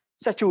almost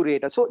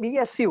saturated. So we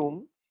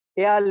assume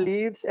air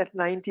leaves at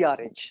 90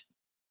 RH.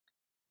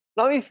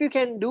 Now, if you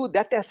can do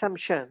that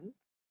assumption,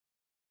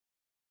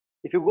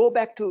 if you go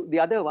back to the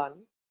other one,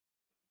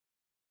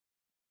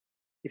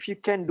 if you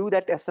can do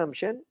that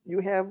assumption, you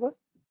have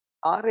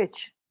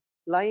RH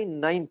line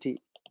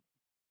 90.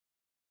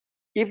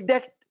 If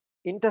that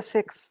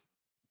intersects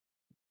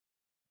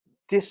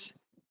this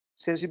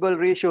sensible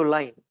ratio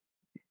line,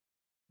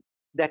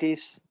 that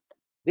is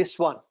this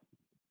one,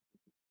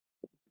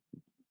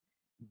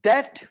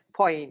 that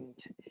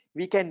point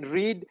we can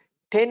read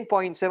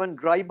 10.7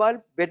 dry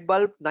bulb, wet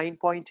bulb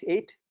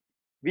 9.8.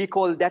 We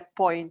call that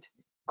point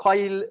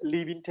coil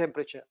leaving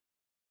temperature.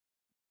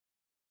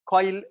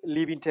 Coil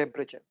leaving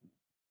temperature.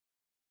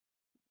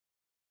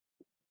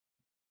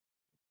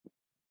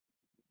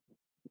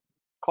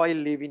 Coil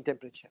leaving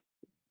temperature.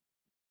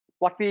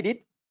 What we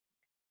did?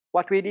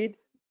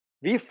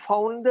 We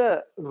found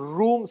the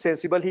room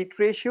sensible heat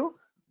ratio,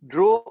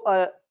 draw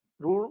a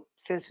room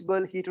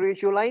sensible heat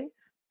ratio line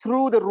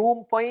through the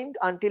room point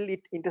until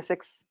it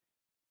intersects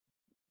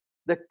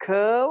the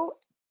curve.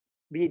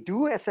 We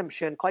do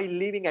assumption coil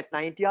leaving at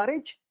 90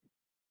 RH.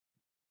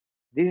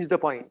 This is the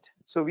point.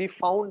 So we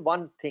found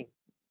one thing,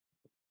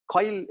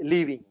 coil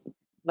leaving.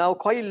 Now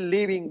coil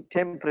leaving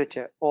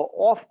temperature or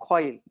off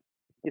coil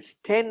is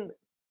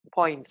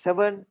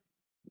 10.7,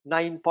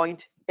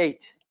 9.8.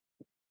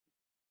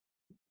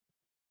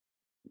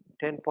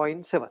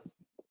 10.7.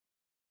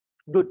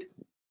 Good.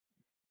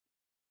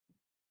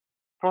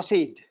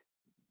 Proceed.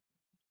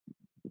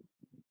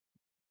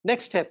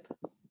 Next step.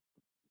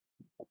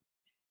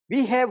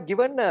 We have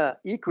given an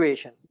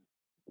equation.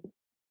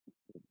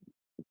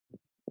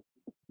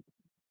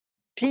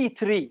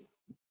 T3.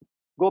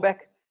 Go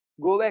back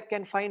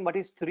and find what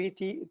is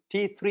T3.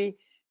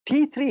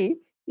 T3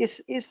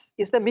 is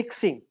the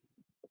mixing.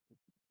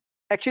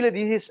 Actually,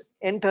 this is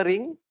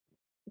entering,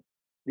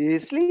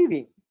 this is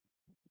leaving.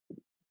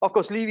 Of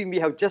course, leaving we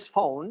have just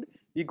found.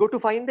 We go to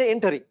find the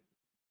entering.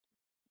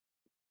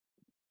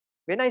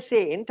 When I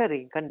say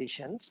entering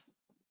conditions,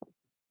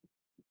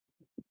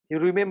 you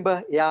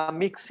remember air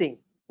mixing.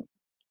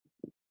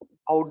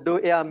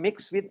 Outdoor air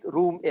mixed with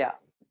room air.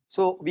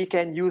 So we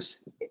can use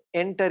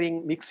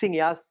entering mixing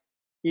air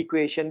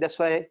equation. That's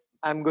why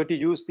I'm going to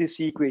use this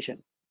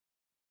equation.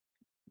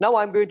 Now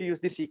I'm going to use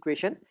this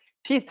equation.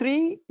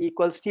 T3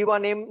 equals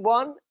T1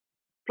 M1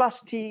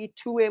 plus T2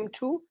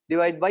 M2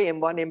 divided by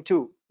M1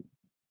 M2.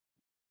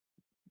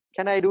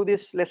 Can I do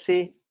this? Let's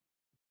say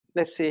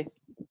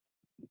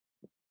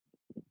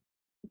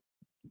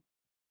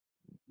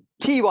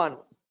T1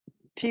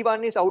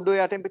 T1 is outdoor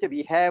air temperature,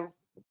 we have.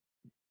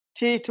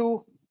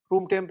 T2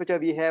 room temperature,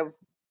 we have.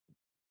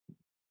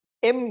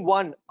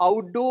 M1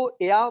 outdoor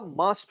air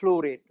mass flow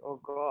rate. Oh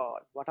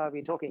God, what are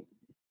we talking?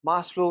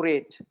 Mass flow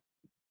rate.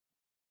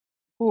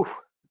 Oof,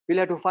 we'll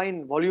have to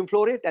find volume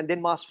flow rate and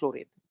then mass flow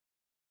rate.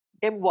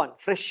 M1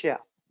 fresh air.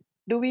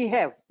 Do we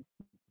have?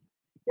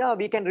 Yeah,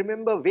 we can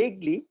remember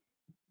vaguely.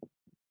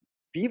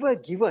 We were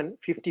given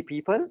 50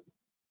 people.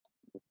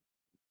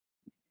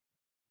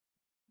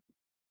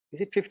 Is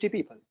it 50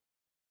 people?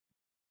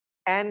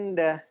 And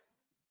the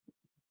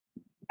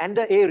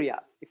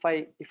area.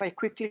 If I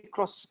quickly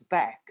cross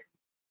back,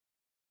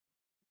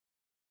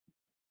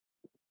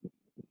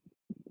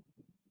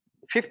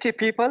 50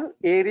 people,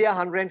 area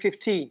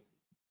 115.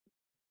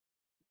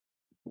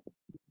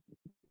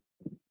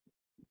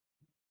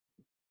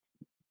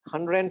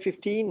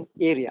 115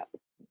 area.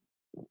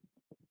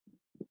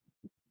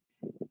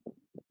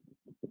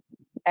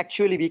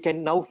 Actually, we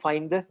can now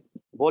find the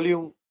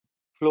volume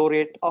flow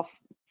rate of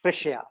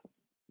fresh air.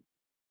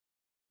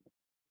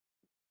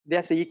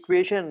 There's an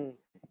equation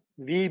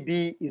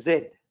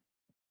VBZ.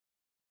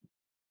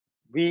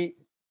 We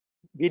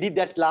did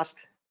that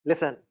last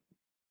lesson.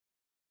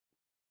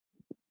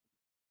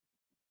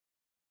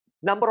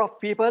 Number of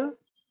people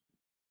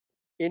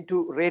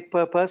into rate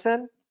per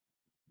person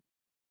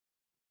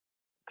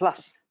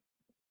plus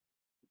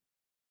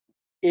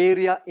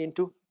area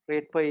into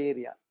rate per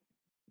area.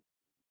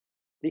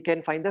 We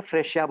can find the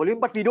fresh air volume,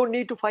 but we don't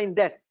need to find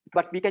that.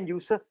 But we can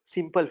use a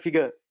simple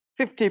figure.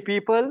 50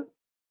 people,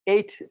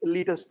 8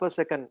 liters per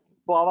second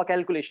for our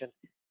calculation,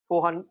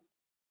 400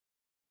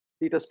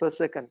 liters per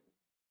second.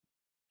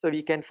 So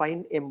we can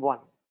find M1.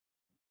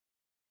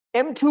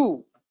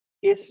 M2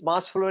 is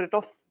mass flow rate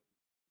of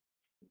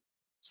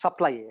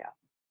supply air.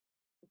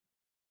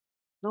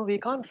 No, we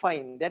can't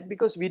find that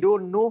because we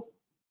don't know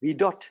V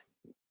dot.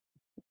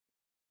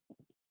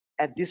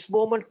 At this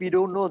moment, we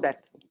don't know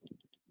that.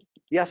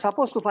 We are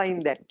supposed to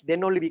find that,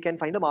 then only we can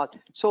find the mass.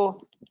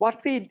 So what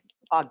we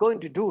are going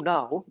to do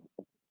now,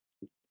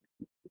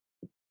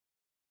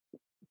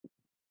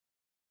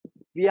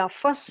 we are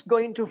first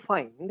going to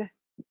find,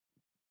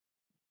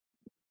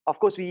 of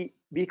course, we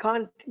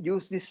can't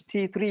use this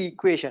T3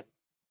 equation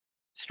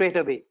straight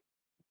away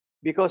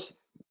because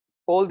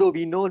although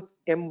we know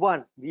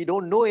M1, we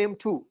don't know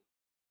M2.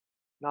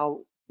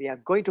 Now we are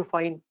going to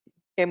find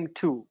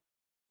M2.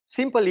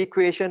 Simple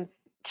equation,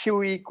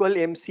 Q equal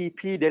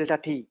MCP delta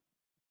T.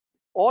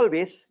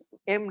 Always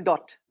M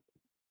dot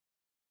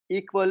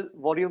equal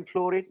volume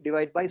flow rate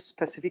divided by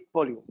specific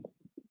volume.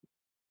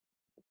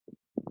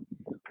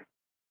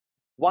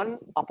 1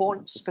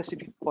 upon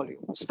specific volume.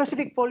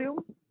 Specific volume,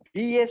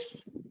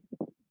 Vs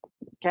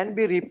can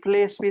be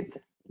replaced with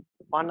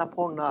 1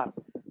 upon R.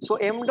 So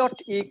M dot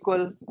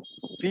equal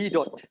V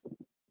dot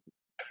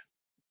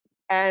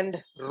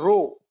and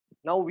rho.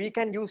 Now we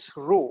can use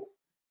rho.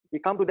 We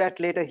come to that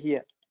later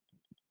here.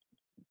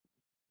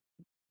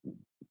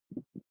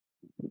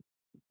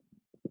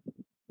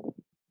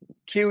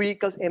 Q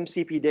equals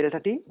MCP delta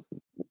T.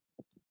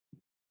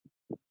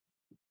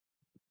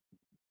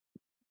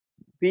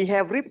 We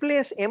have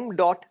replaced M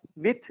dot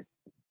with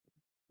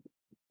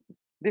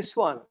this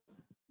one.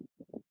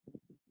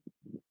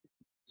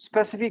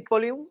 Specific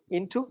volume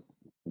into.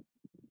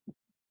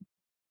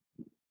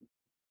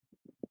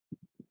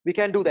 We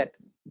can do that.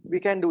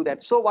 We can do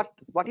that. So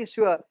what is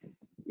your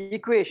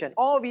equation?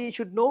 Or we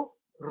should know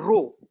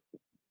rho.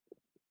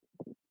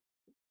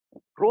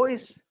 Rho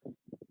is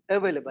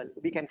available.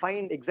 We can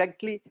find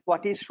exactly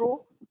what is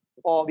rho,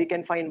 or we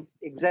can find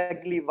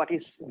exactly what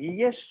is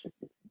Vs,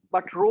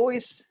 but rho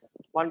is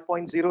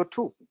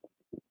 1.02.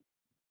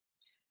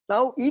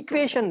 Now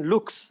equation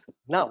looks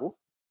now,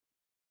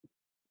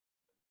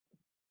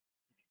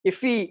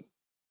 if we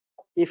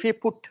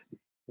put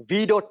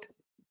V dot,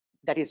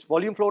 that is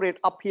volume flow rate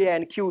up here,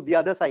 and Q the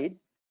other side,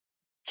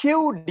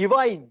 Q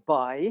divided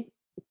by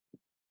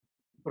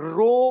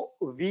rho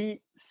V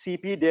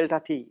Cp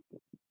delta T.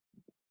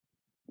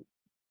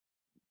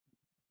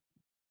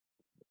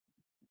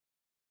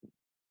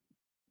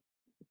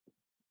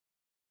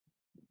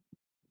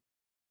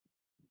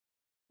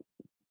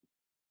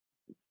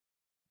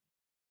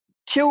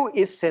 Q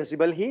is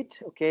sensible heat,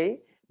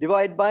 okay,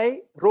 divided by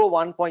rho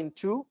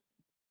 1.2,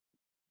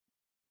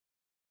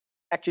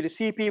 actually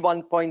Cp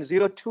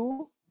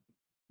 1.02,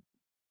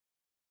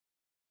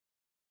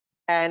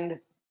 and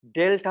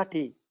delta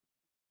T.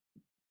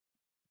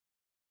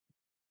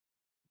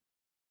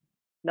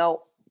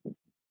 Now,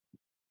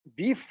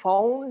 we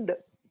found,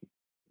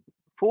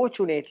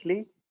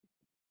 fortunately,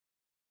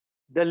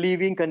 the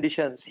leaving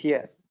conditions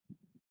here.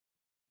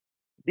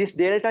 This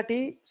delta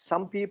T,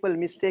 some people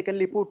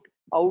mistakenly put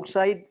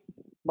outside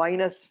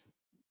minus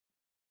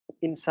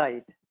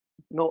inside.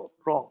 No,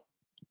 wrong.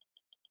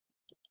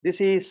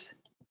 This is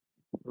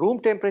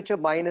room temperature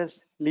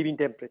minus leaving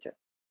temperature.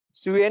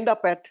 So you end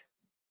up at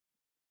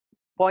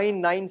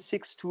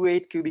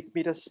 0.9628 cubic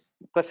meters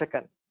per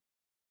second.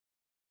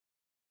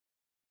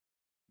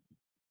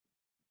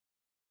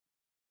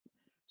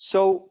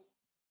 So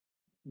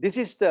this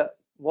is the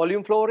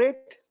volume flow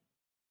rate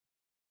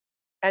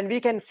and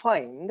we can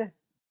find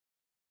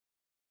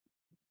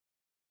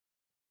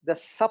the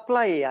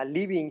supply air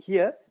leaving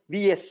here,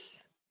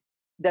 Vs,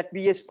 that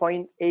Vs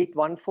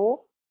 0.814.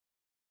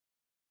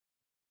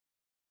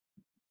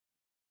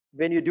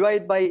 When you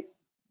divide by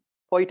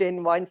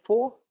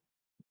 0.814,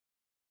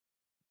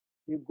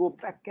 you go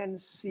back and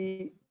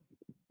see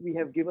we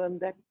have given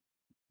that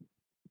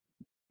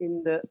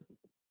in the,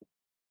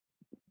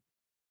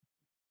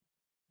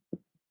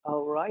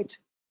 all right,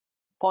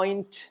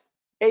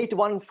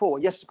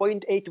 0.814, yes,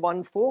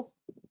 0.814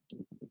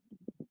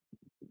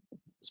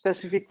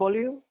 specific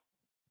volume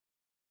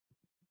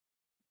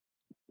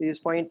is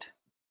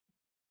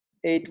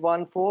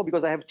 0.814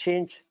 because I have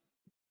changed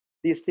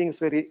these things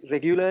very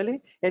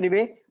regularly.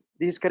 Anyway,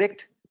 this is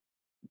correct.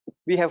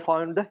 We have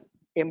found the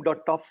m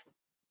dot of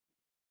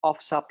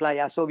supply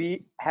air. So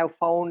we have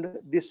found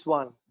this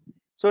one.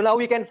 So now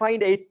we can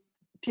find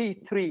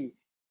T3.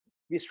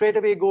 We straight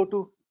away go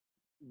to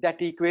that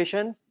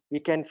equation. We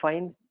can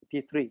find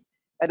T3.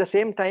 At the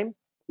same time,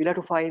 we'll have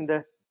to find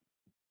the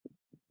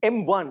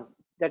M1,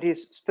 that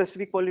is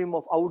specific volume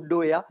of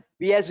outdoor air.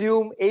 We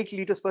assume 8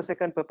 liters per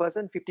second per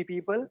person, 50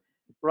 people,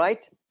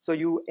 right? So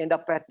you end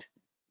up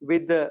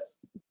with the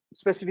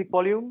specific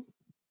volume.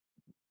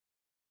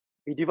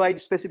 We divide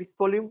specific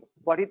volume.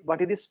 What is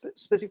this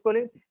specific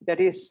volume?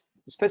 That is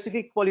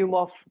specific volume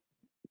of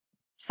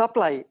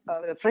supply,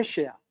 fresh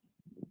air.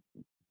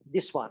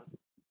 This one,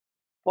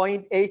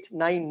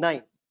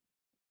 0.899.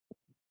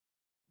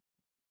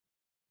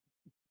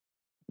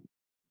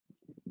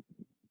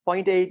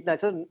 0.89,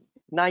 so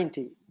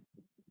 90.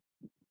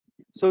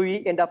 So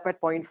we end up at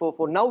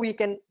 0.44. Now we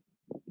can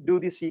do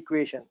this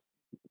equation.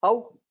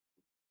 How?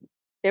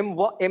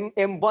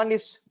 M1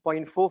 is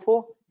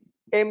 0.44,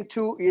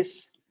 M2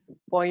 is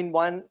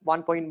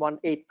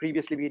 1.18.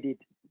 Previously we did.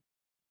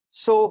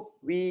 So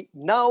we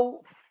now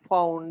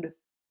found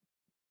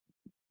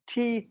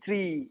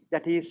T3,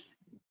 that is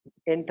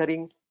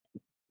entering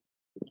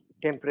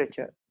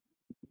temperature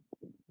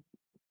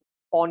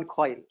on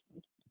coil.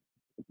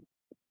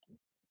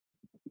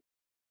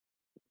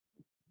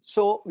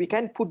 So we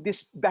can put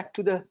this back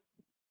to the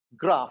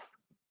graph.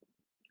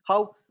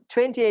 How?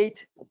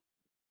 28,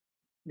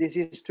 this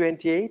is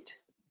 28.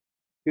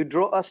 You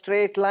draw a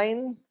straight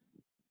line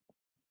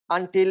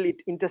until it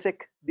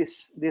intersects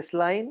this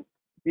line.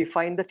 We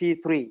find the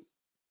T3.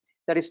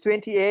 That is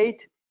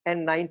 28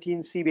 and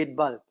 19 seaweed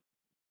bulb.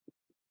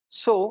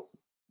 So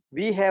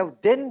we have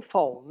then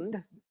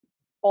found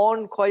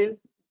on coil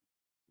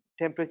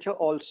temperature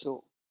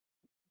also.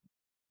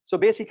 So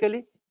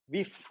basically,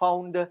 we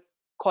found the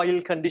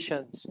coil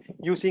conditions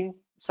using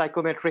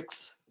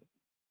psychrometrics.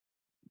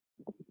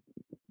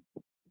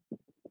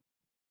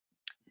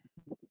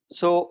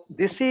 So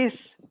this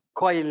is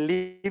coil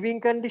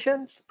leaving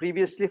conditions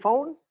previously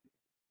found.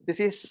 This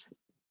is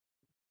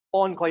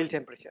on coil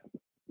temperature.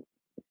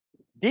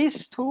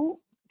 These two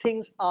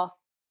things are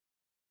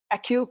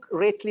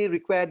accurately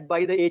required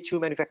by the HU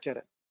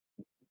manufacturer.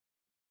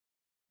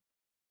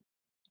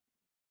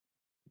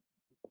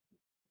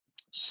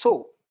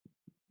 So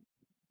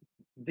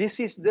this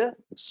is the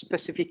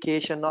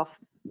specification of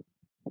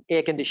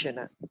air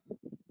conditioner.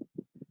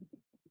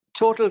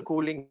 Total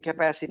cooling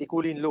capacity,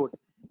 cooling load,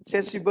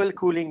 sensible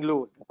cooling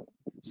load,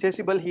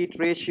 sensible heat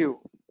ratio,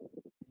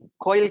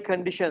 coil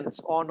conditions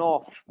on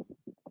off,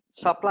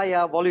 supply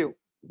air volume,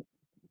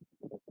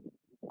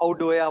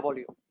 outdoor air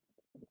volume.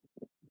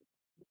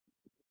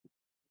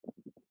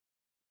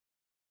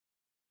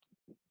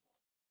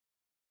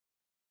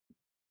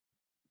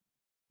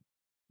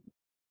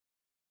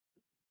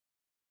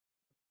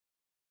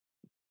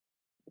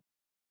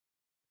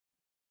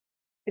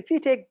 If we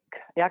take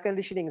air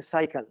conditioning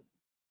cycle,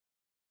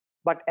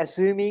 but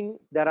assuming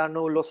there are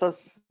no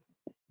losses,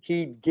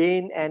 heat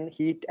gain and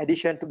heat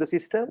addition to the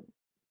system,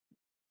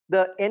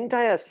 the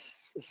entire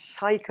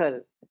cycle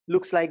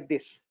looks like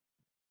this.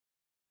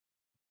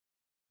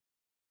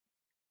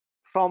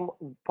 From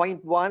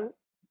point 1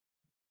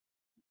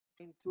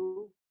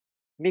 into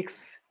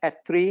mix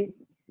at 3,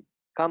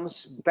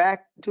 comes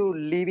back to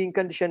leaving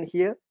condition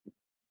here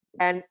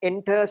and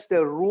enters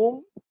the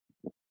room,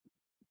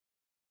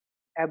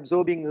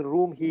 absorbing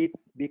room heat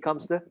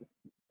becomes the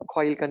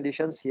coil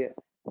conditions here.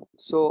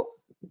 So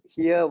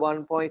here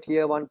 1 point,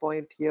 here 1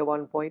 point, here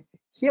 1 point,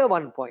 here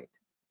 1 point.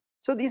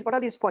 So these, what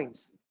are these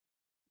points?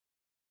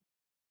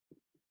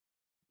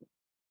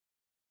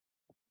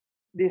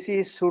 This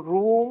is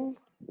room,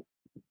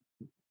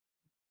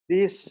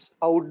 this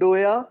outdoor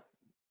air,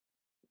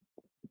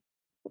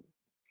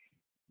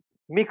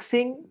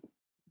 mixing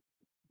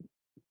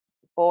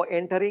or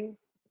entering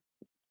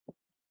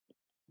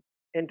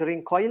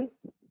coil,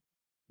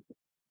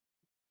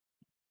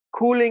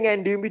 cooling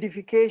and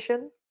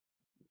dehumidification,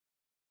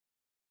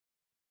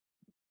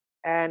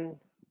 and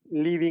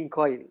leaving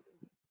coil.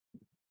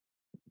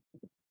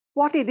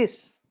 What is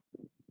this?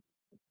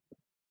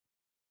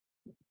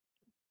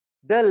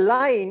 The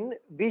line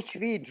which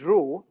we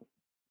drew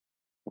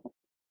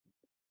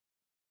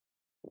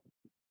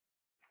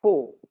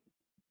 4.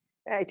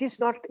 It is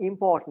not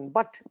important,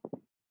 but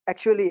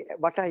actually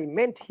what I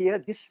meant here,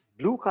 this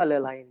blue color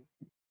line,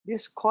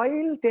 this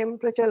coil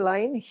temperature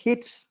line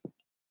hits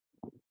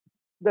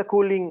the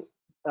cooling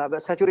the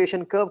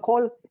saturation curve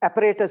called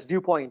apparatus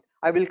dew point.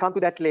 I will come to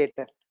that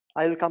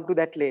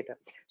later.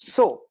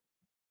 So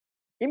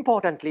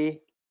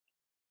importantly,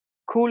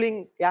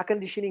 cooling air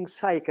conditioning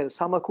cycle,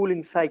 summer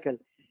cooling cycle,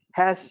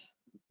 has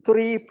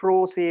 3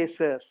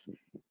 processes: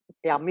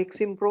 air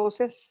mixing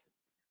process,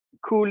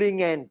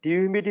 cooling and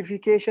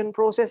dehumidification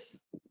process,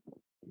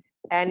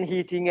 and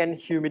heating and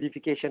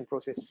humidification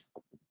process.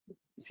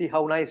 See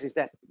how nice is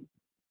that?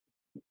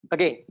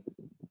 Again,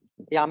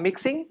 air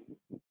mixing,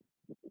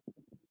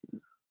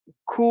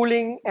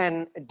 cooling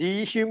and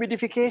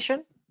dehumidification,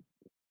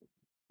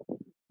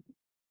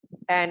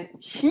 and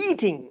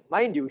heating,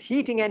 mind you,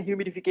 heating and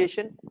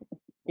humidification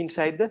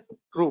inside the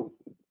room.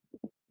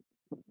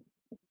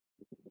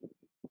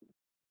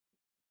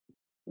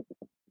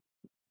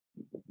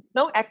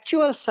 Now,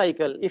 actual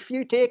cycle, if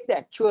you take the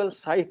actual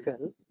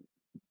cycle,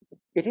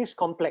 it is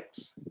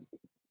complex.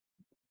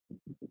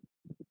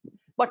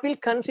 But we'll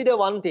consider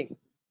one thing.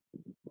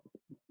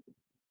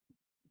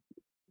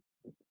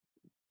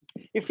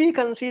 If we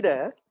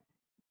consider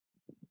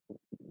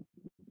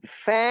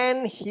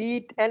fan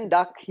heat and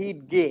duct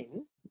heat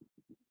gain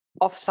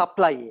of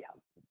supply air.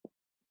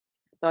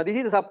 Now, this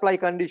is the supply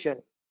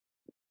condition.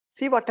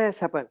 See what has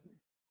happened.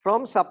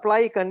 From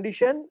supply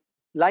condition,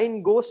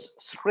 line goes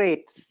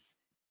straight,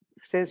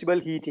 sensible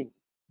heating.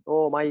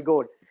 Oh my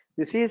God,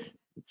 this is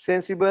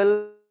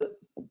sensible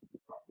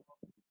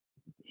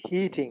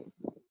heating.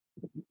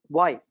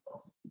 Why?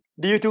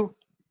 Due to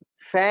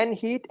fan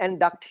heat and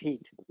duct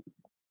heat.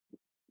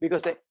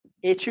 Because the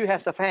HU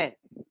has a fan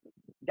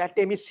that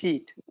emits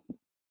heat.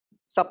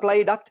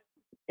 Supply duct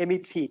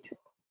emits heat,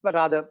 but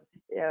rather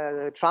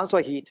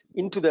transfer heat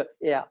into the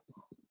air.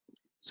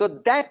 So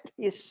that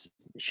is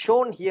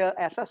shown here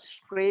as a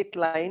straight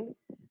line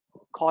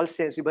called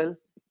sensible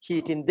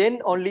heating.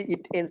 Then only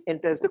it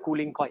enters the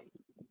cooling coil.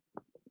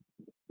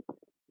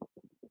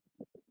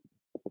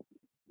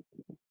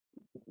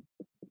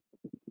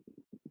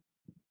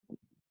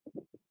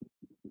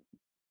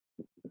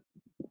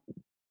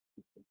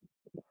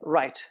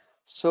 Right.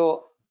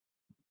 So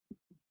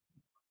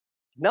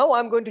now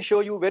I'm going to show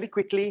you very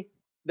quickly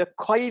the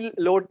coil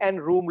load and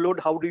room load.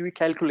 How do we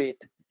calculate?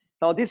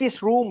 Now this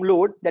is room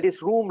load, that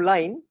is room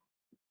line,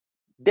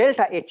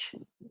 delta H.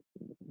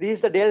 This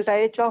is the delta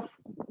H of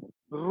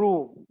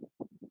room,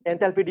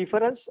 enthalpy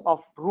difference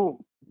of room.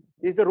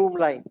 This is the room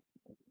line.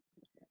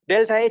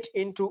 Delta H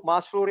into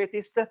mass flow rate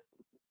is the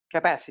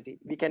capacity.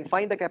 We can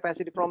find the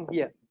capacity from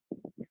here.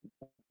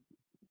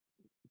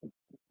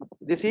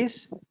 This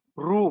is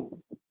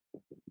room.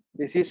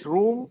 This is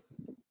room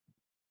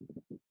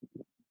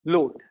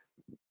load.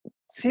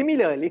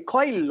 Similarly,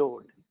 coil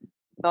load.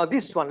 Now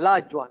this one,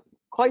 large one,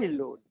 coil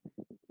load.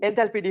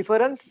 Enthalpy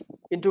difference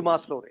into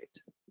mass flow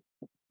rate.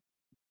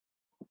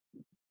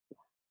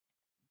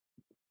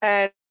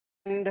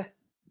 And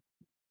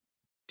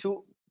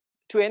to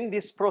end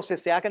this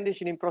process, air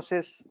conditioning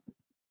process,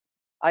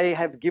 I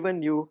have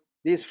given you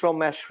this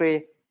from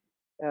ASHRAE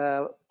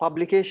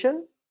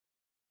publication,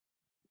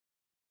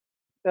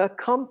 a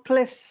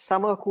complex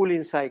summer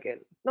cooling cycle.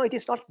 No, it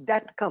is not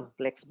that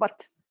complex,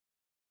 but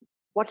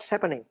what's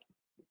happening?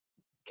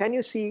 Can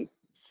you see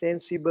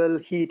sensible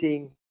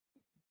heating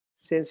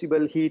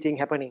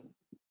happening?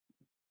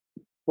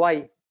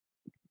 Why?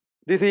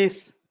 This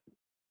is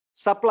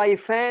supply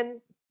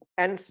fan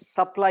and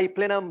supply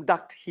plenum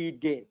duct heat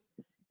gain.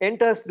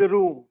 Enters the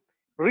room,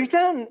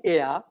 return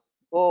air.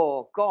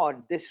 Oh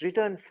God, this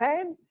return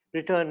fan,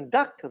 return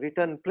duct,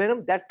 return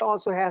plenum, that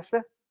also has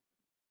a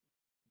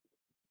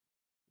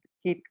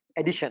heat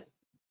addition.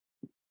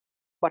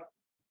 But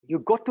you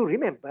got to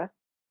remember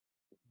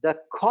the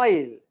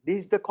coil.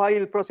 This is the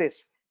coil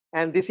process,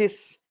 and this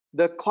is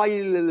the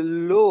coil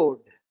load.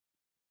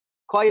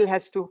 Coil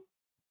has to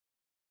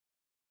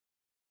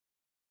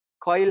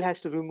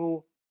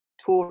remove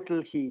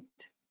total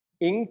heat,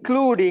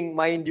 including,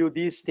 mind you,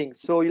 these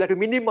things. So you have to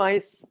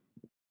minimize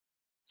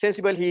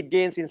sensible heat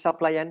gains in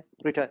supply and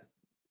return.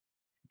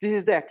 This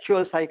is the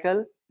actual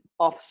cycle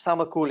of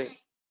summer cooling.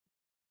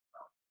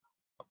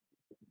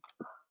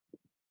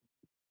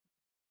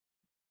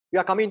 We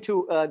are coming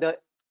to the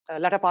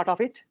latter part of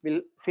it.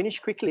 We'll finish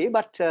quickly,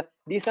 but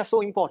these are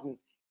so important.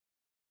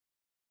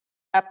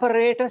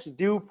 Apparatus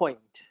dew point.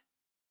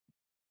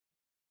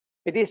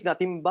 It is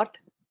nothing but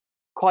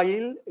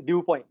coil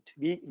dew point.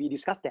 We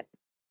discussed that.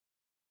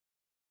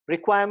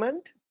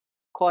 Requirement: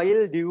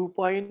 coil dew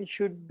point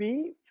should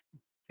be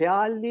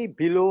fairly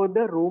below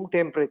the room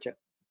temperature.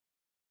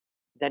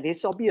 That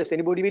is obvious.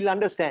 Anybody will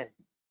understand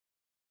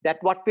that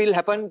what will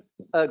happen.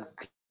 A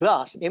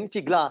glass,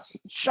 empty glass,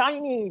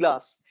 shining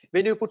glass,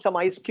 when you put some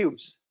ice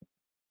cubes,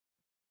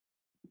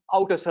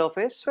 outer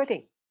surface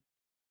sweating,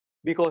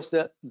 because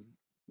the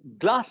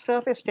glass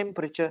surface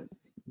temperature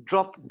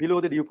dropped below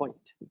the dew point.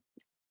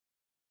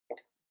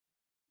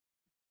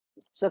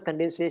 So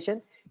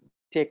condensation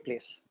take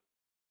place.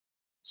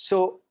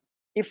 So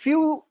if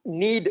you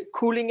need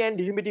cooling and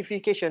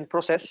humidification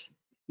process,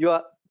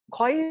 your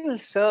coil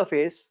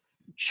surface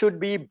should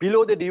be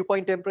below the dew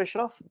point temperature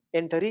of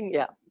entering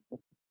air.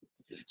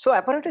 So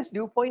apparatus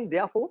dew point,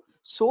 therefore,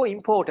 so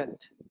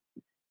important.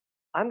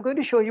 I'm going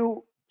to show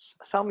you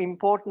some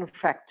important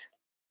fact.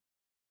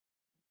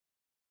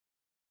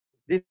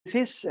 This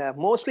is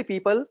mostly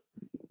people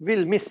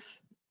will miss.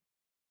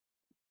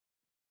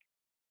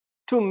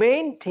 To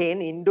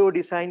maintain indoor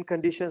design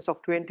conditions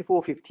of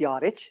 2450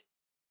 RH,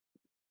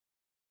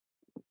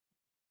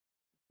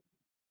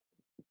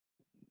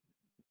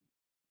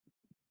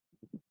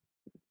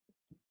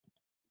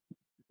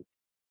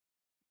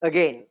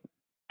 again,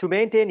 to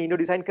maintain indoor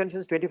design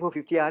conditions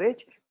 2450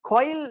 RH,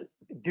 coil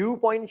dew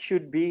point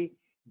should be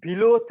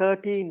below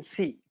 13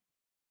 C.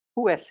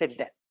 Who has said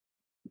that?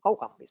 How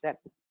come is that?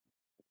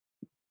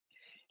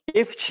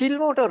 If chill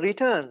water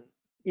return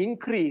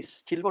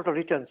increase, chill water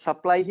return,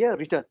 supply here,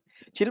 return,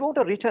 chill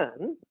water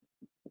return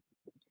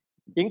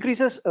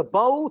increases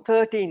above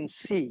 13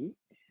 C,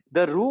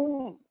 the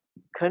room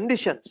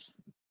conditions.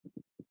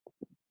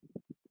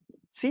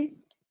 See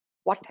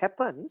what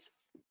happens?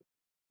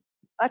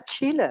 A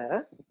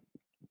chiller,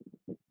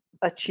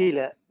 this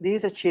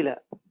is a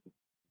chiller.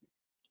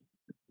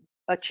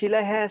 A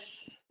chiller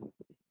has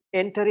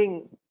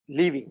entering,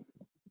 leaving.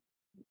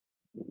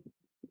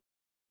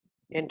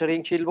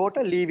 Entering chill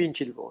water, leaving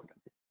chill water.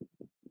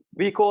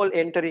 We call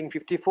entering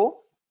 54,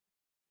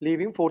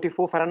 leaving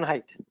 44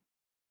 Fahrenheit.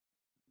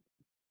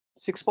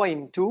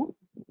 6.2,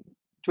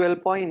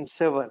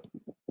 12.7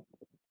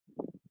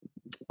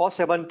 or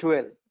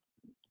 712.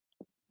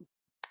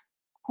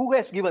 Who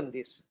has given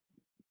this?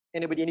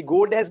 Anybody? Any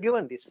god has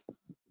given this?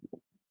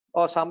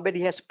 Or somebody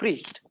has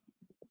preached?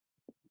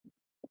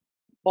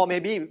 Or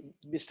maybe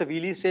Mr.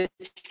 Willis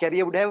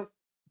Carrier would have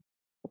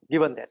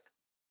given that.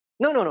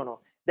 No.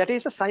 That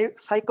is a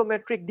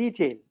psychometric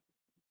detail.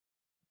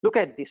 Look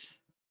at this.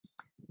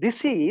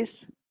 This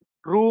is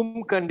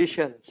room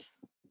conditions.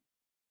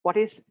 What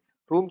is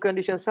room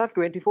conditions are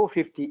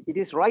 2450. It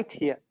is right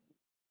here.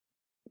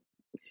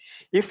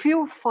 If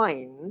you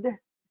find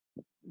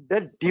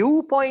the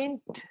dew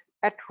point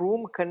at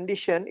room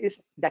condition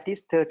is, that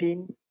is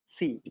 13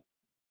 C.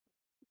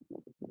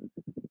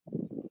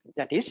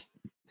 That is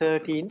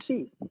 13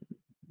 C.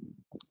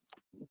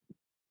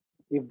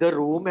 If the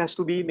room has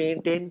to be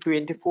maintained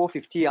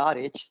 2450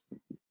 RH,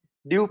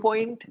 dew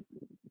point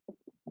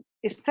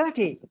is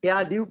 13,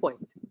 air dew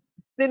point.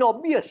 Then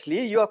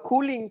obviously your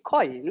cooling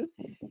coil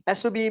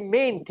has to be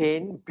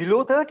maintained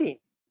below 13.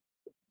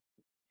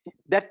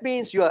 That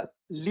means your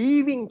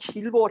leaving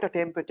chill water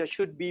temperature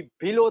should be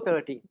below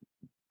 13,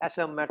 as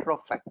a matter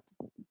of fact.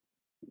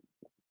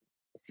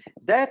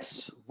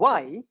 That's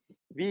why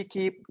we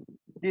keep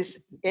this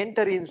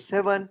entering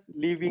 7,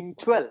 leaving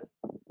 12.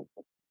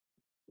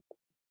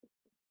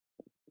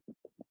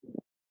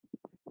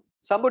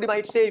 Somebody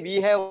might say we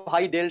have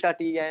high delta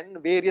T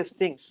and various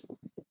things.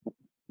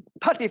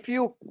 But if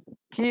you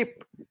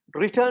keep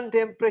return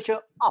temperature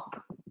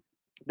up,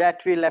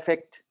 that will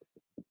affect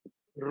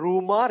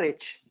room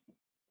RH.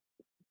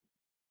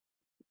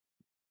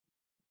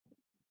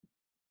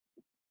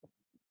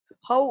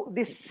 How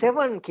this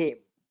 7 came?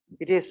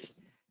 It is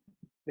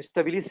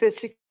Mr. Willis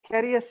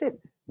Carrier said.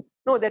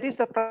 No, that is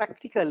the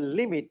practical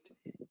limit.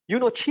 You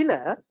know,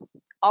 chiller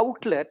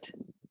outlet,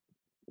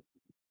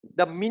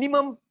 the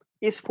minimum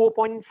is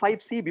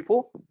 4.5 C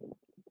before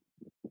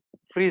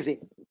freezing.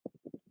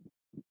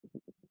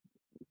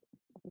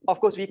 Of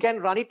course, we can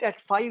run it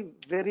at 5,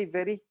 very,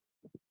 very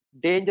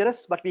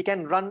dangerous, but we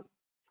can run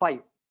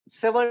 5.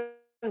 7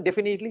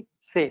 definitely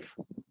safe.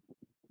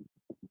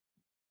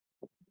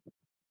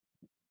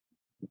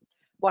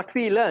 What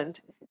we learned,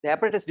 the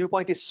apparatus dew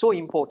point is so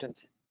important.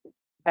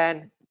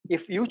 And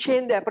if you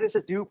change the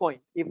apparatus dew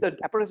point, if the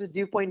apparatus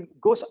dew point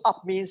goes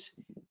up, means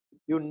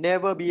you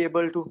never be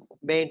able to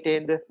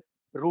maintain the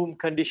room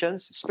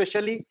conditions,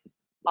 especially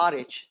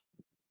RH,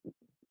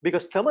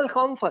 because thermal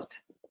comfort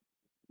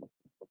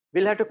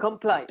will have to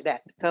comply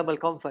that thermal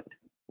comfort.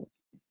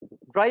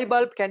 Dry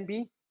bulb can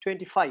be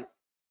 25.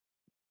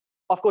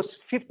 Of course,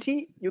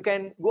 50, you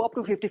can go up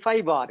to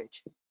 55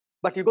 RH.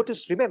 But you got to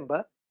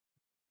remember,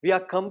 we are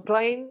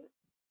complying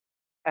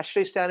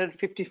ASHRAE standard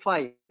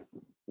 55.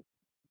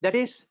 That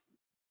is,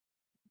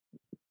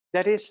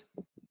 there's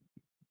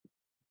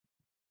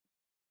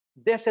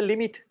a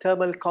limit,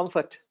 thermal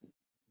comfort.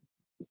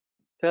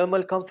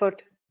 Thermal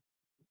comfort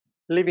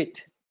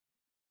limit.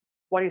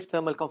 What is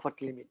thermal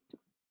comfort limit?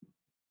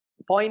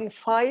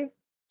 0.5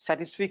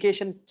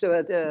 satisfaction,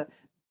 the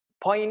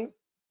point,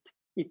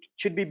 it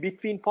should be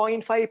between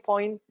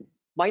 0.5,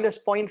 minus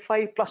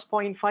 0.5 plus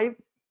 0.5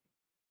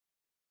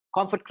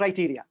 comfort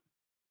criteria.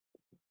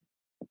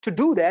 To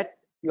do that,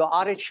 your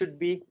RH should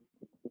be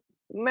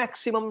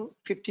maximum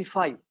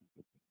 55.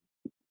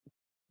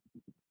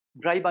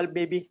 Dry bulb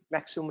maybe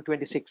maximum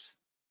 26.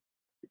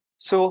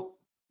 So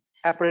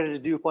apparatus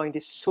dew point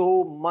is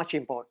so much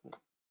important.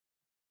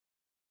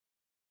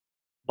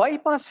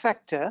 Bypass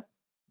factor,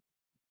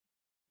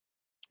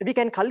 we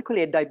can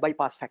calculate the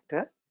bypass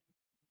factor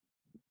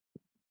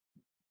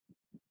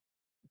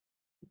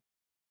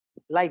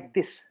like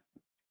this.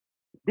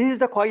 This is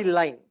the coil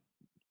line.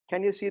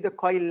 Can you see the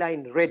coil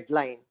line, red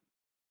line?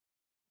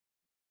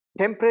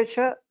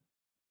 Temperature,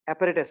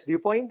 apparatus dew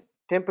point,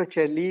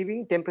 temperature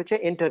leaving, temperature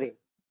entering.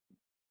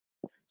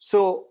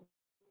 So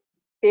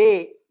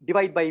A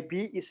divided by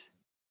B is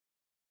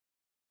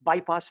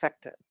bypass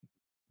factor.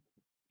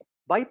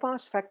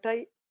 Bypass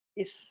factor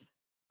is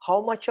how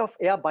much of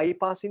air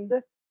bypass in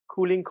the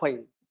cooling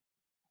coil.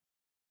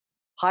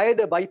 Higher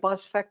the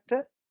bypass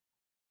factor,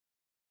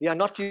 we are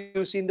not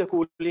using the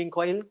cooling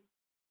coil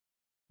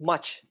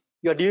much.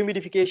 Your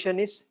dehumidification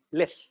is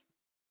less.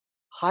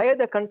 Higher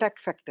the contact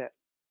factor,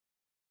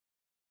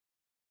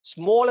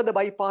 smaller the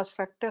bypass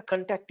factor,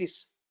 contact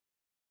is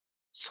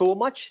so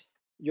much,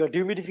 your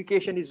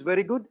dehumidification is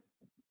very good.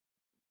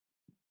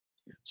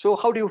 So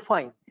how do you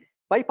find?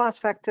 Bypass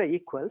factor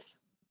equals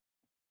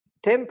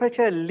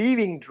temperature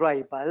leaving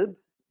dry bulb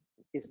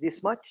is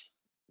this much.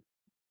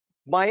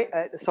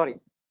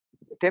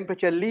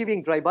 Temperature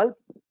leaving dry bulb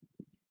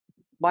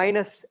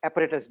minus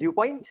apparatus dew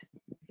point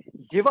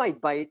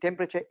divide by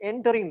temperature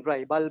entering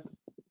dry bulb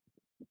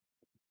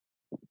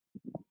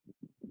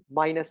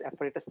minus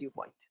apparatus dew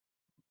point.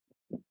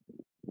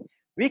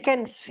 We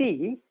can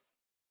see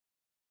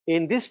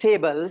in this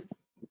table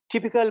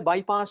typical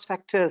bypass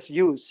factors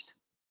used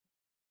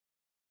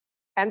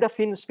and the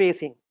fin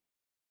spacing.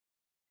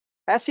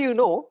 As you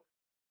know,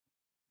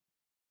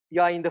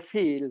 you are in the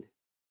field,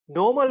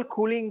 normal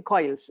cooling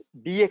coils,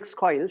 DX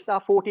coils, are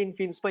 14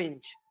 fins per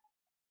inch.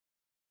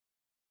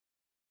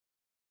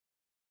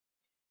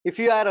 If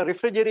you are a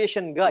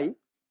refrigeration guy,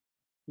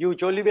 you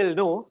jolly well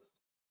know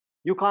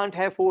you can't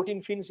have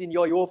 14 fins in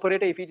your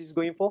evaporator if it is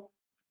going for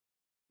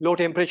low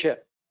temperature.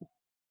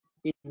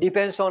 It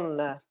depends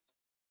on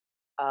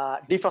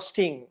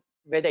defrosting,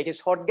 whether it is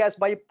hot gas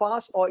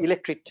bypass or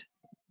electric.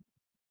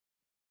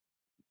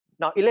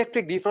 Now,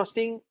 electric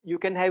defrosting, you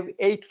can have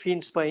 8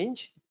 fins per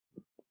inch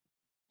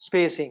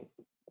spacing,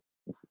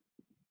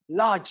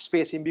 large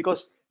spacing,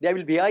 because there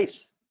will be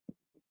ice.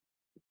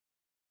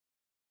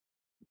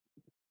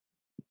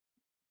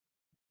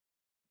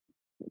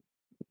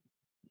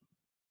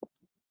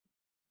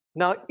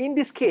 Now, in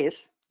this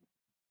case,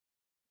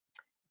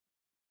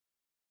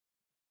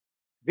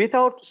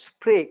 without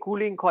spray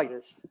cooling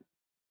coils,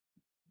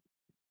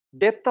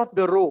 depth of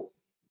the row,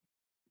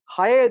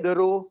 higher the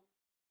row,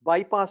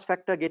 bypass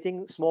factor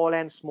getting smaller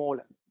and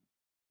smaller.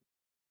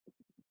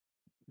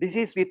 This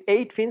is with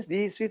 8 fins,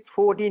 this is with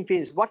 14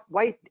 fins.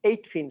 Why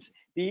 8 fins?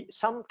 We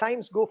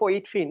sometimes go for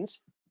 8 fins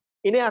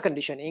in air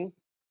conditioning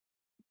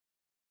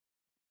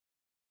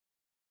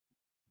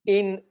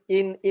in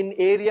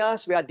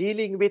areas we are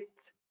dealing with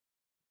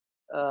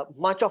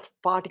much of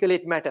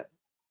particulate matter,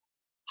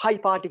 high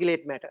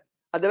particulate matter.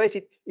 Otherwise,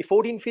 if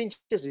 14 fins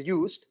is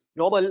used,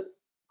 normal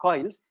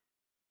coils,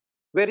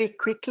 very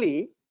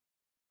quickly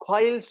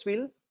coils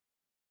will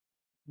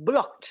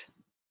blocked.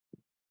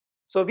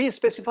 So we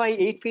specify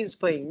 8 fins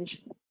per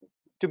inch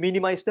to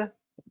minimize the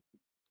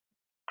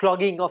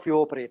clogging of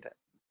your operator.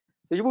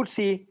 So you would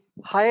see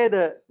higher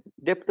the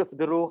depth of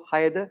the row,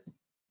 higher the.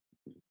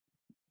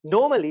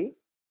 Normally,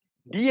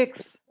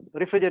 DX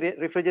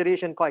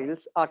refrigeration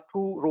coils are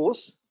 2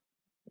 rows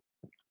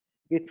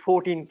with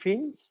 14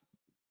 fins.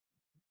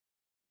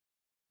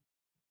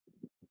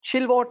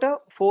 Chill water,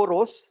 4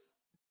 rows,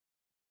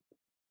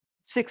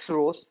 6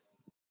 rows.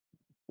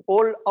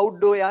 All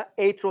outdoor air,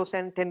 8 rows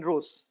and 10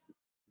 rows.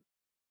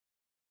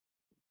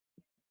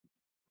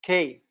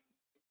 Okay,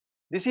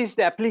 this is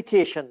the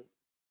application.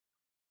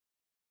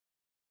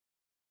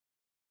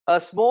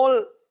 A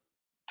small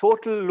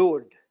total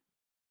load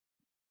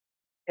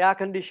air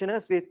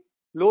conditioners with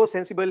low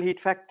sensible heat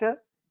factor,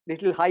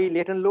 little high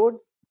latent load.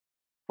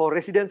 For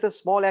residences,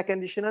 small air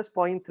conditioners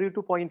 0.3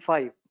 to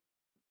 0.5,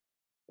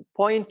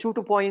 0.2 to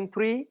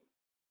 0.3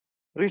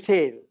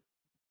 retail,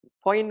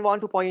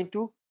 0.1 to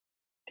 0.2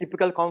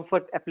 typical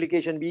comfort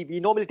application. We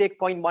normally take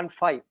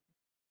 0.15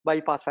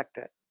 bypass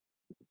factor.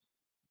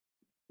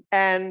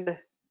 And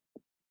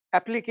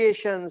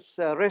applications,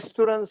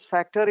 restaurants,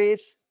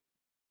 factories,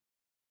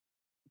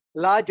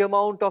 large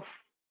amount of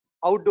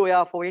outdoor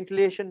air for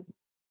ventilation,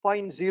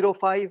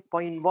 0.05,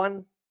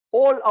 0.1,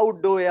 all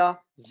outdoor air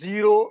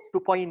 0 to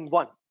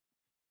 0.1.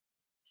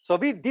 So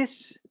with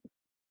this,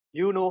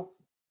 you know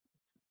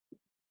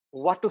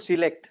what to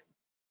select,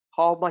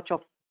 how much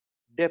of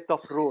depth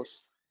of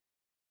rows.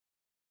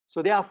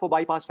 So therefore,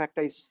 bypass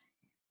factor is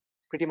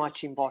pretty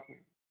much important.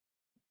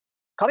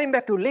 Coming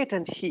back to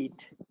latent heat,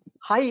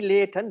 high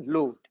latent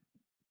load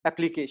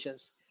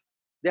applications.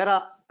 There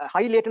are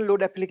high latent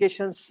load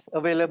applications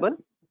available,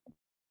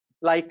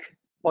 like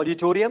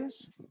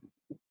auditoriums,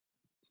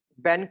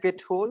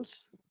 banquet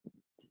halls.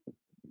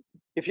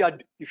 If you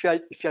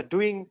are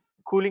doing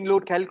cooling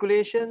load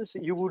calculations,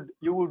 you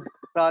would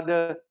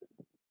rather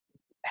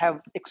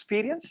have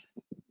experience.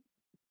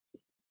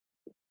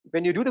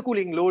 When you do the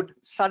cooling load,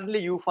 suddenly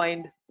you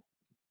find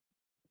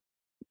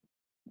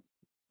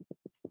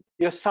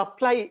your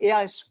supply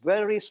air is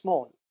very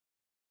small.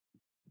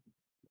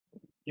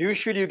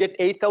 Usually you get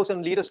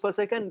 8,000 liters per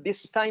second.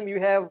 This time you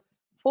have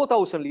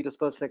 4,000 liters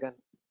per second.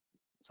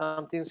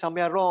 Something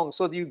somewhere wrong.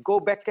 So you go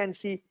back and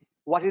see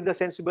what is the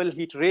sensible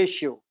heat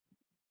ratio?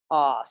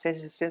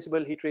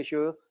 Sensible heat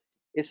ratio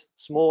is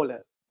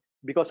smaller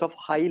because of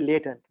high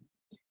latent.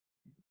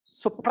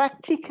 So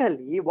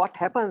practically what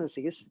happens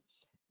is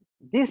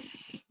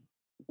this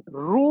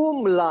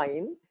room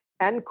line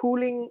and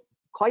cooling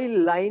coil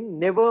line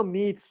never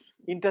meets,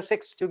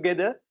 intersects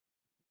together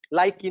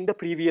like in the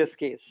previous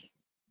case.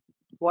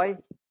 Why?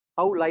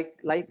 How like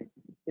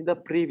in the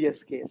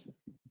previous case?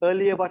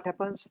 Earlier what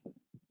happens?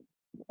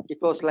 It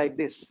was like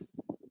this.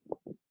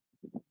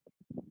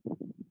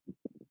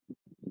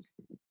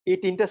 It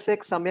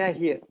intersects somewhere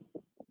here.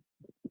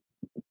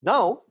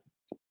 Now,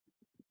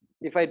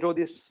 if I draw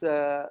this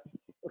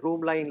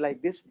room line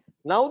like this,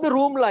 now the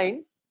room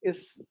line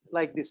is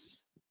like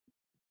this.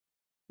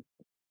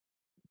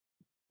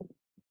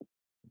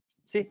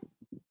 See?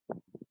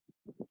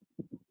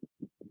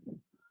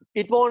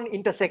 It won't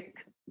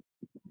intersect.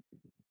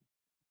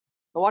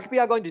 Now what we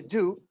are going to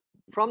do,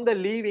 from the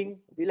leaving,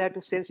 we'll have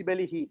to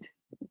sensibly heat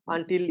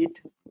until it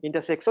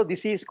intersects. So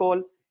this is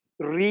called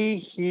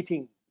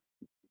reheating.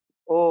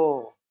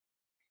 Oh,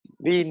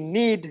 we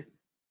need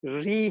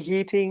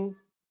reheating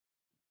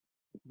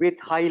with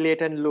high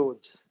latent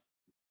loads.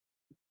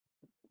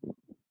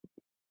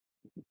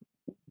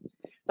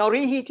 Now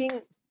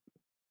reheating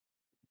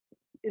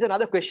is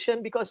another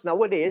question, because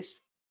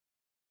nowadays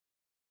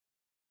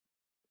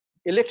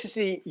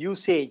electricity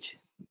usage,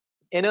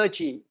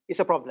 energy is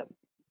a problem.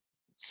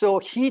 So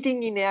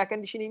heating in air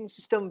conditioning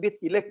system with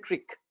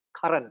electric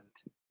current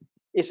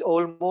is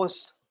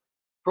almost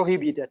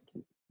prohibited,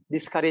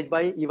 discouraged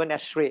by even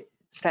ASHRAE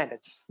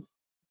standards.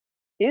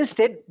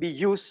 Instead, we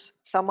use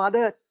some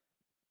other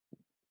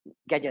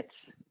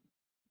gadgets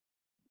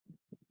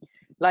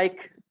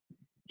like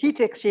heat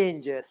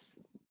exchangers,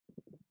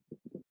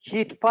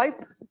 heat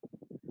pipe,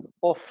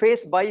 or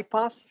phase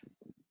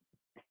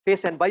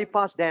and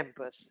bypass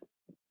dampers.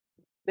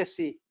 Let's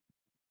see.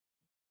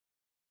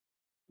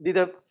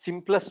 The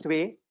simplest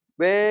way,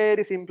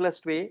 very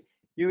simplest way,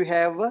 you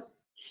have a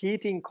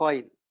heating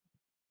coil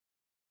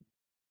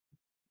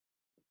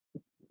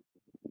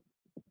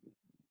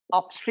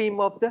upstream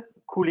of the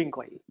cooling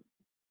coil.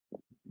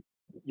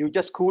 You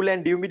just cool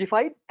and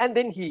dehumidify it and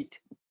then heat.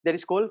 That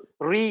is called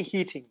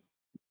reheating,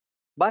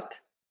 but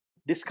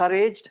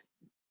discouraged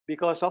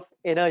because of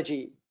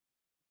energy.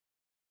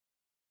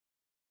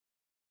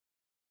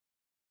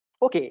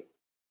 Okay,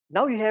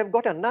 now you have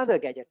got another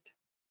gadget,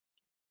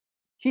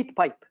 heat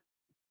pipe.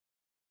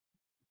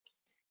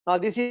 Now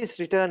this is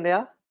return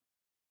air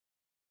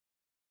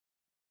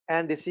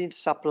and this is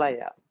supply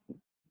air,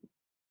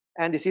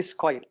 and this is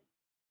coil,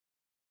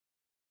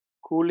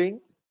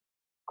 cooling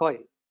coil.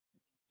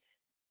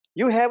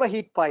 You have a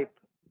heat pipe.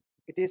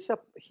 It is a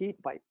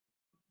heat pipe,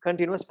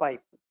 continuous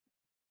pipe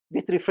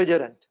with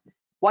refrigerant.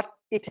 What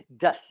it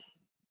does,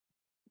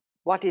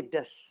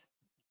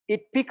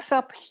 it picks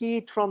up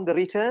heat from the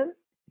return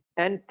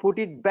and put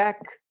it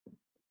back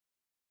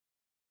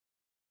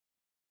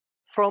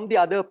from the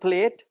other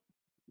plate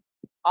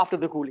after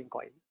the cooling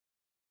coil.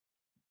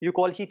 You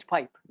call heat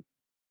pipe.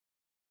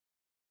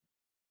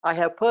 I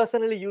have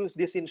personally used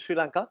this in Sri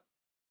Lanka.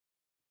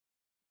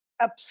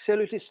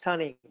 Absolutely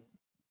stunning.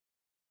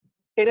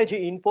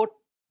 Energy input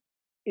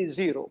is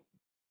zero.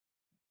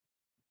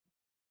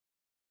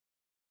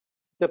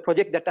 The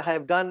project that I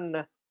have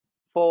done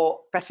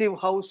for passive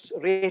house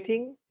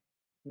rating,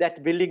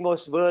 that building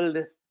was world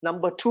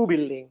 #2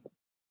 building.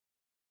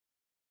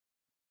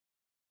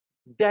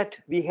 That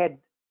we had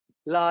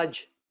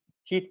large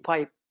heat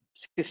pipe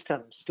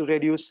systems to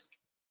reduce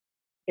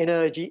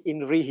energy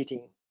in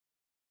reheating.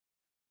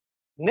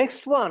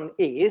 Next one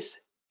is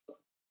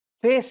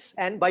phase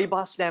and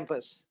bypass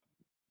dampers.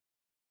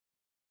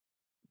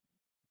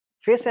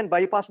 Phase and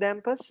bypass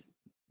dampers.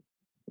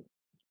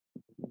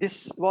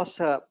 This was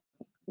a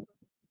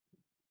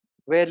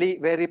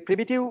very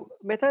primitive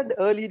method,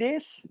 early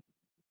days.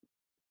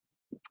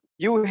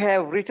 You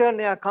have return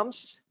air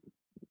comes,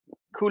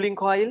 cooling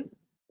coil.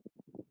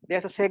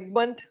 There's a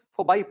segment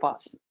for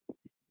bypass.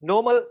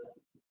 Normal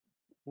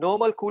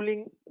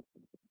cooling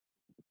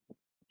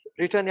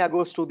return air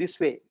goes through this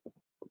way,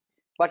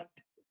 but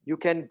you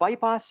can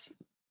bypass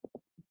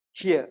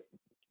here.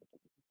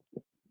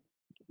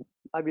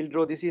 I will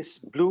draw, this is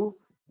blue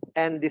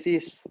and this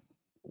is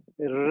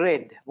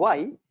red.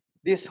 Why?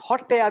 This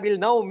hot air will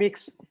now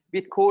mix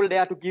with cold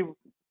air to give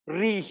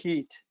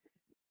reheat.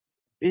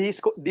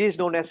 These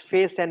known as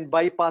phase and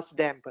bypass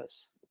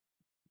dampers.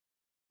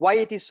 Why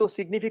it is so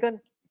significant?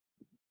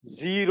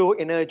 Zero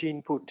energy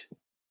input.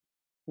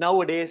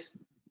 Nowadays,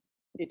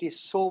 it is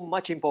so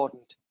much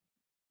important.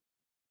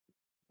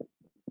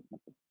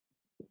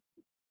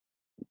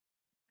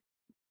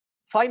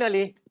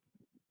 Finally,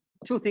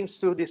 two things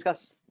to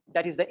discuss.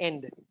 That is the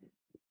end.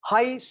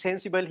 High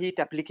sensible heat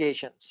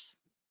applications.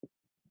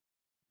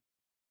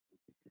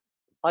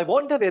 I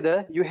wonder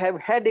whether you have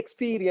had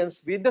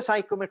experience with the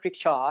psychrometric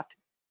chart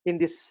in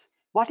this.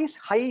 What is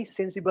high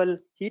sensible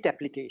heat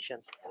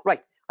applications?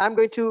 Right. I'm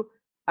going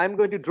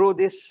to draw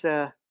this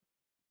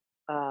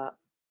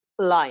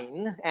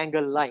line,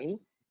 angle line.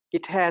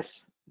 It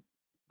has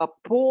a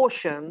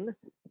portion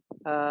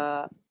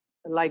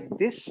like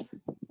this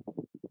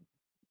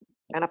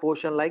and a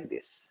portion like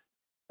this.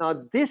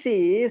 Now this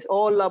is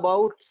all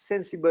about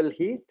sensible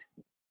heat,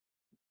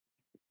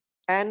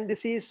 and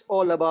this is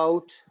all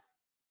about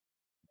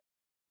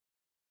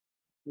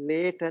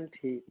latent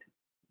heat.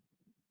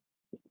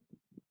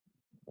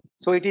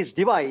 So it is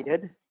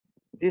divided,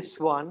 this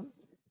one,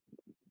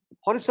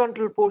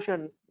 horizontal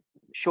portion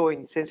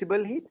showing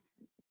sensible heat,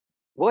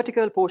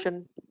 vertical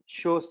portion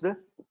shows the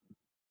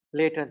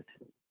latent.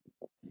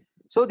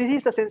 So this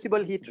is the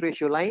sensible heat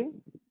ratio line.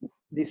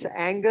 This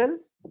angle,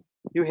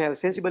 you have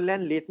sensible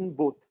and latent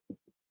both.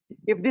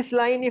 If this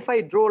line, if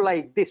I draw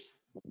like this,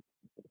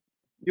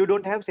 you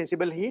don't have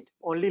sensible heat,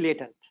 only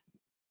latent.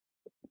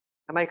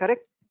 Am I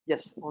correct?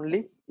 Yes,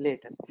 only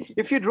latent.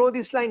 If you draw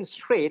this line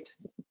straight,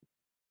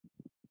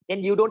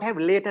 then you don't have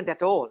latent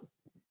at all,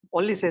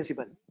 only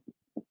sensible.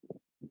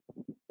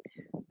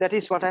 That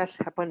is what has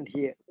happened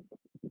here.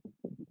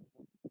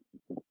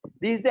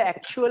 This is the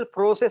actual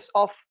process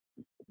of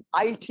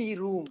IT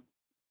room,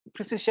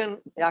 precision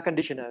air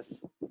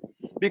conditioners.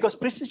 Because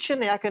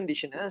precision air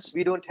conditioners,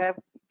 we don't have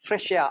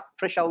fresh air,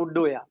 fresh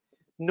outdoor air,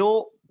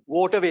 no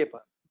water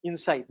vapor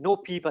inside, no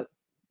people.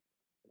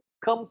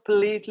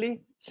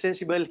 Completely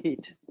sensible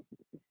heat.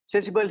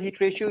 Sensible heat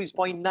ratio is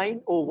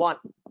 0.9 or 1.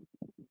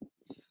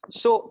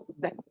 So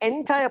the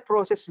entire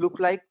process look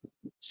like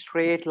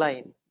straight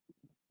line.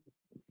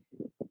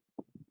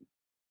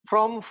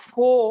 From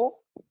 4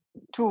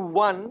 to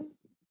 1,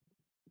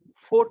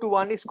 4 to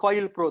 1 is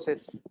coil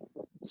process.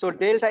 So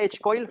delta H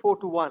coil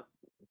 4 to 1.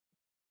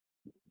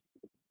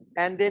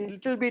 And then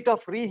little bit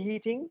of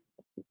reheating,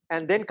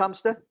 and then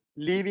comes the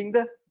leaving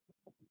the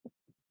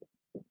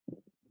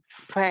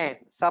fan,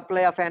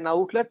 supply of fan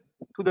outlet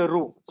to the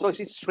room. So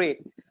it's straight.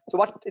 So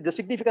what the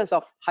significance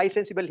of high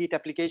sensible heat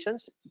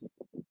applications?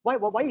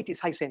 Why it is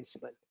high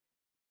sensible?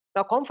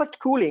 Now comfort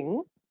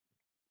cooling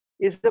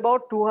is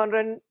about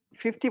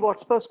 250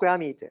 watts per square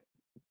meter.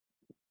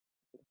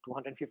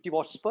 250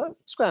 watts per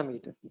square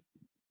meter.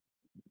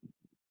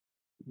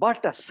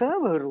 But a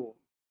server room,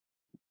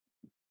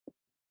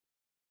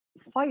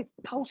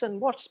 5,000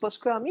 watts per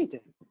square meter.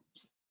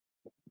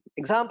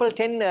 Example,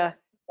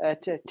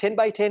 10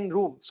 by 10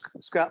 rooms,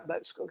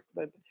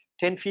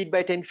 10 feet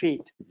by 10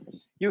 feet.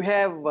 You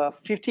have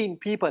 15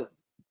 people.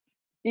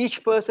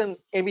 Each person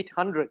emit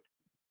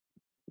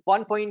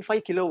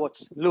 1.5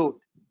 kilowatts load.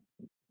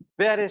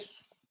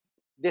 Whereas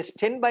this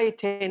 10 by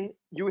 10,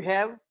 you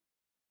have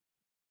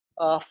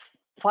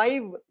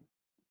 5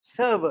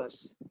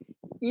 servers,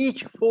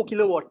 each 4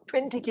 kilowatt,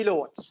 20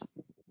 kilowatts.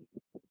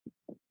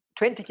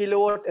 20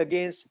 kilowatt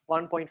against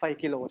 1.5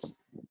 kilowatts.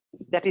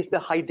 That is the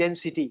high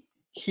density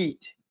heat,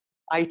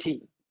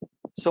 IT.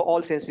 So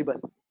all sensible,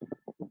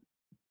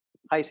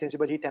 high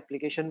sensible heat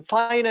application.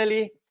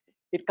 Finally,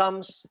 it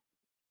comes,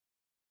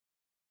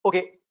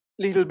 okay,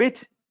 little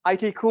bit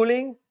IT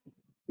cooling.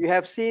 You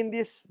have seen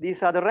this,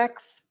 these are the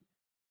racks.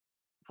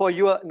 For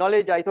your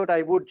knowledge, I thought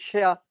I would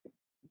share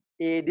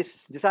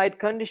this desired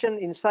condition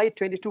inside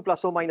 22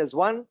 plus or minus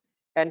 1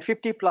 and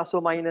 50 plus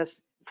or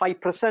minus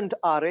 5%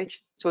 RH.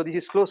 So this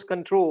is close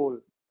control.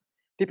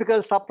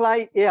 Typical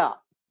supply air,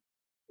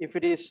 if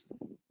it is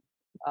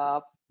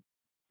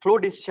flow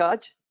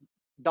discharge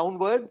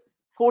downward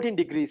 14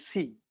 degrees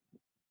C,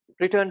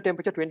 return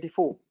temperature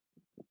 24.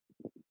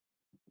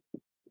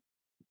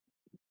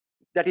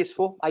 That is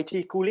for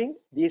IT cooling,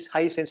 this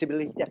high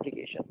sensibility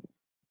application.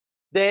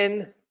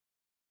 Then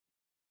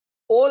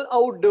all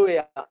outdoor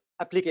air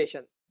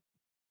application.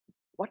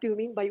 What do you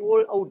mean by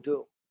all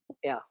outdoor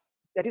air?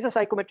 That is a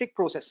psychrometric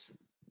process.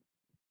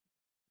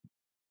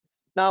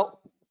 Now,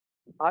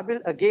 I will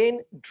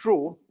again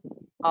draw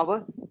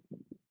our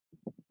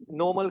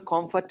normal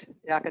comfort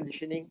air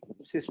conditioning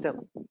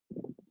system.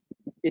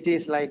 It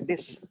is like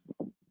this.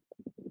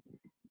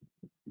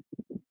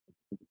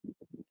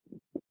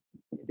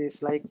 It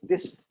is like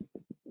this.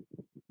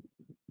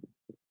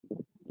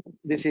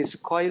 This is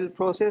coil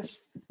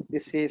process.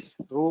 This is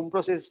room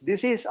process.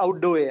 This is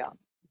outdoor air.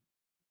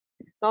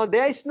 Now,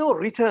 there is no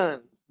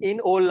return in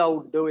all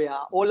outdoor air.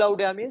 All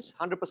outdoor air means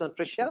 100%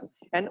 pressure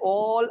and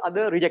all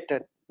other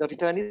rejected. The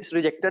return is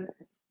rejected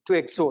to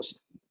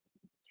exhaust.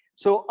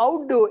 So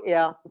outdoor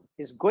air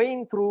is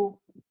going through,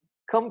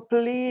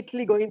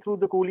 completely going through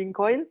the cooling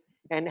coil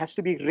and has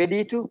to be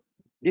ready to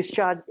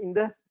discharge in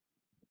the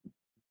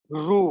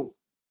room.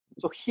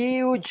 So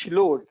huge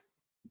load.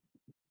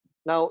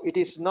 Now it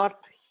is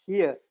not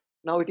here.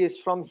 Now it is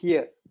from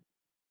here.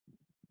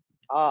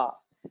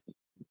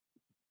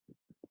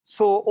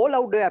 So all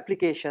outdoor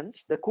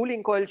applications, the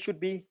cooling coil should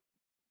be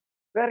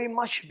very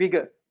much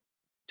bigger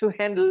to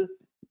handle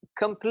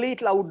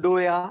complete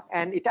outdoor air,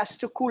 and it has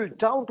to cool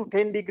down to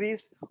 10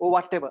 degrees or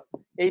whatever,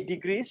 8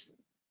 degrees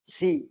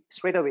C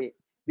straight away,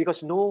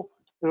 because no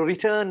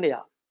return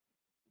air.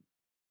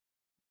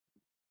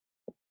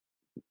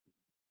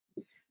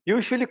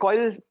 Usually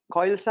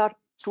coils are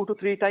 2 to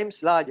 3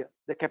 times larger,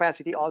 the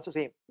capacity also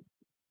same.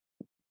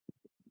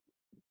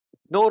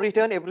 No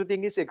return,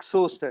 everything is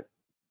exhausted.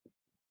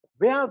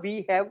 Where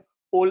we have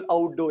all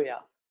outdoor air.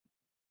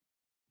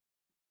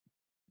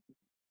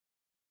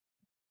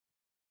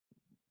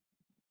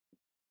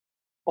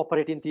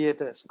 operating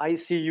theaters,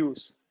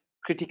 ICUs,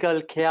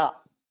 critical care,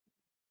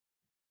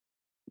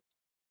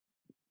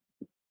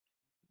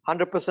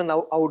 100%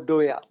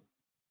 outdoor air,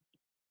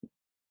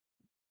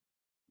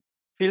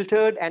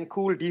 filtered and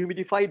cooled,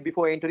 dehumidified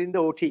before entering the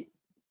OT.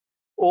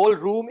 All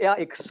room air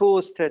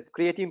exhausted,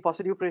 creating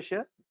positive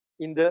pressure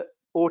in the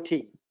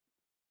OT,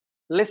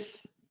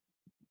 less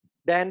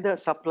than the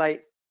supply,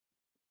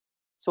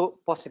 so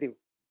positive.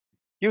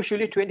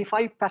 Usually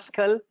 25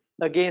 Pascal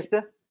against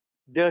the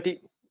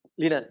dirty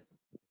linen.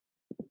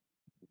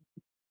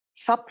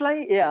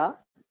 Supply air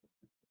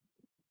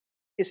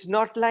is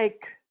not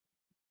like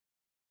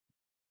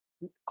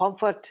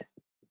comfort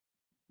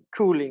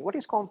cooling. What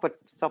is comfort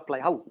supply?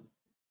 How?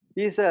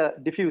 This is a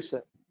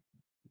diffuser.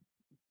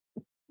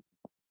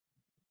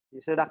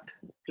 This is a duct,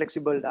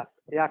 flexible duct.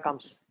 Air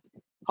comes.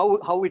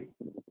 How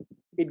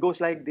it goes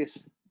like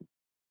this.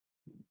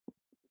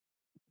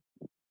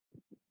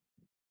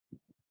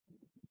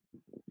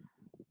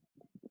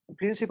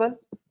 Principal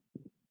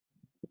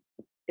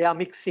air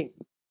mixing.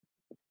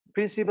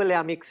 Principal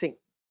air mixing.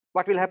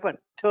 What will happen?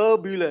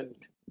 Turbulent.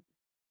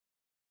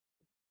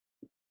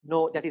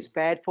 No, that is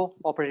bad for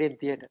operating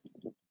theater.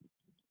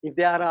 If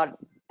there are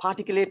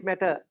particulate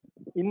matter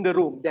in the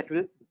room, that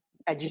will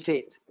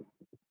agitate.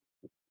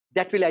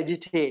 That will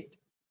agitate.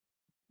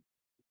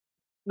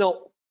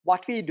 No,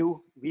 what we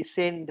do, we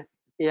send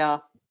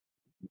air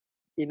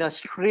in a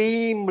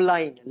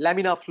streamlined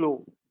laminar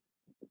flow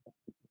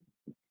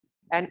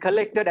and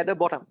collected at the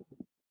bottom.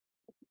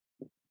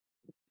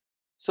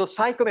 So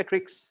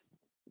psychrometrics,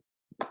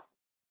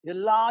 the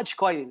large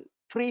coil,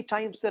 3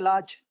 times the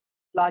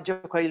larger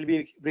coil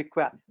we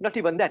require. Not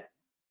even that.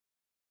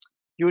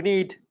 You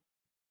need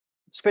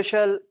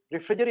special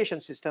refrigeration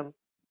system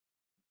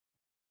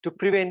to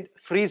prevent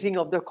freezing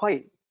of the coil,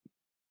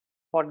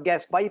 hot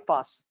gas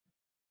bypass,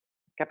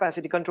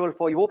 capacity control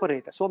for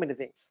evaporator, so many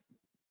things.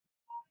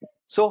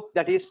 So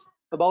that is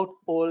about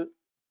all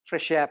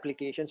fresh air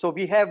application. So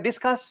we have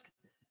discussed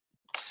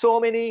so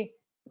many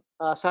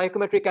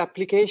psychrometric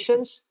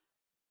applications.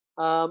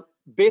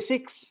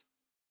 Basics,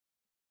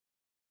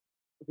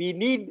 we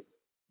need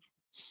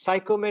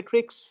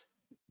psychrometrics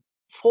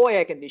for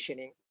air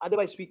conditioning.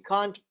 Otherwise, we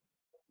can't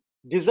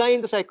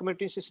design the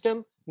psychrometric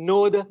system,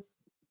 nor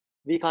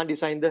we can't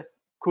design the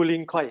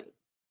cooling coil.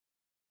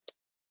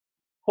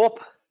 Hope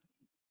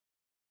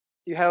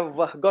you have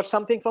got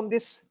something from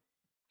this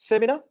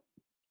seminar.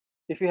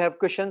 If you have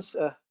questions,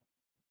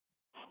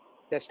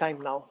 there's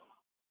time now.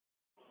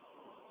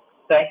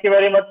 Thank you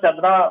very much,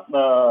 Chandra.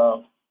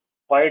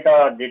 Quite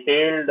a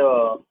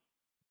detailed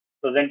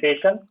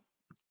presentation.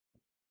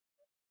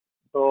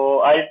 So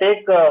I'll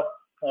take, there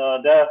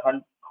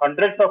are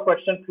hundreds of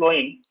questions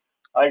flowing.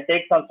 I'll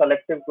take some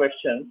selective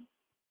questions.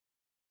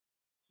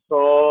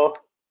 So,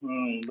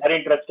 very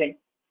interesting.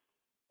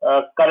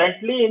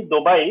 Currently in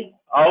Dubai,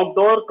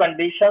 outdoor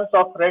conditions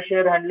of fresh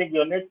air handling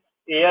units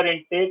air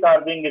intake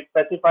are being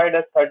specified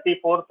as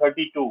 34,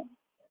 32.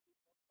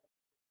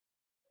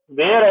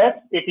 Whereas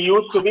it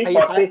used to be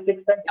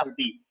 46 and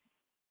 30.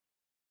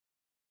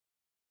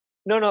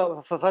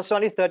 No, first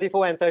one is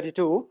 34 and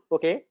 32.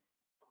 Okay.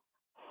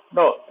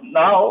 No,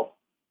 now,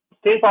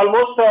 since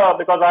almost,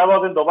 because I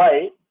was in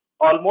Dubai,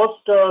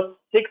 almost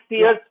 6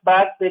 years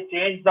back, they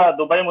changed, the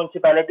Dubai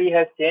municipality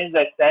has changed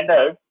the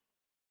standard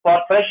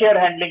for fresh air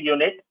handling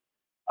unit.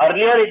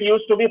 Earlier, it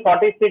used to be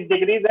 46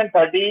 degrees and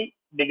 30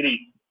 degrees.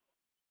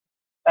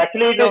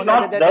 Actually, it is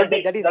not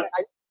that is.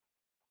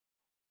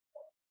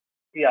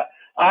 Yeah,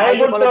 I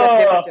would follow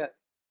that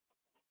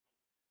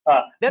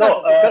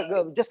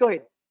temperature. Just go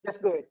ahead.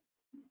 Just go ahead.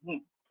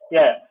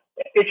 Yeah,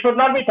 it should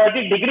not be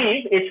 30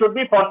 degrees. It should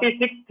be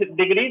 46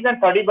 degrees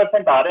and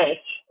 30% RH.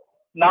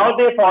 Now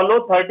they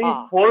follow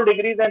 34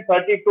 degrees and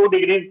 32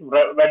 degrees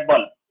wet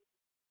bulb.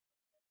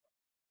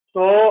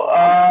 So,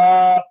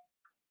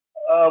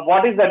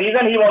 what is the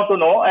reason he wants to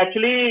know?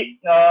 Actually,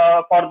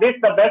 for this,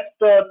 the best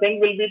thing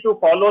will be to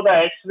follow the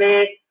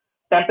ASHRAE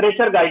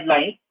temperature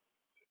guidelines.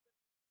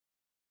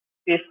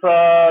 If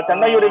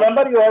Chandra, you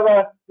remember, you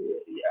have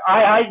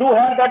I do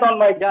have that on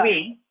my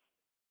screen.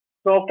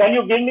 So can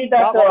you give me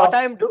that?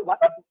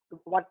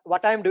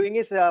 What I'm doing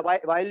is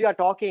while you are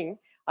talking,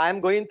 I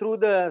am going through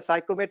the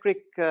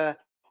psychrometric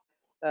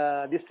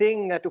this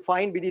thing to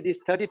find with this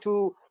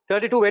 32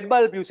 wet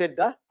bulb. You said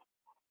the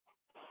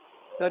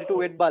 32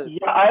 wet bulb.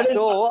 Yeah, I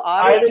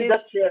will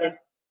just share it.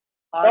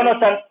 No,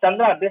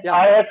 Chandra,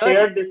 I have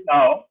shared this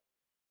now.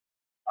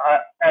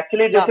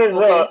 Actually, this is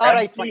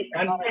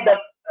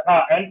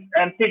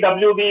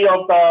NCWB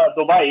of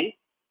Dubai.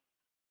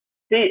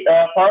 See,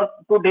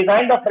 to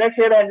design the fresh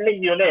air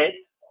handling unit,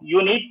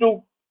 you need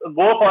to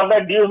go for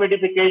the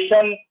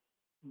dehumidification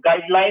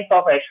guidelines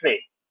of ASHRAE.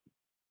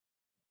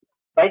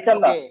 Right,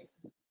 Chandra? Okay.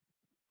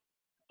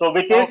 So,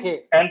 which is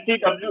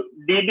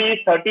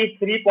NCWDB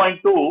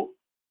 33.2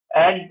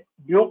 and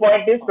dew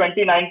point is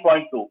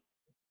 29.2.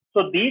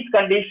 So, these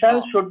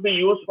conditions should be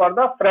used for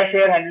the fresh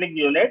air handling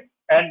unit,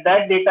 and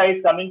that data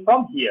is coming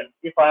from here,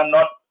 if I am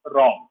not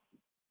wrong.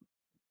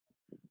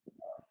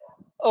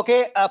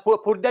 Okay,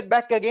 put that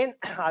back again.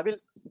 I will.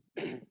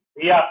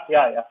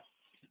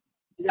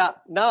 Yeah.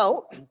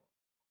 Now,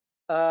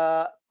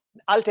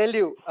 I'll tell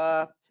you.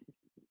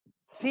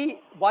 See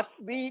what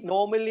we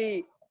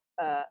normally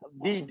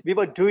we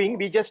were doing.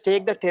 We just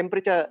take the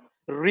temperature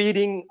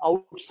reading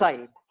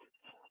outside,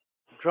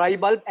 dry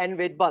bulb and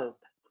wet bulb,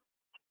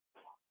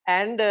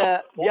 and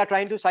we are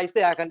trying to size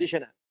the air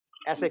conditioner.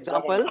 As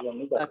example,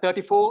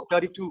 34,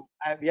 32.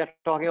 We are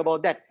talking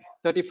about that.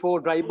 34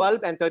 dry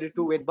bulb and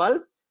 32 wet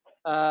bulb.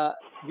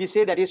 We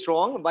say that is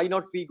wrong. Why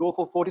not we go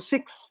for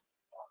 46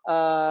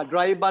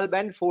 dry bulb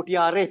and 40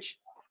 RH?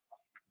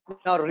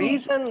 Now,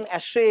 reason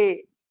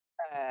ASHRAE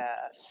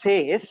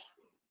says,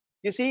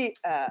 you see,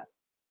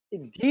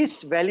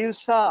 these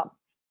values are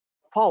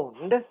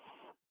found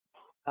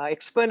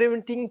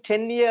experimenting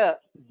 10-year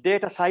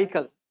data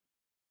cycle,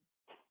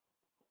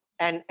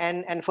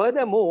 and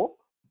furthermore,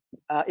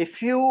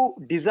 if you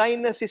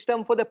design a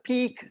system for the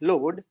peak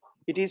load,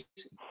 it is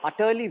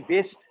utterly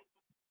waste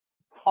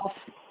of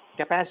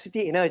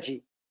capacity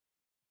energy.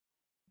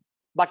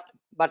 But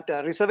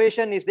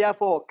reservation is there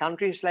for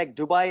countries like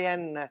Dubai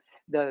and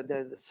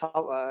the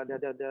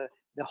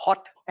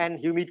hot and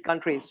humid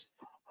countries,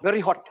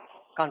 very hot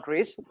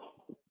countries.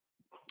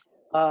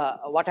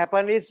 What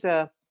happened is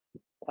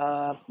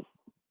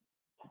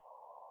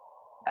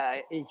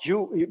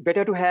you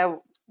better to have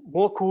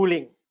more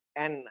cooling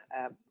and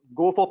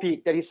go for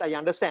peak. That is, I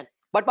understand.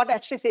 But what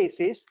ASHRAE says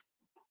is,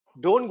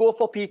 don't go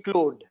for peak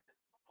load.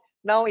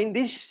 Now, in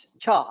this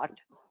chart,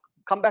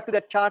 come back to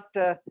that chart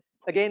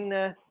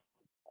again,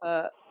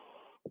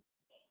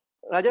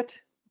 Rajat.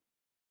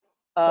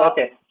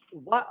 Okay.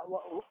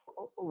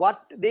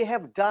 What they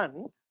have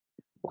done,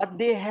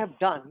 they have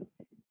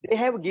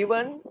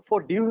given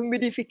for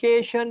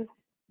dehumidification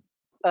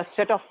a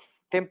set of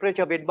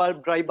temperature, wet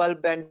bulb, dry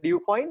bulb, and dew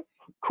point,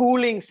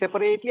 cooling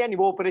separately and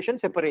evaporation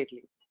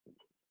separately.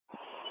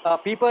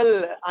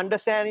 People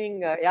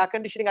understanding air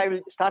conditioning, I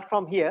will start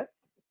from here.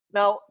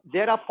 Now,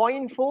 there are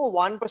 0.4,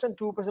 1%,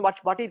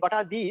 2%. What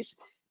are these?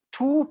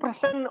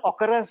 2%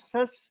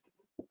 occurrences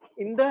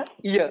in the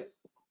year.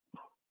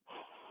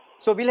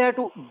 So we'll have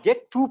to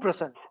get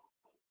 2%.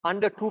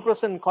 Under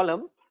 2%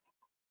 column,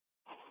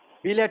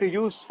 we'll have to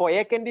use for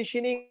air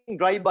conditioning,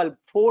 dry bulb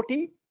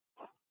 40,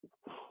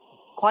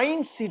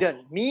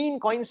 mean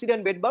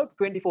coincident wet bulb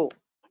 24.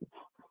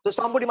 So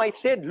somebody might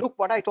say, look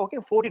what I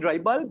talking 40 dry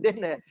bulb,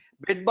 then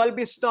wet bulb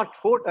is not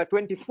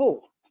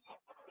 24.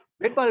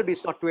 Wet bulb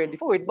is not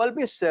 24, wet bulb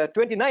is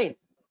 29.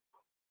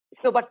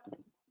 No, but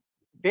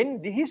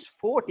when this is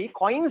 40,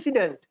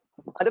 coincident.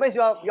 Otherwise,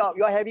 you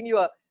are having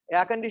your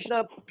air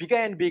conditioner bigger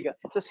and bigger.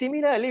 So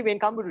similarly, when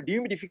come to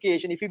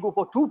dehumidification, if you go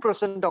for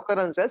 2%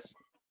 occurrences,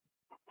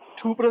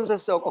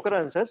 2% of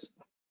occurrences,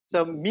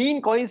 so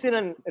mean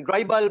coincident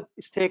dry bulb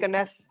is taken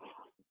as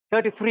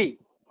 33.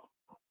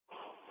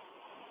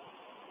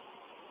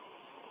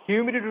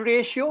 Humidity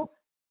ratio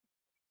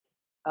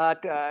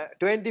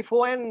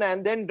 24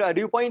 and then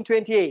dew point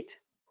 28.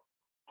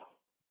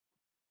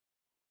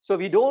 So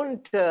we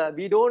don't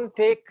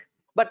take,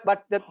 but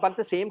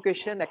the same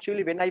question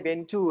actually when I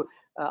went to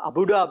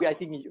Abu Dhabi, I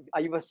think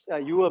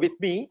you were with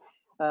me.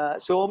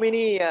 So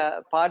many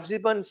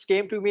participants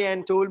came to me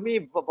and told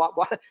me,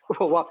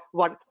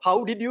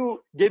 how did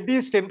you get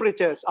these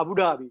temperatures, Abu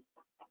Dhabi?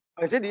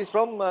 I said, these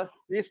from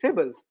these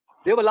tables.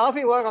 They were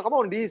laughing, well, come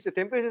on, these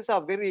temperatures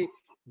are very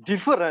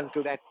different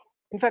to that.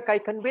 In fact, I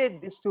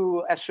conveyed this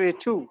to ASHRAE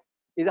too.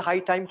 It's a high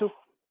time to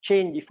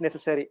change if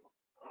necessary.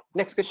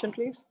 Next question,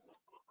 please.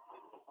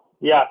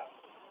 Yeah.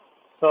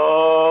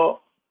 So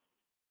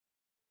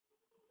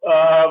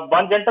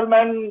one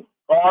gentleman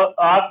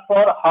asked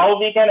for how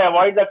we can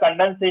avoid the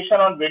condensation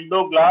on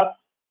window glass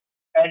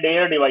and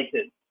air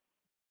devices.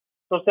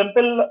 So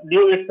simple,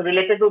 it's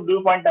related to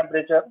dew point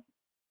temperature.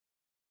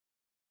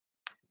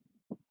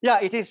 Yeah,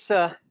 it is.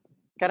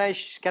 Can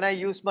I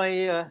use my?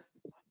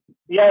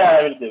 Yeah,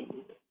 I will give.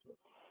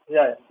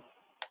 Yeah.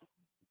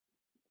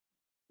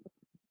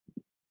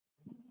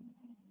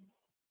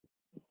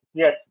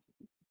 Yes.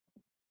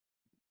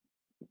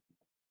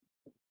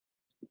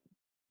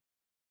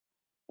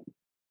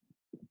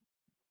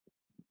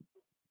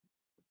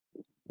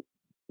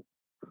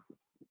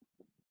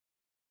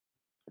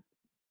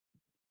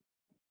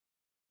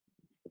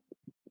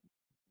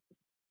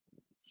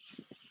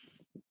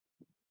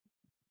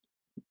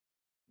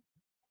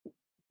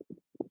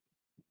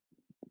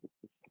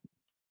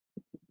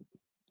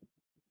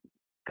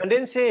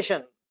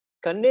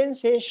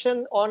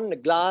 Condensation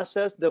on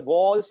glasses, the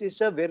walls is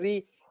a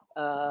very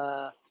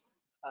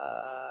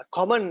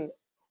common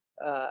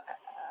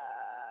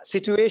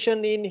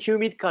situation in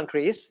humid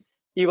countries,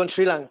 even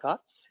Sri Lanka.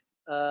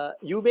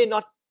 You may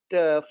not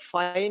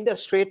find a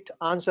straight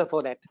answer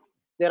for that.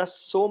 There are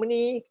so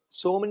many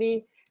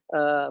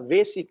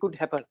ways it could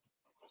happen.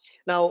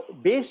 Now,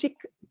 basic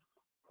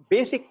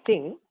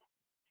thing,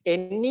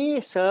 any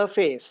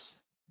surface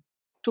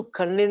to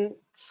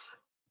condense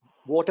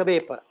water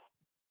vapor.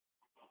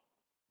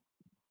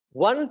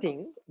 One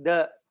thing,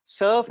 the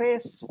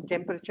surface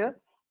temperature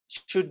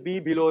should be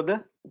below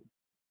the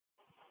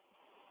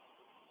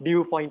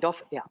dew point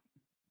of air.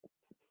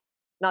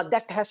 Now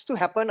that has to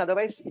happen,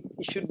 otherwise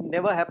it should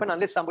never happen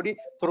unless somebody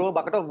throw a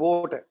bucket of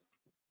water.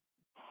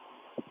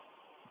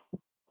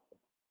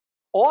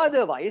 Or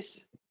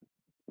otherwise,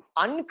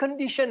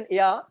 unconditioned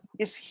air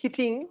is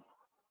hitting,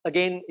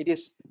 again it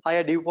is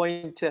higher dew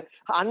point,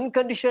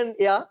 unconditioned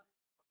air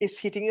is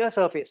hitting a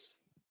surface,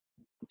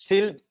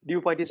 still dew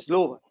point is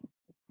lower.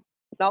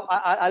 Now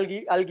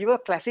I'll give a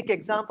classic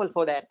example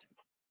for that.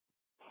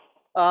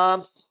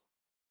 I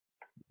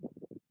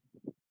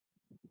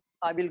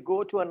will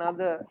go to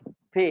another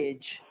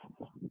page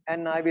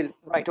and I will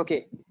write,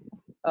 okay,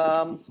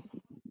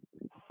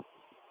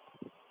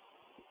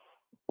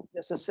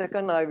 just a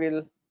second, I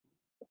will.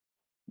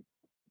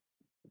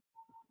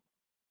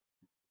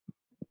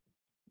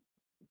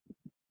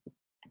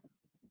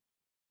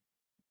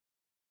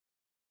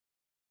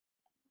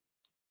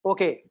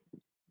 Okay,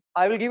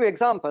 I will give you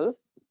example.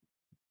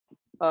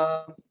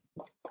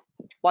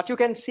 What you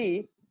can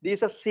see,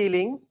 this is a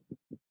ceiling.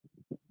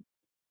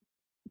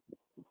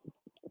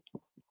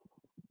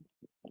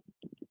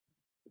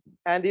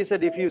 And this is a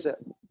diffuser.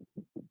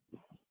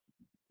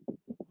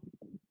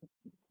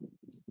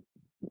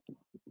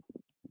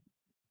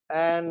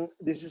 And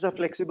this is a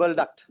flexible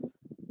duct.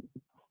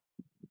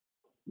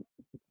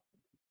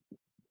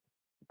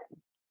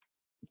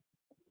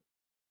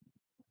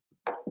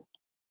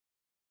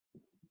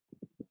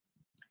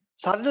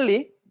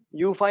 Suddenly,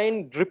 you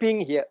find dripping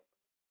here.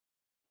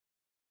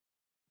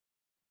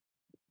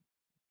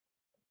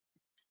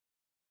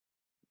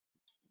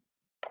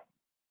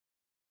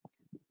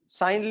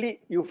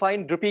 Suddenly, you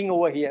find dripping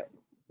over here.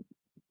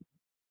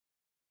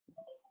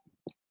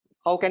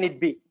 How can it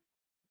be?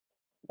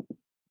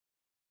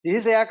 This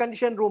is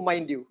air-conditioned room,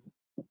 mind you.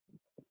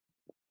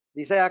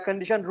 This is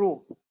air-conditioned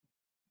room.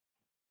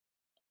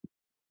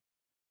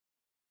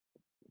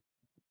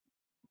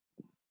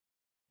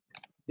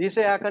 This is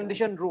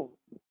air-conditioned room.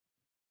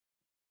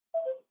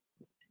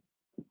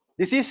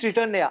 This is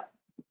return air.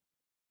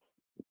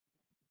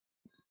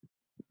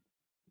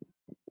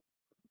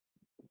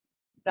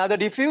 Now the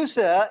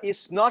diffuser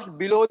is not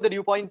below the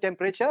dew point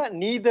temperature,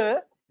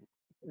 neither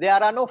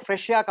there are no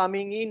fresh air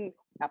coming in.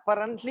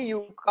 Apparently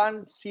you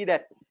can't see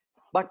that.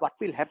 But what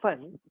will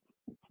happen?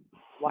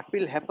 What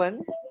will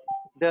happen?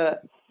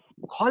 The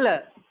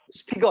collar,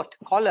 spigot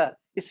collar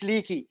is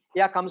leaky.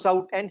 Air comes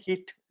out and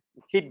hit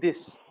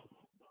this.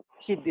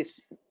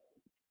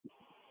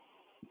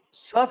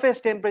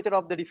 Surface temperature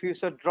of the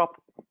diffuser drop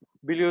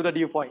below the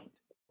dew point.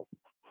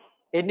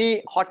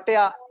 Any hot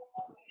air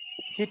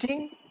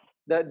hitting,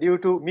 due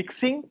to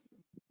mixing,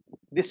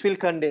 this will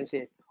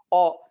condensate,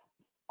 or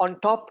on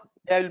top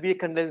there will be a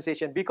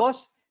condensation,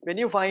 because when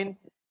you find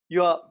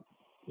your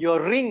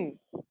ring,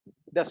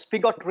 the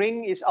spigot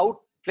ring is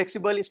out,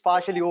 flexible is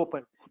partially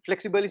open,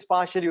 flexible is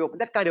partially open,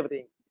 that kind of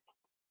thing.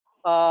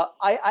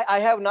 I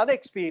have another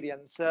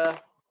experience.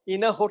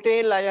 In a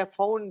hotel, I have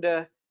found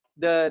the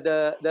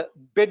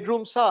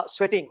bedrooms are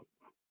sweating.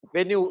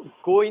 When you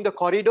go in the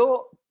corridor,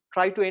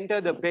 try to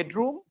enter the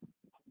bedroom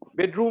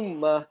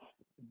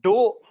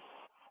door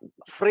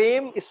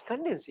frame is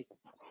condensing.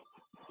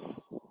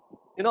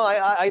 You know,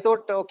 I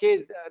thought,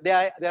 okay,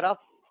 there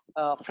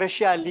are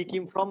fresh air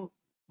leaking from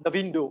the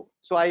window,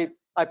 so I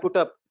put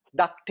up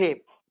duct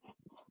tape.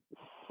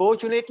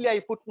 Fortunately,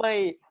 I put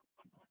my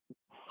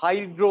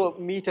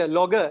hydrometer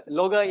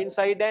logger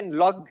inside and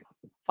log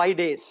 5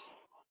 days.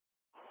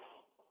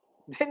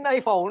 Then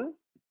I found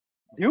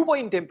dew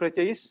point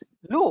temperature is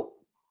low.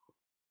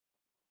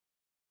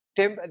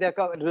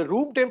 The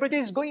room temperature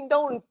is going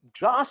down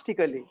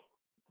drastically.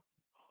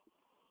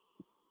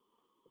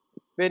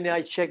 When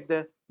I check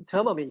the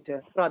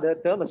thermometer, rather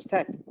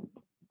thermostat,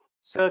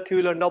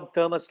 circular knob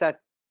thermostat,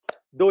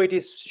 though it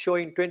is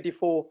showing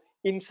 24,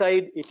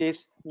 inside it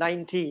is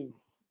 19.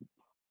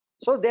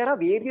 So there are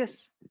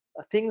various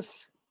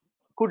things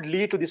could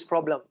lead to this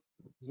problem.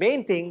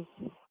 Main thing,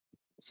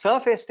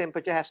 surface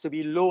temperature has to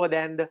be lower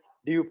than the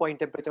dew point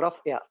temperature of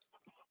air.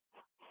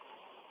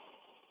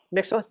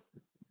 Next one.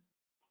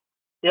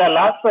 Yeah,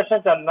 last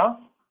question, Chandna.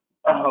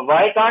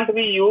 Why can't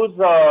we use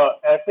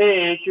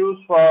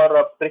ASHRAE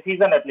for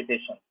precision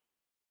application?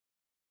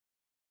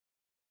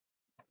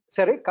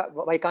 Sorry,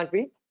 why can't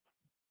we?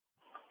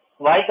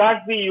 Why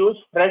can't we use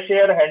fresh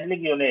air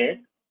handling unit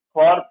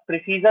for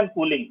precision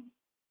cooling?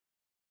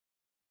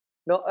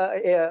 No,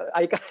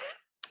 I can't.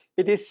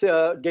 It is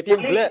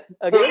getting blurred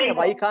again.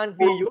 Why can't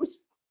we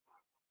use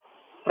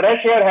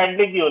fresh air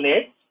handling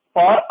unit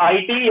for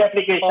IT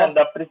application,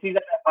 the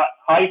precision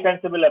high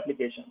sensible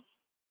application?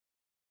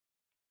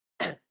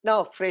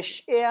 Now,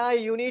 fresh air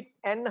unit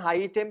and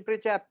high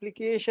temperature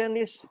application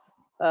is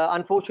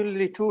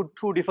unfortunately two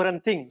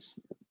different things,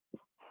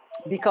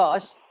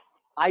 because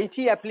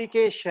IT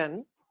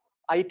application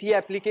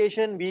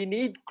we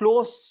need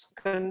close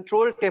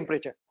control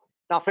temperature.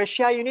 Now, fresh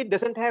air unit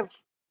doesn't have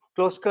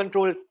close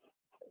control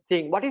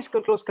thing. What is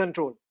close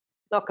control?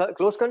 Now,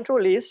 close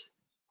control is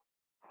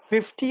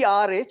 50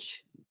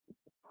 RH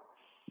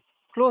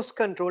close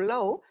control.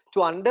 Now,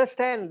 to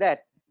understand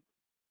that,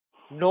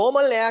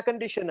 normal air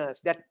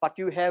conditioners, that what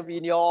you have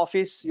in your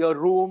office, your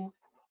room,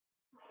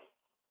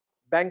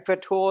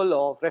 banquet hall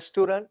or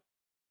restaurant,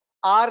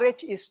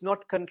 RH is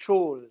not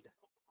controlled.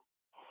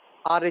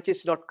 RH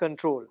is not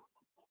controlled.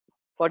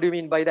 What do you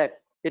mean by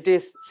that? It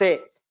is, say,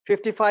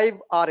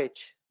 55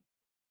 RH,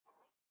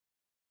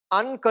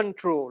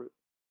 uncontrolled,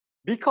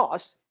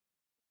 because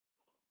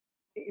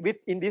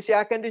in this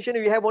air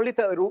conditioner we have only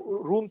the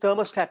room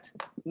thermostat,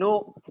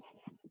 no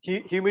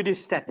humidity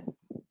stat.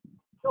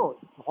 No,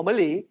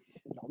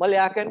 normal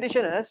air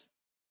conditioners,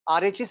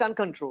 RH is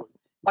uncontrolled,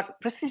 but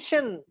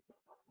precision,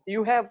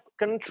 you have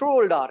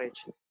controlled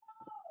RH,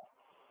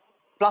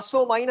 plus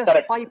or minus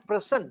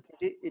 5%.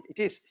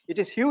 It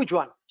is huge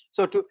one.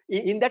 So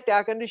in that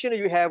air conditioner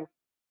you have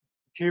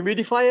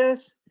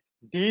humidifiers,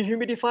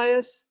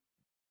 dehumidifiers.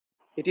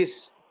 It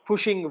is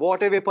pushing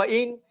water vapor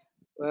in,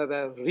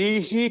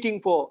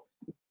 reheating for,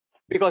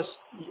 because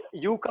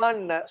you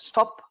can't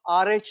stop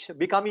RH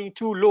becoming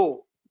too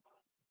low.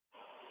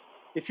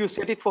 If you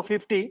set it for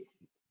 50,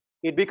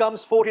 it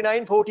becomes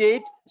 49,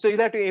 48. So you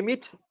have to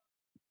emit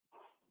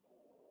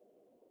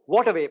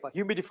water vapor,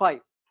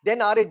 humidify.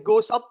 Then RH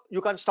goes up,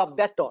 you can't stop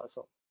that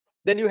also.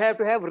 Then you have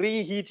to have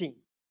reheating.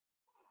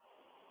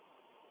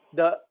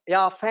 The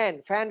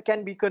fan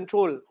can be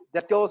controlled.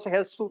 That also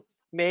helps to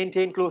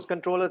maintain close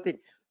control of thing.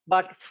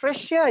 But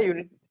fresh air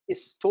unit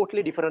is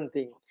totally different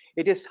thing.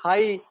 It is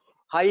high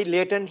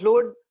latent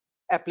load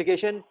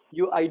application.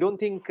 I don't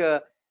think,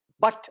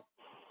 but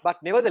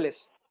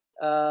nevertheless,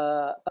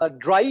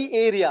 dry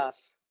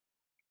areas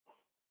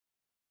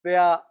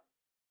where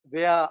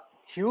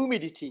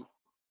humidity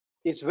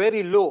is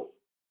very low,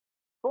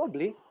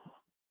 probably.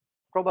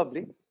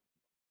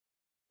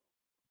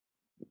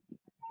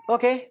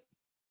 Okay.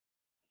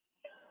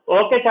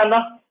 Okay,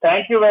 Channa.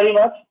 Thank you very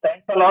much.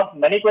 Thanks a lot.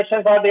 Many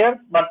questions are there,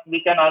 but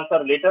we can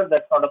answer later.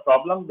 That's not a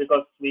problem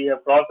because we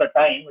have crossed the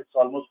time. It's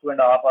almost 2.5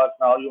 hours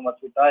now. You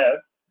must be tired.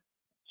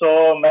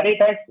 So many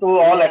thanks to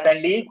all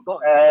attendees,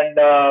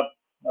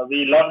 and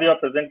we loved your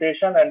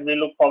presentation, and we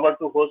look forward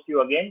to host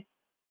you again.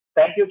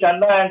 Thank you,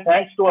 Channa, and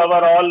thanks to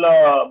our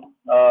all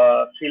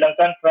Sri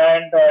Lankan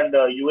friend and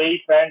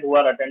UAE friend who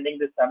are attending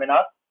this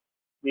seminar.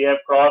 We have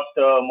crossed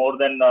more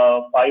than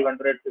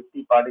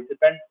 550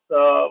 participants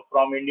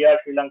from India,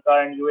 Sri Lanka,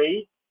 and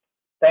UAE.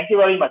 Thank you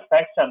very much.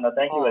 Thanks, Channa.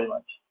 Thank you very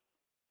much.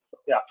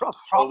 Yeah.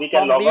 So we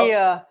can log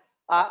off.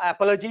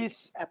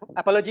 Apologies.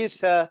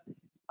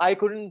 I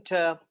couldn't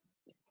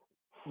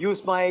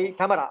use my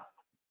camera.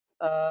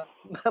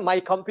 My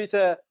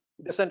computer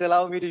doesn't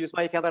allow me to use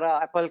my camera.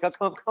 Apple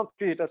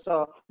computer.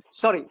 So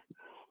sorry.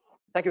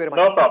 Thank you very much.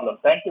 No problem.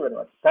 Thank you very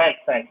much.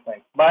 Thanks.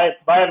 Bye,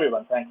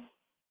 everyone. Thanks.